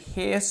and I could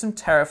hear some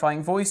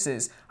terrifying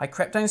voices. I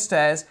crept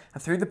downstairs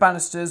and through the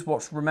banisters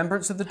watched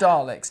Remembrance of the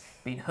Daleks.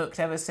 Been hooked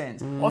ever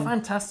since. What a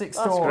fantastic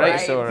story. That's a great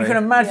story. You can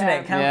imagine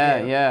it,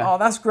 can't you? Oh,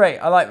 that's great.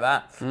 I like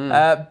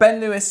that.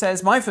 Ben Lewis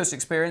says, my first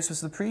experience was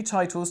the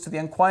pre-titles to The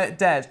Unquiet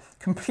Dead.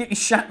 Completely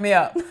shat me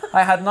up.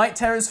 I had night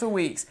terrors for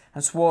weeks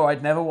and swore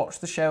I'd never watch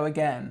the show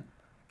again.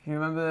 Can you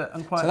remember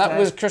Unquiet Dead? So that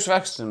was Christopher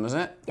Eccleston, was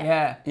it?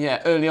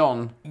 Yeah, early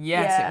on.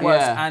 Yes, it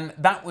was. And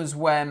that was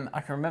when,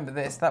 I can remember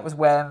this, that was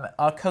when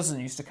our cousin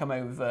used to come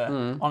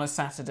over on a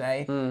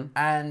Saturday,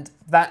 and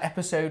that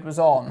episode was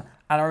on,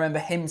 and I remember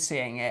him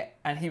seeing it,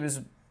 and he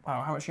was,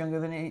 how much younger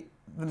than me?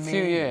 A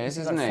few years,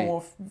 isn't he?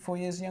 4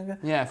 years younger?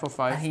 Yeah, 4 or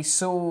 5. And he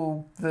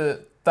saw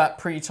that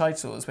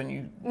pre-titles when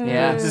you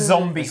the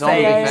zombie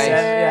phase.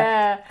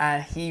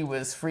 And he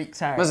was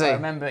freaked out. Was he? I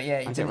remember, he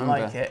didn't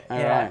like it.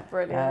 Right.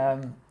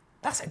 Brilliant.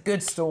 That's a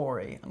good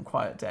story,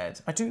 Unquiet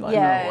Dead. I do like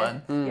that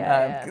one.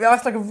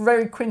 That's like a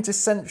very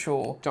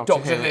quintessential Doctor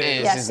Who.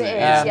 Yes, it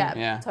is.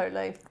 Yeah,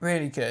 totally.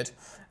 Really good.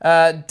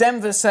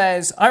 Denver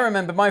says, I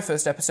remember my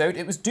first episode.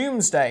 It was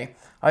Doomsday.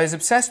 I was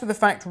obsessed with the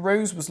fact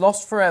Rose was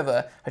lost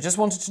forever. I just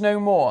wanted to know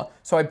more.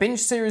 So I binged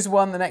Series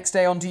 1 the next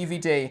day on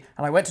DVD,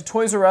 and I went to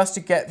Toys R Us to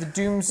get the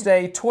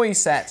Doomsday toy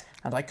set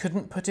and I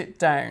couldn't put it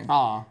down.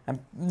 Ah. And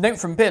note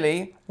from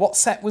Billy, what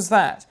set was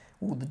that?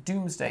 Oh, the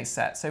Doomsday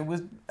set.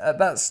 So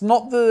that's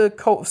not the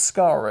Cult of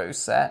Skaro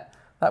set.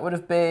 That would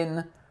have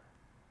been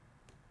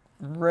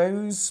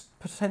Rose,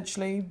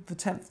 potentially, the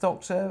 10th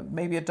Doctor,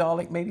 maybe a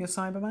Dalek, maybe a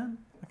Cyberman?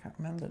 I can't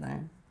remember now.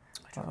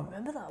 I don't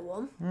remember that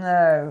one.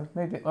 No,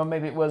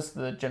 maybe it was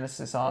the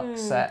Genesis Arc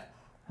set.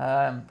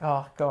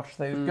 Oh gosh,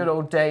 those good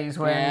old days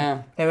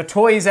when there were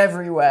toys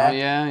everywhere. Oh,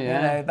 yeah. You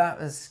know,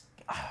 that was...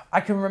 I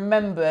can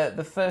remember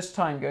the first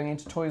time going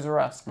into Toys R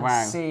Us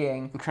and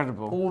seeing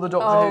incredible all the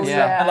Doctor Who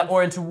stuff, and,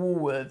 or into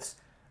Woolworths,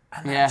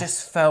 and that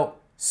just felt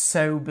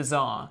so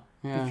bizarre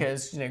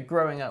because, you know,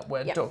 growing up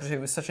where Doctor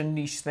Who was such a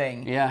niche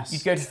thing,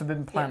 you'd go to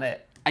Forbidden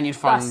Planet. And you'd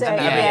find, or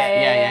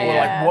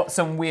like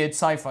some weird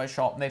sci-fi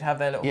shop, and they'd have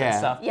their little bit of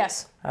stuff.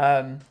 Yes.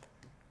 But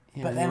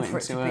then for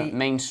it to be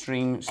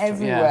mainstream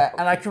everywhere,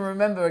 and I can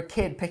remember a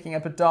kid picking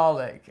up a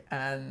Dalek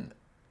and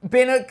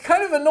being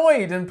kind of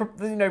annoyed and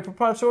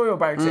proprietorial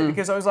about it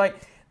because I was like,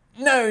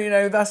 no, you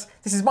know, this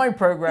is my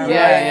program.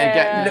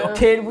 Little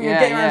kid, we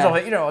get your hands off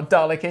it. You know what a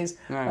Dalek is.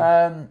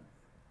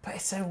 But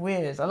it's so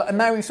weird. And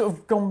now we've sort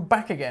of gone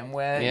back again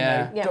where you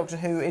know, Doctor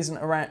Who isn't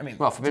around. I mean,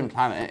 well, Forbidden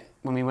Planet,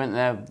 when we went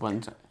there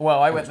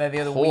I went there the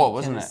other week.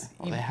 Wasn't it?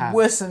 What they had.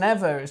 Worse than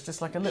ever. It's just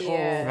like a little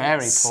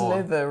very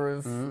slither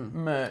of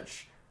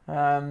merch.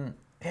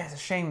 It's a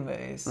shame that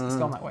it's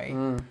gone that way.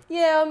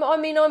 Yeah, I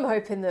mean, I'm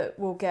hoping that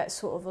we'll get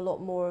sort of a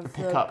lot more of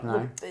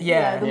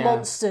the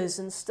monsters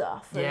and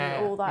stuff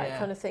and all that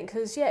kind of thing.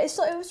 Because it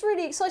was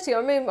really exciting.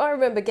 I mean, I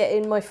remember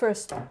getting my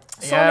first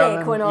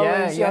Sonic when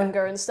I was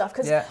younger and stuff.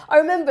 Because I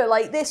remember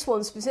like this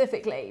one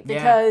specifically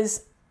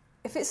because.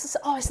 If it's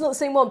not the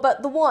same one,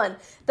 but the one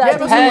that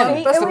the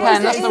pen. That's the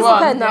pen. That's the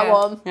one. Pen, that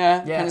one.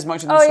 Yeah. Pen is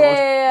mightier than the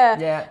sword.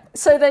 Yeah.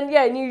 So then,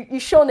 and you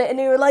shone it, and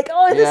you were like,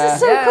 "Oh, this is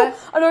so cool!"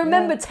 And I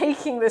remember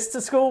taking this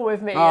to school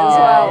with me as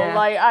well,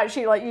 like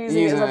actually like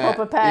using it as a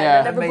proper pen,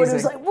 and everybody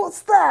was like,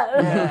 "What's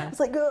that?" It's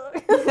like,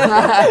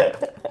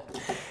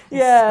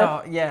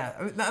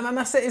 and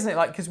that's it, isn't it?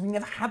 Like, because we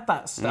never had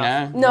that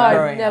stuff.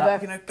 No, never.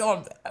 Up. You know,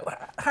 God,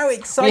 how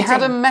exciting! We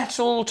had a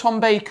metal Tom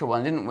Baker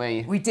one, didn't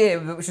we? We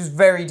did, which was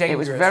very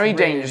dangerous. It was very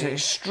dangerous,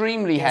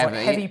 extremely heavy.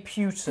 Like heavy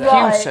pewter.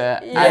 And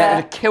it would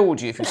have killed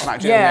you if you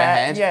smacked it over your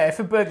head. Yeah, if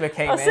a burglar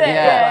came in.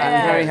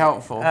 And very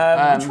helpful.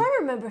 I'm trying to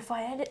remember if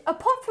I had it.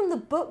 Apart from the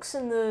books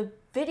and the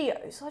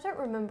videos, I don't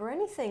remember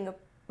anything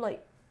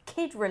like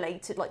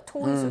kid-related, like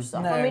toys or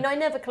stuff. No. I mean, I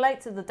never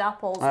collected the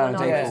Dapples when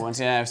I was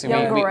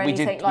younger or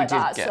anything like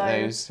that. We did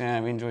get those.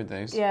 Yeah, we enjoyed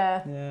those.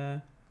 Yeah.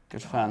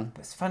 Good fun.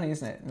 It's funny,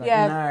 isn't it? Like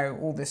now,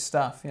 all this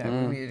stuff, you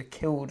know, we had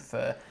killed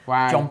for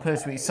John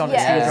Pertwee, Sonic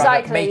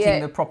Screwdriver,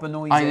 making the proper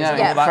noises. I know,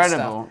 and all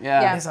incredible. That stuff.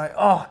 Yeah. It's like,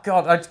 oh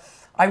God,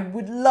 I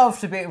would love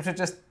to be able to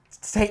just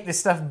take this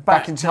stuff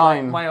back in to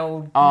time. Like, my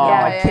old,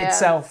 my kid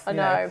self. I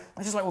know.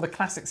 I just like all the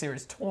classic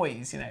series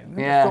toys. You know,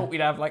 we thought we'd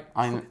have like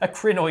a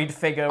Crinoid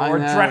figure or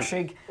a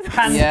Drashig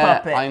hand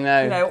puppet. I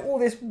know. You know, all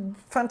this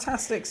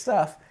fantastic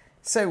stuff.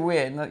 So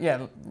weird.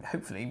 Yeah,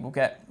 hopefully we'll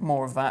get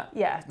more of that.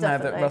 Yeah, definitely. Now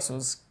that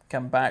Russell's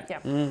come back.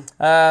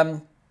 Yeah.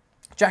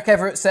 Jack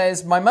Everett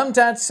says, my mum,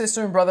 dad,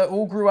 sister and brother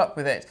all grew up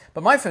with it,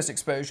 but my first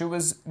exposure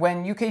was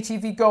when UK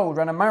TV Gold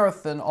ran a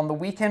marathon on the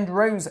weekend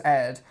Rose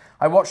aired.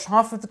 I watched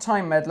half of the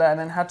time meddler and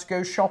then had to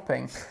go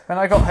shopping. When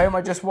I got home,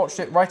 I just watched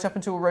it right up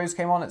until Rose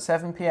came on at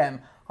 7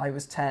 p.m. I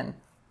was 10.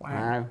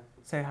 Wow.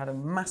 So you had a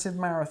massive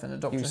marathon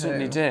of Doctor Who. You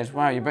certainly did.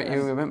 Wow, you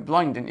went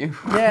blind, didn't you?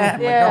 Yeah.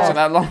 My God. For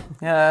that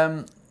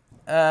long.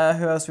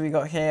 Who else have we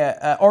got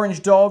here?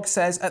 Orange Dog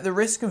says, at the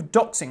risk of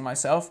doxing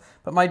myself,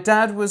 but my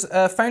dad was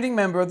a founding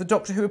member of the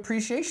Doctor Who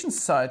Appreciation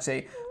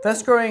Society.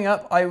 Thus, growing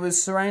up, I was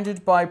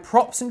surrounded by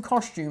props and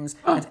costumes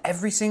and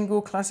every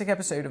single classic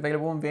episode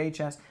available on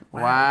VHS.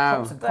 Wow.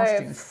 Props and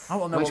costumes. I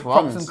want to know Which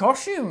what ones? props and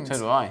costumes. So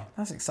do I.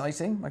 That's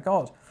exciting. My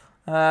God.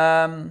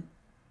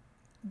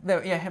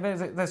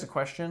 There's a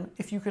question.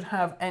 If you could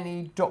have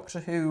any Doctor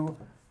Who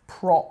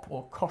prop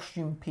or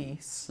costume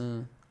piece...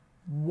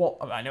 What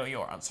I know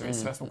your answer is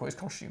Sylvester McCoy's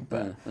costume,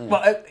 but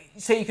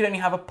say you could only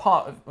have a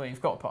part of. Well, you've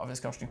got a part of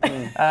his costume.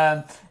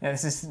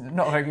 This is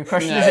not a very good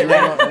question, is it?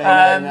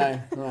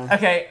 No.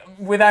 Okay,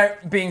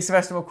 without being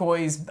Sylvester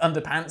McCoy's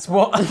underpants,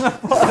 what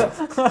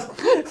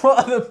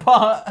other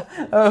part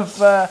of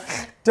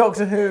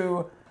Doctor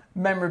Who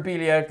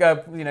memorabilia,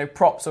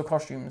 props or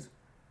costumes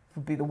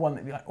would be the one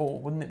that'd be like, oh,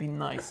 wouldn't it be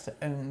nice to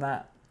own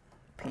that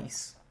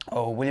piece?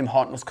 Oh, William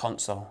Hartnell's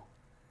console.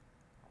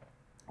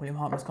 William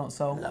Hartnell's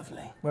console.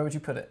 Lovely. Where would you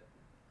put it?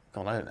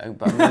 God, I don't know,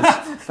 but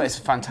it's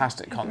a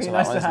fantastic console,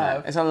 nice to isn't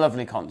have. it? It's a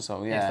lovely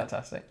console, yeah. It's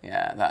fantastic.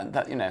 Yeah,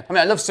 that you know. I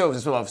mean, I love Silvers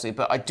as well, obviously,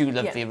 but I do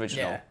love the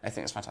original. Yeah. I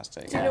think it's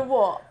fantastic. Do you know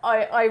what?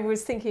 I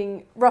was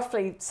thinking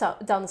roughly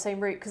down the same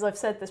route, because I've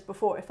said this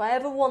before. If I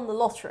ever won the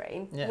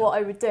lottery, what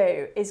I would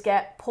do is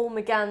get Paul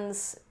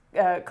McGann's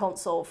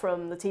console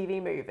from the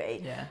TV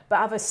movie, Yeah. but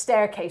have a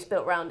staircase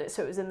built around it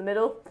so it was in the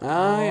middle.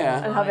 Oh,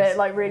 yeah. And have it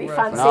like really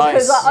fancy Nice.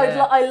 because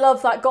I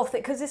love that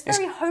gothic because it's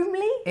very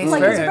homely. It's like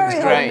very it's very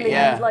homely. Great, homely,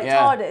 yeah, like yeah.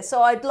 TARDIS.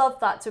 So I'd love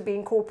that to be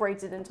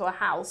incorporated into a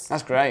house.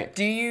 That's great.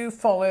 Do you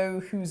follow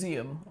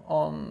Whoseum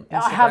on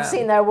Instagram? I have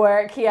seen their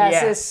work. Yes,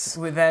 Yes,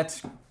 with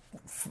that.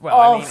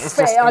 it's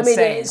just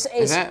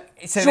insane.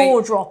 it's Is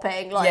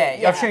jaw-dropping.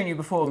 Like, I've shown you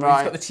before. But Right.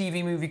 He's got the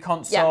TV movie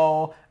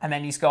console, and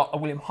then he's got a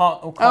William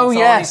Hartnell console. Oh,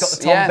 yes, He's got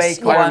the Tom yes,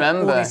 Baker I one.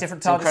 remember. All these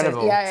different It's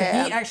incredible. TARDISes.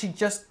 So he actually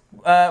just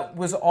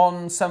was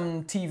on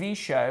some TV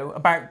show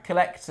about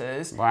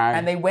collectors, Wow.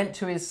 and they went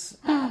to his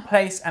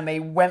place and they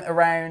went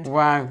around.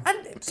 Wow.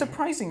 And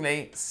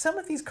surprisingly, some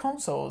of these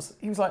consoles,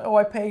 he was like, "Oh,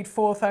 I paid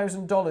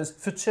 $4,000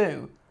 for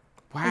two."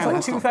 Wow, It was like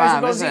that's not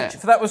bad, is $2,000 each.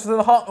 it? That was for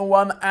the Hartnell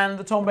one and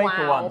the Tom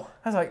Baker Wow. one.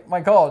 I was like, my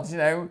God,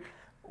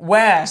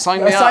 where? Sign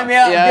me up. Sign me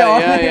up. Yeah, go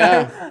on,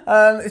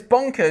 yeah, it's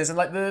bonkers. And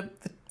like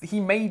he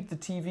made the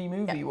TV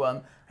movie one,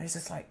 and it's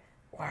just like,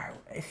 wow,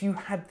 if you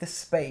had the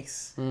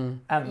space and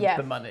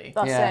the money,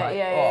 That's Yeah.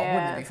 it.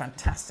 wouldn't it be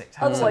fantastic to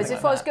have Otherwise, something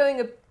if like I was that? going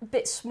a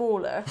bit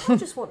smaller, I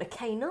just want a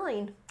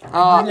K9. Oh,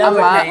 love and a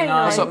Matt. K9.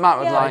 That's what Matt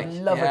would Yeah. like. I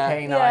love yeah. a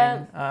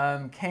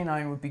K9.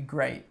 K9 would be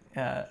great.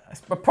 A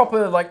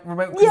proper like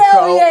remote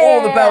control,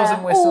 all the bells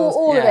and whistles,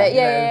 all of it. you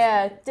know.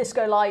 Yeah.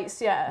 Disco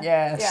lights. Yeah.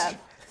 Yes.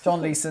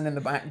 John Leeson in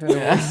the back doing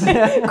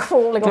it.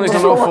 Crawling on the He's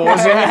on floor. all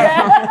fours,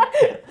 yeah.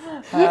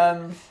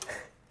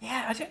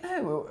 I don't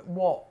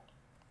know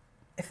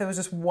if there was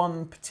just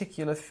one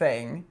particular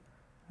thing.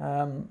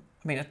 I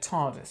mean, a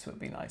TARDIS would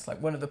be nice,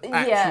 like one of the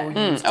actual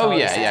used Oh,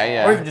 TARDISes,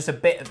 yeah. or even just a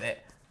bit of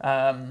it,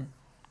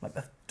 like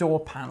the door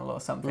panel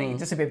or something,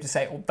 just to be able to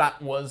say, "Oh,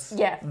 that was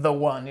the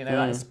one."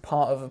 That is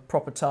part of a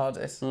proper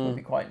TARDIS. Would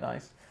be quite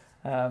nice.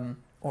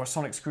 Or a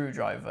sonic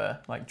screwdriver,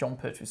 like John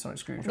Pertwee's sonic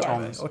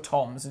screwdriver, or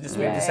Tom's, and just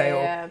be able to say,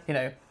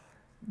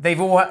 they've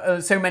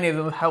all so many of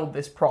them have held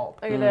this prop.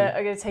 I'm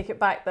gonna take it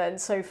back then.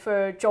 So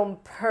for John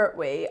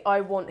Pertwee,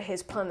 I want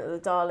his Planet of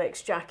the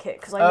Daleks jacket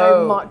because I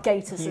know Mark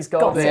Gatiss has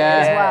got it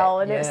as well,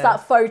 and it's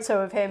that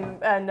photo of him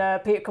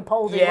and Peter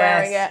Capaldi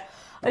wearing it.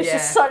 It's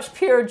just such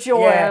pure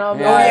joy. And I'm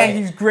like,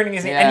 he's grinning,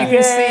 isn't he? And you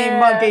can see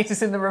Mark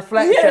Gatiss in the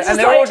reflection, and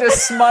they're like, all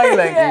just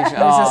smiling. Yeah. It's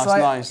just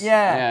like, nice.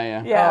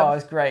 Yeah. Oh,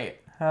 it's great.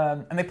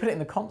 And they put it in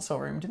the console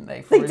room, didn't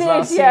they? For They his did,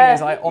 last scene, yeah.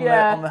 is like on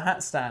Yeah. the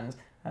hat stand,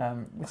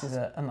 which is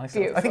a nice.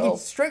 Beautiful. I think he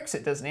strokes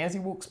it, doesn't he, as he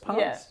walks past?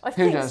 Yeah. I Who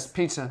think does?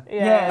 Peter?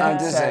 Yeah. Oh,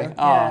 does so, he?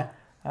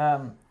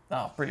 Oh.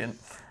 yeah. Brilliant.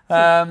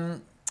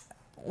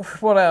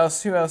 What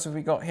else? Who else have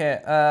we got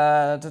here?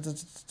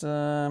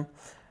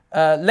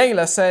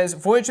 Layla says,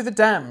 Voyage of the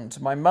Damned.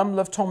 My mum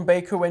loved Tom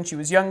Baker when she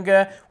was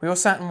younger. We all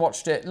sat and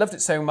watched it. Loved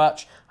it so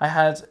much. I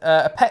had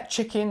a pet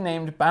chicken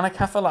named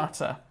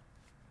Banacafalata.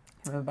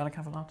 Remember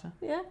Banacafalata?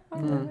 Yeah. I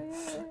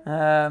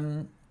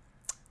remember,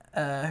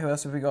 Who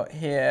else have we got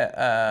here?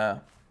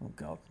 Oh,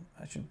 God.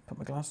 I should put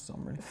my glasses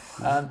on, really.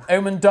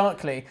 Omen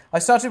Darkly. I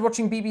started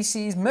watching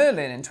BBC's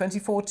Merlin in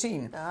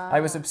 2014. I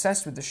was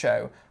obsessed with the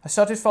show. I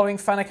started following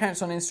fan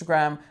accounts on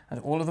Instagram, and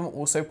all of them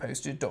also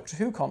posted Doctor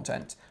Who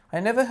content. I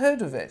never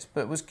heard of it,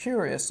 but was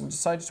curious and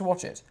decided to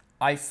watch it.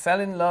 I fell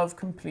in love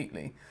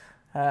completely.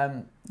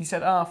 You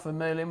said, for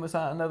Merlin, was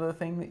that another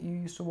thing that you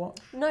used to watch?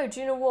 No,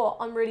 do you know what?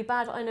 I'm really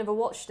bad. I never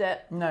watched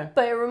it. No.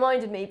 But it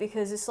reminded me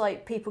because it's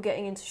like people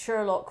getting into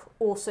Sherlock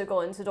also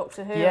got into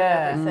Doctor Who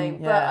Yeah, and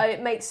everything. yeah. But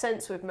it makes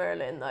sense with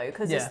Merlin, though,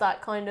 because it's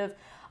that kind of...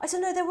 I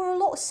don't know, there were a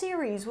lot of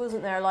series,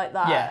 wasn't there, like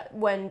that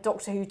when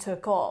Doctor Who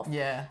took off.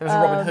 Yeah, there was a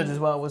Robin Hood as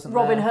well, wasn't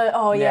there? Robin Hood,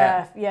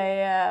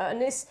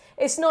 and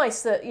it's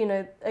nice that,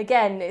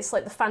 again, it's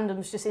like the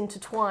fandoms just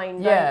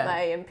intertwine, don't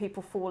they, and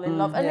people fall in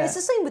love. And it's the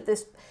same with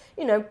this,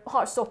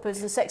 Heartstoppers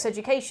and Sex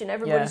Education.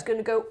 Everybody's going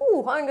to go,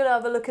 I'm going to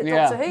have a look at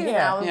Doctor Who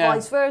now, and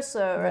vice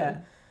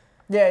versa.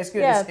 Yeah, it's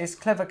good. Yeah. It's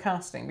clever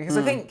casting, because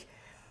I think,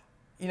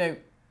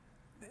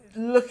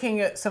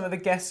 looking at some of the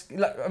guests,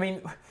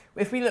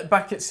 if we look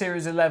back at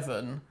Series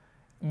 11,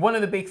 one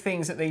of the big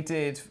things that they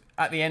did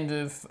at the end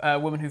of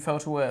Woman Who Fell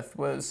to Earth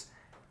was,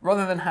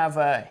 rather than have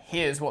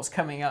here's what's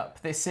coming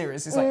up this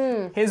series, it's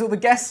like, here's all the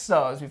guest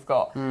stars we've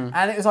got.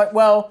 And it was like,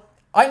 well,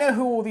 I know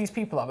who all these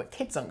people are, but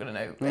kids aren't going to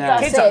know. No.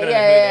 Kids aren't going to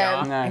know who they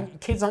are. No.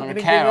 And kids aren't going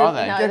to care, are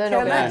they? No, they're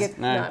not going to give...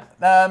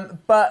 No.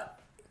 But,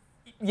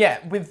 yeah,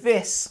 with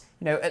this...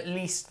 at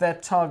least they're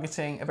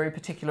targeting a very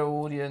particular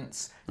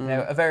audience,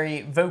 a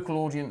very vocal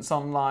audience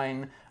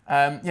online.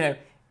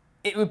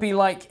 It would be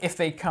like if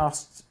they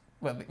cast...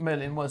 Well,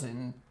 Merlin was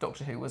in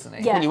Doctor Who, wasn't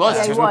he? Yeah, he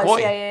was. He was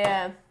McCoy.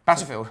 Yeah.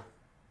 Battlefield.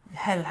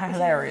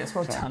 Hilarious.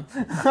 Well done.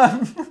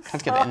 Had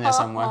to get it in there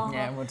somewhere.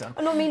 Yeah, well done.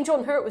 And I mean,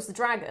 John Hurt was the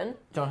dragon.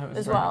 John Hurt was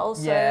as the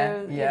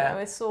dragon. well. So,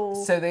 it's all...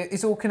 So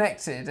it's all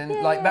connected. And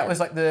that was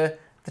like the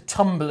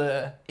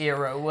Tumblr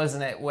era,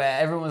 wasn't it? Where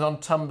everyone was on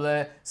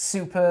Tumblr,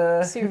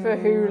 Super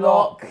Who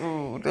Lock.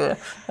 Oh, dear.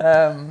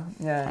 Yeah.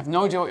 I have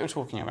no idea what you're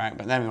talking about,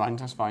 but never mind,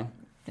 that's fine.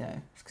 Yeah.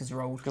 Because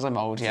you're old. Because I'm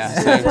old, yeah.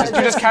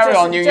 So just carry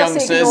on, you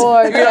youngsters.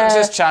 Ignored, you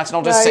just chat, and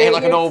I'll just sit here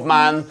like an old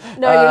man.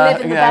 No, you're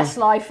living the best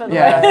life at the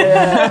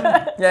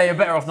moment. Yeah, you're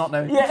better off not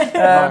knowing.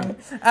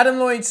 Adam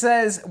Lloyd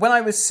says, when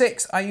I was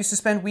 6, I used to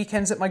spend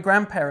weekends at my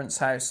grandparents'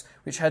 house,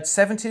 which had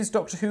 70s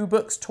Doctor Who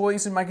books,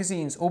 toys and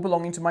magazines, all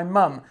belonging to my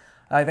mum.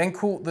 I then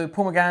caught the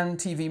Paul McGann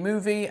TV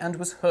movie and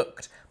was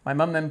hooked. My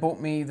mum then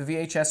bought me the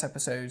VHS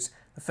episodes.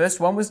 The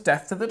first one was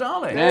Death to the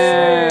Daleks.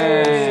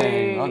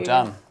 Yay! Well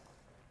done.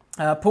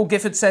 Paul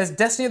Gifford says,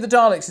 Destiny of the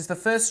Daleks is the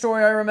first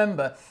story I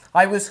remember.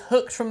 I was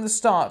hooked from the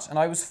start and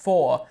I was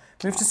 4.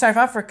 Moved to South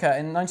Africa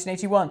in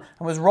 1981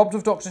 and was robbed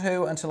of Doctor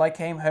Who until I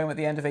came home at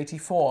the end of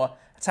 84.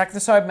 Attack of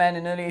the Cybermen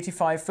in early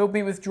 85 filled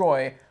me with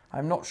joy.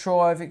 I'm not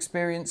sure I've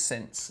experienced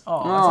since.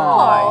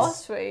 Oh,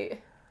 that's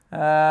sweet.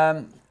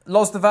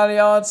 Loz the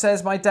Valliard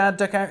says, my dad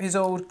dug out his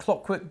old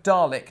Clockwork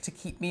Dalek to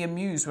keep me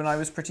amused when I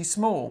was pretty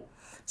small.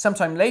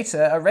 Sometime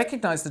later, I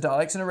recognised the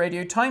Daleks in a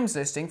Radio Times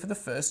listing for the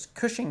first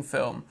Cushing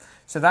film.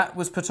 So that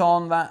was put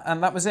on,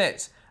 and that was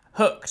it.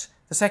 Hooked.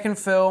 The second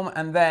film,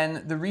 and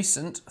then the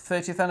recent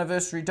 30th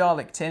anniversary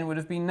Dalek tin would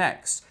have been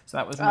next. So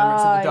that was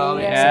Remembrance of the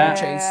Daleks and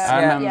the Chase.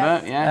 I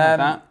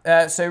remember,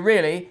 that. So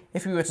really,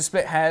 if we were to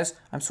split hairs,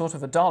 I'm sort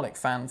of a Dalek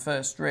fan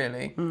first,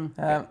 really.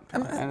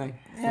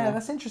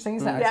 That's interesting,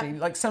 isn't it, actually?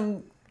 Like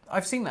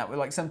I've seen that with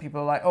like some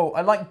people are like, oh,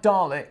 I like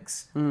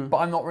Daleks, but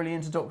I'm not really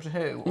into Doctor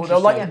Who. Or they'll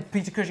like the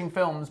Peter Cushing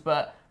films,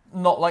 but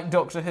not like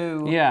Doctor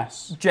Who.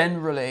 Yes.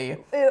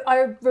 Generally.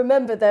 I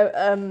remember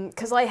though,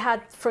 because I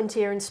had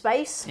Frontier in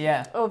Space.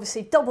 Yeah.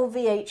 Obviously, double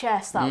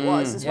VHS that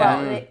was as well.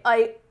 And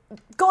I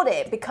got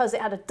it because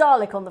it had a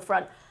Dalek on the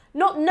front.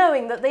 Not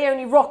knowing that they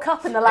only rock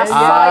up in the last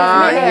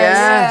 5 minutes.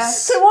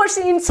 Yes. To watch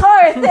the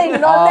entire thing,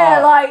 and I'm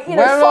there like,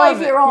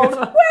 5-year-old.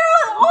 Where are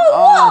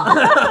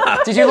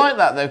what? Did you like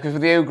that though? Because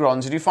with the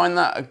Ogrons, did you find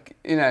that,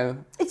 Yeah,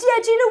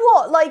 do you know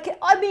what? Like,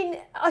 I mean,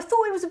 I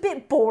thought it was a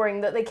bit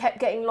boring that they kept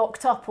getting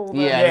locked up all the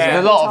time. Yeah,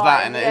 there's a lot of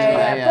that in it, isn't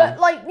there? Yeah.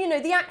 But, like,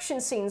 the action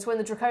scenes when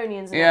the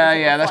Draconians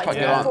and that's quite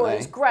good, I thought it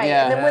was great.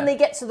 Yeah. And then when they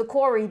get to the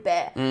quarry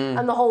bit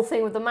and the whole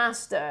thing with the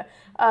Master,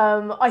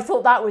 I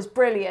thought that was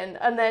brilliant.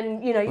 And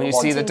then, when you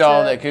see the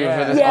Dalek over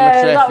on the cliff,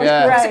 that was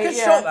great. It's a good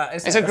shot, that,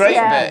 isn't it? It's a great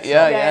bit,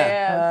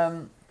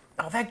 yeah.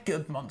 They're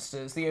good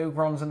monsters, the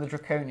Ogrons and the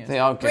Draconians. They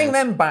are good. Bring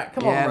them back,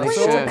 come on. Bring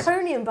the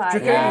Draconian back.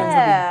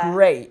 Draconians would be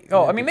great.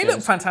 Oh, I mean, they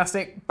look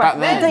fantastic back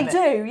then. They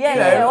do,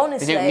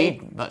 honestly. They don't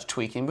need much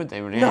tweaking, would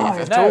they, really? No,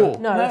 at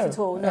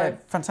all. No.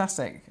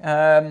 Fantastic.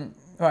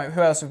 Right,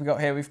 who else have we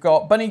got here? We've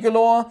got Bunny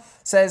Galore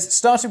says,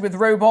 started with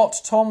Robot,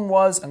 Tom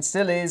was and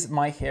still is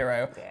my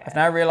hero. Yeah. I've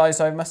now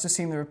realised I must have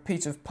seen the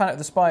repeat of Planet of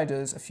the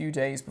Spiders a few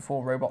days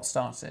before Robot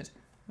started.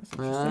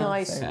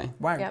 Nice. So,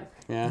 wow.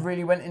 Yeah.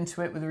 Really went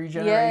into it with the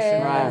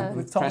regeneration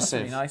with Tom. That's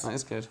really nice. That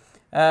is good.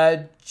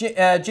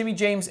 Jimmy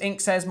James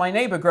Inc. says, my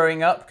neighbour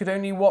growing up could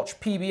only watch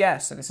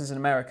PBS, so this is in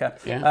America.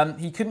 Yeah.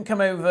 He couldn't come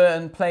over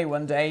and play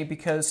one day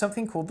because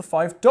something called The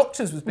Five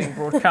Doctors was being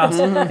broadcast.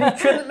 He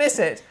couldn't miss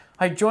it.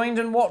 I joined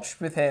and watched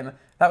with him.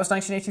 That was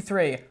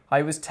 1983.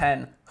 I was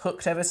 10.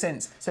 Hooked ever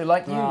since. So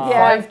like you,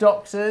 5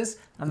 Doctors,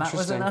 and that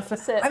was enough.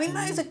 I mean,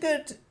 that is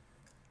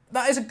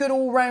a good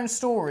all-round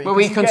story. But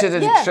we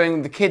considered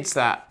showing the kids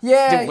that,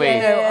 didn't we?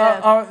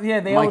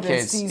 The My oldest,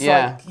 kids, he's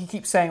like, he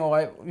keeps saying,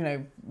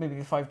 maybe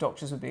the 5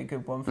 Doctors would be a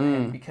good one for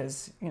him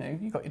because,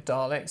 you've got your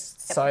Daleks,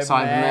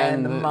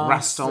 Cybermen, the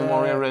Raston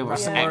Warrior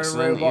Robots,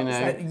 excellent,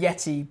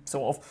 Yeti,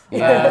 sort of.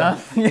 Well,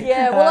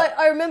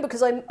 I remember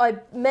because I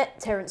met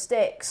Terrance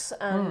Dicks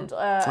and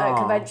at a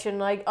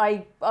convention.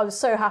 I was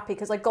so happy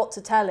because I got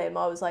to tell him,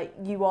 I was like,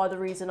 you are the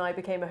reason I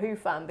became a Who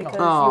fan because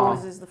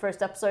yours is the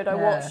first episode I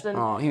watched.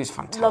 And he was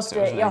fantastic. Loved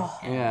it.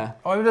 Yeah.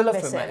 I would have loved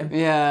to have met him.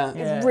 Yeah.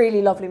 He's a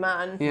really lovely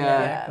man.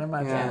 Yeah, I can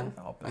imagine.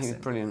 Yeah. He was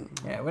brilliant.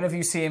 Yeah, whenever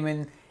you see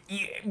him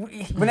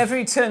whenever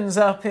he turns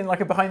up in like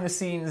a behind the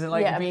scenes and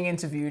like being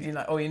interviewed, you're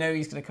like,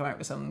 he's going to come out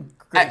with some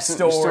great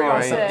story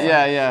or something.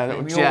 Yeah,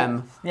 little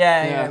gem. We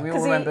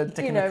all remember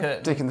Dick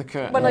and the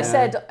Curtain. When I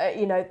said,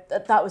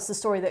 that was the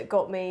story that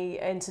got me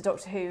into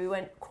Doctor Who, he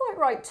went, quite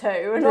right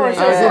too. And I was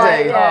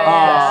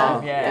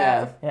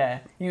yeah.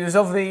 He was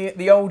of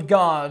the old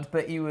guard,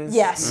 but he was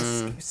he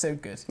was so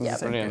good. Yeah,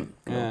 so brilliant.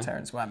 Good.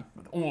 Terrance Wham,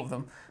 all of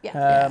them.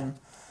 Yeah.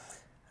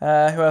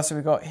 Who else have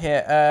we got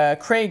here?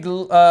 Craig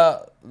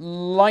Lighthowler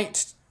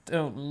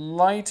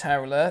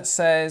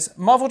says,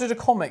 Marvel did a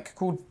comic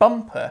called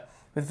Bumper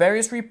with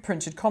various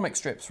reprinted comic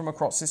strips from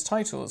across his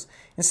titles.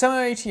 In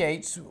summer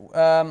 '88,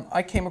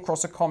 I came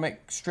across a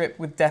comic strip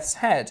with Death's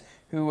Head,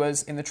 who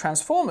was in the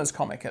Transformers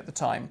comic at the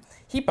time.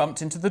 He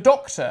bumped into the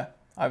Doctor.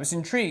 I was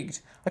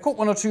intrigued. I caught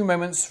 1 or 2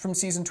 moments from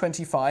season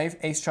 25.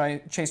 Ace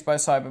chased by a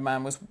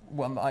Cyberman was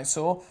one that I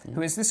saw.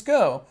 Who is this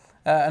girl?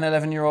 An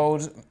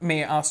 11-year-old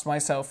me asked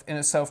myself in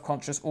a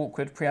self-conscious,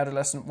 awkward,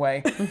 pre-adolescent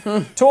way.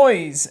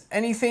 Toys.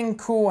 Anything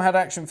cool had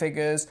action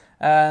figures,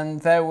 and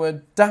there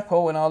were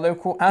Dapple in our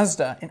local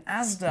Asda. In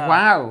Asda.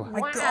 Wow.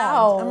 My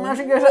God.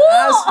 Imagine going to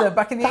Asda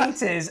back in the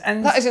 80s.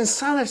 And that is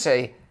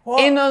insanity.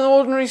 What? In an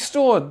ordinary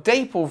store,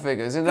 Dapple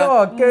figures.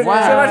 God, go,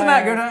 wow. So imagine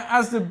that, go to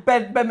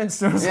Asda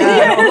Bedminster or something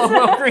on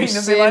Well Green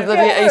and be like,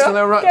 bloody Ace with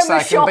a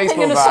rucksack and a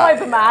baseball in a bat.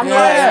 Cyberman.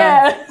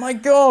 Yeah. My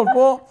God,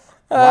 what?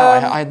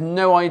 Wow, I had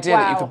no idea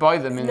that you could buy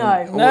them in...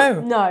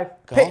 No.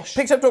 Gosh.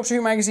 Picked up Doctor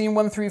Who magazine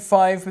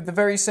 135 with the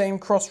very same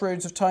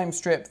Crossroads of Time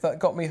strip that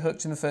got me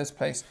hooked in the first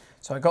place.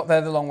 So I got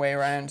there the long way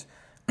around.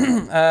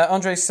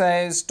 Andre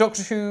says,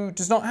 Doctor Who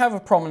does not have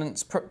a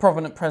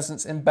prominent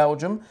presence in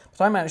Belgium,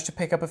 but I managed to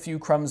pick up a few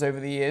crumbs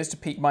over the years to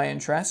pique my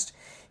interest.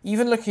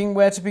 Even looking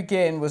where to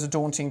begin was a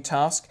daunting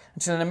task,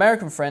 until an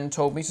American friend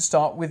told me to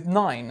start with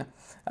 9.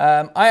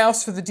 I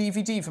asked for the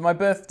DVD for my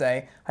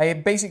birthday. I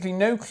had basically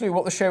no clue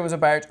what the show was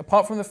about,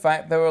 apart from the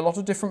fact there were a lot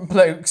of different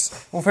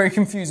blokes, all very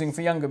confusing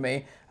for younger me,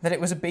 and that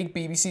it was a big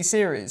BBC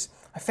series.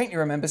 I faintly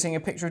remember seeing a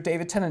picture of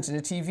David Tennant in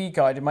a TV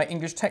guide in my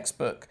English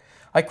textbook.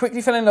 I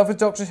quickly fell in love with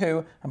Doctor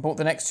Who and bought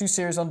the next 2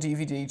 series on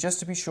DVD just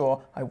to be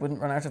sure I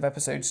wouldn't run out of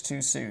episodes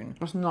too soon.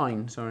 What's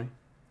 9, sorry?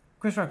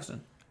 Chris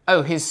Ferguson.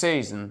 Oh, his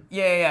season.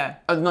 Yeah.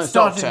 Oh, no,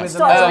 Started Doctor. with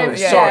sorry.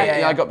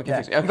 Yeah, I got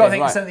confused. Yeah. Okay, You've got to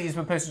think right. some of these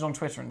were posted on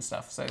Twitter and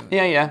stuff, so...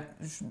 Yeah.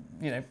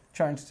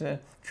 Trying to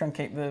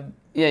truncate the...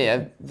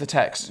 Yeah, the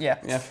text. Yeah,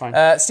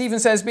 fine. Stephen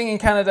says, being in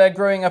Canada,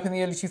 growing up in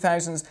the early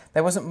 2000s,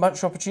 there wasn't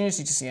much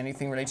opportunity to see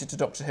anything related to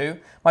Doctor Who.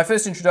 My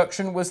first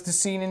introduction was the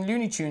scene in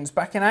Looney Tunes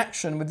Back in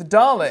Action with the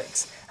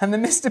Daleks and the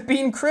Mr.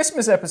 Bean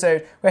Christmas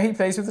episode where he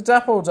plays with the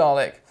Dapple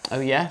Dalek. Oh,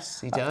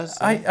 yes, he does.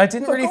 I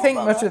didn't really think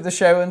much of the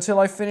show until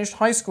I finished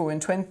high school in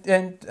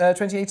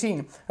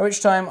 2018, at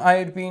which time I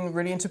had been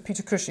really into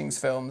Peter Cushing's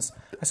films.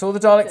 I saw the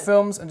Dalek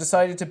films and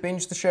decided to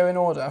binge the show in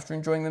order after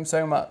enjoying them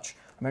so much.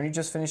 I'm only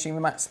just finishing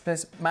the Matt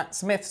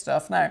Smith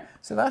stuff now,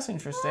 so that's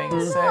interesting.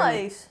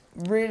 Nice.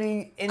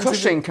 Really into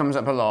Cushing comes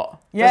up a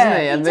lot, Yeah.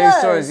 doesn't he? And He those does.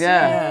 stories,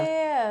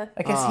 Yeah.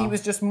 I guess he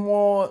was just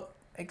more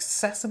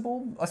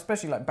accessible,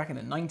 especially like back in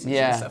the 90s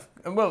and stuff.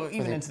 Well,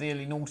 even into the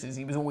early noughties,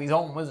 he was always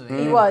on, wasn't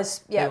he? He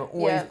was, yeah. They were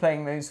always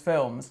playing those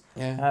films.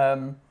 Yeah.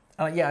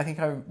 I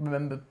think I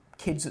remember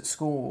kids at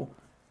school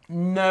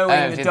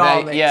knowing the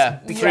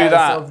Daleks because through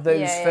that. of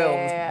those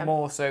films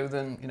more so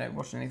than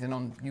watching anything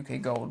on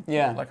UK Gold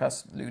like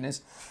us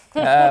loonies.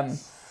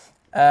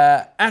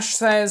 Ash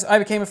says, I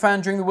became a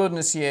fan during the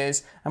Wilderness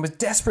years and was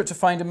desperate to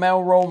find a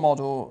male role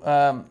model.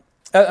 Was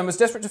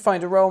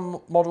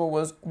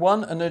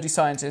 1, a nerdy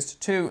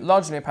scientist, 2,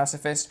 largely a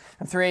pacifist,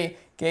 and 3,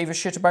 gave a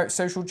shit about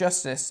social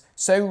justice.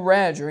 So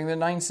rare during the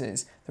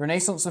 90s. The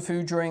renaissance of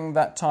Who during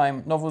that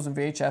time, novels and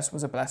VHS,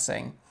 was a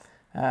blessing.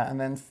 And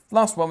then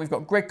last one, we've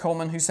got Greg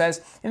Coleman, who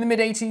says, in the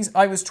mid-80s,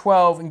 I was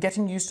 12 and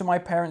getting used to my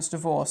parents'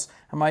 divorce,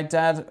 and my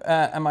dad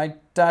and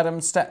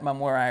stepmum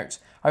were out.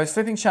 I was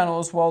flipping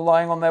channels while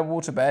lying on their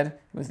waterbed, it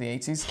was the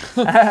 80s,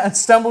 and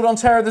stumbled on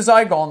Terror of the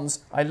Zygons.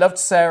 I loved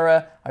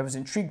Sarah, I was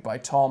intrigued by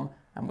Tom,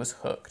 and was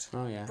hooked.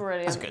 Oh, yeah.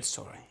 Brilliant. That's a good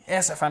story.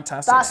 It's a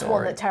fantastic That's story.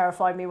 one that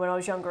terrified me when I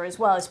was younger as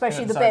well,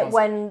 especially the Zygons. bit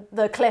when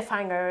the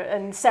cliffhanger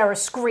and Sarah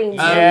screams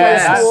Yeah, and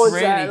goes that's towards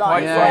really her.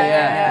 quite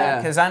Yeah.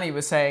 Because Annie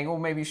was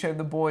saying, maybe show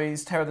the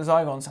boys Terror of the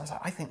Zygons. I was like,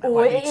 I think that Oh,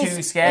 might be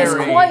too scary. It's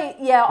quite,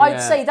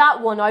 I'd say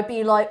that one, I'd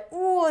be like,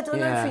 I don't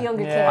know for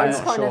younger I'm kids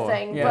not kind of sure.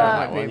 thing. Yeah,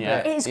 but might be,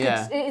 it is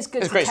good. It is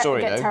good It's a great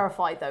story, get though.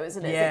 terrified though,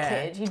 isn't it? Yeah. As a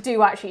kid, you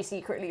do actually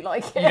secretly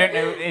like it. You don't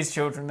know it is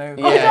children, though.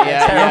 Yeah.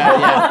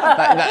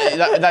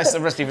 That's a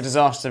recipe for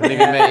disaster, believe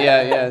me.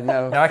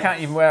 No, I can't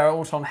even wear an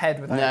Auton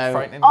head without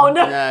frightening Oh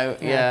them. no.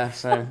 He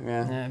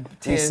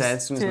said,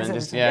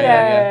 Tears.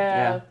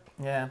 Yeah.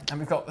 Yeah, and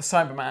we've got the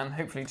Cyberman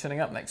hopefully turning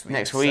up next week.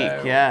 Next week,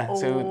 so.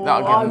 So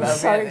that'll I'm give them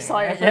so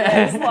excited for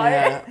this. So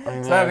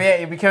that'll be it.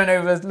 You'll be coming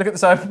over to look at the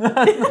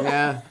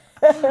Cyberman.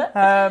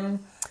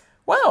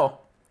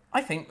 Well,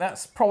 I think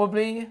that's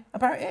probably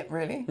about it,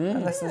 really.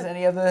 Unless there's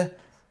any other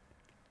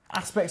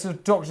aspects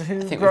of Doctor Who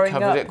I think growing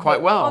we've up. covered it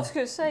quite well. I was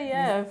going to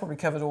say, We've probably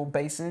covered all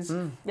bases.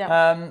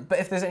 Yeah. But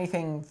if there's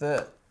anything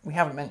that we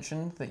haven't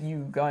mentioned that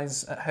you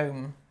guys at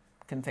home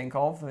can think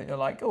of that you're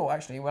like,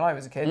 actually, when I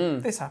was a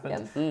kid, this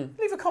happened.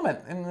 Leave a comment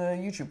in the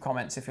YouTube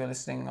comments if you're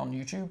listening on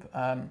YouTube.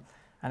 And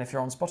if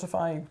you're on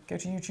Spotify, go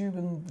to YouTube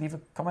and leave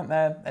a comment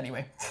there.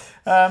 Anyway,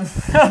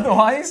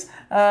 otherwise,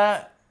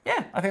 I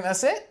think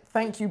that's it.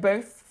 Thank you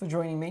both for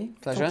joining me.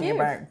 Pleasure. Talking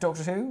about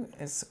Doctor Who.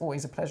 It's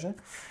always a pleasure.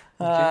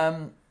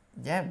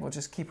 We'll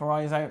just keep our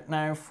eyes out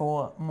now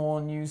for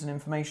more news and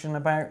information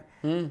about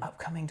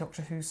upcoming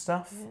Doctor Who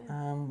stuff.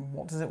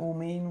 What does it all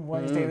mean?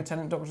 Why is David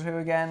Tennant Doctor Who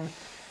again?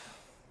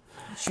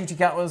 Shooty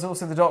Gatwa's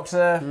also the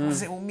Doctor. What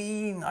does it all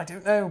mean? I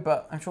don't know,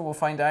 but I'm sure we'll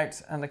find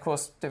out. And of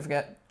course, don't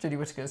forget, Jodie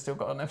Whittaker's still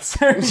got an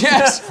episode.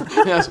 Yes,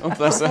 oh,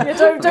 bless her.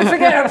 Don't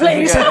forget her,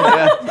 please.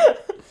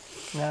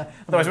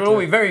 Otherwise, we'll all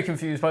be very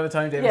confused by the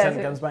time David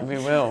Tennant comes back. We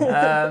will.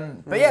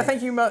 But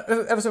thank you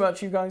ever so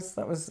much, you guys.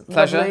 That was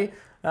Pleasure. lovely.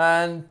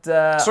 And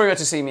sorry you had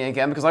to see me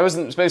again because I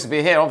wasn't supposed to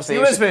be here. Obviously,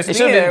 you were supposed to be it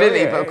should have been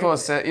here, Billy, but of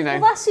course, you know.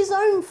 Well, that's his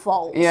own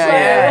fault.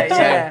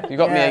 Yeah. You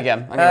got me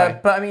again. Anyway.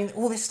 But I mean,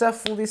 all this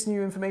stuff, all this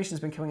new information has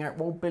been coming out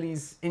while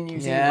Billy's in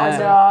New Zealand. I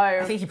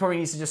know. I think he probably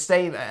needs to just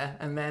stay there,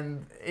 and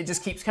then it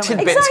just keeps coming.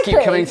 Tidbits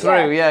keep coming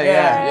through.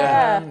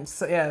 Yeah.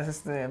 So,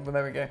 well,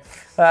 there we go.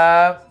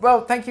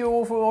 Well, thank you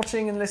all for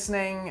watching and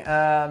listening.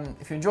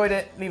 If you enjoyed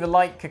it, leave a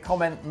like, a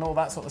comment, and all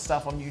that sort of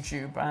stuff on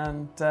YouTube.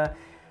 And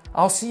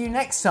I'll see you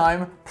next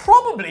time,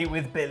 probably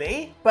with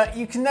Billy, but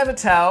you can never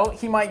tell.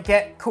 He might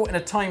get caught in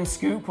a time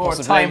scoop or a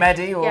time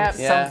eddy or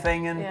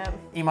something, and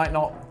he might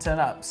not turn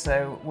up.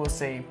 So we'll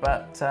see.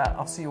 But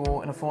I'll see you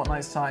all in a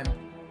fortnight's time.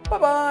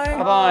 Bye-bye.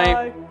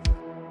 Bye-bye.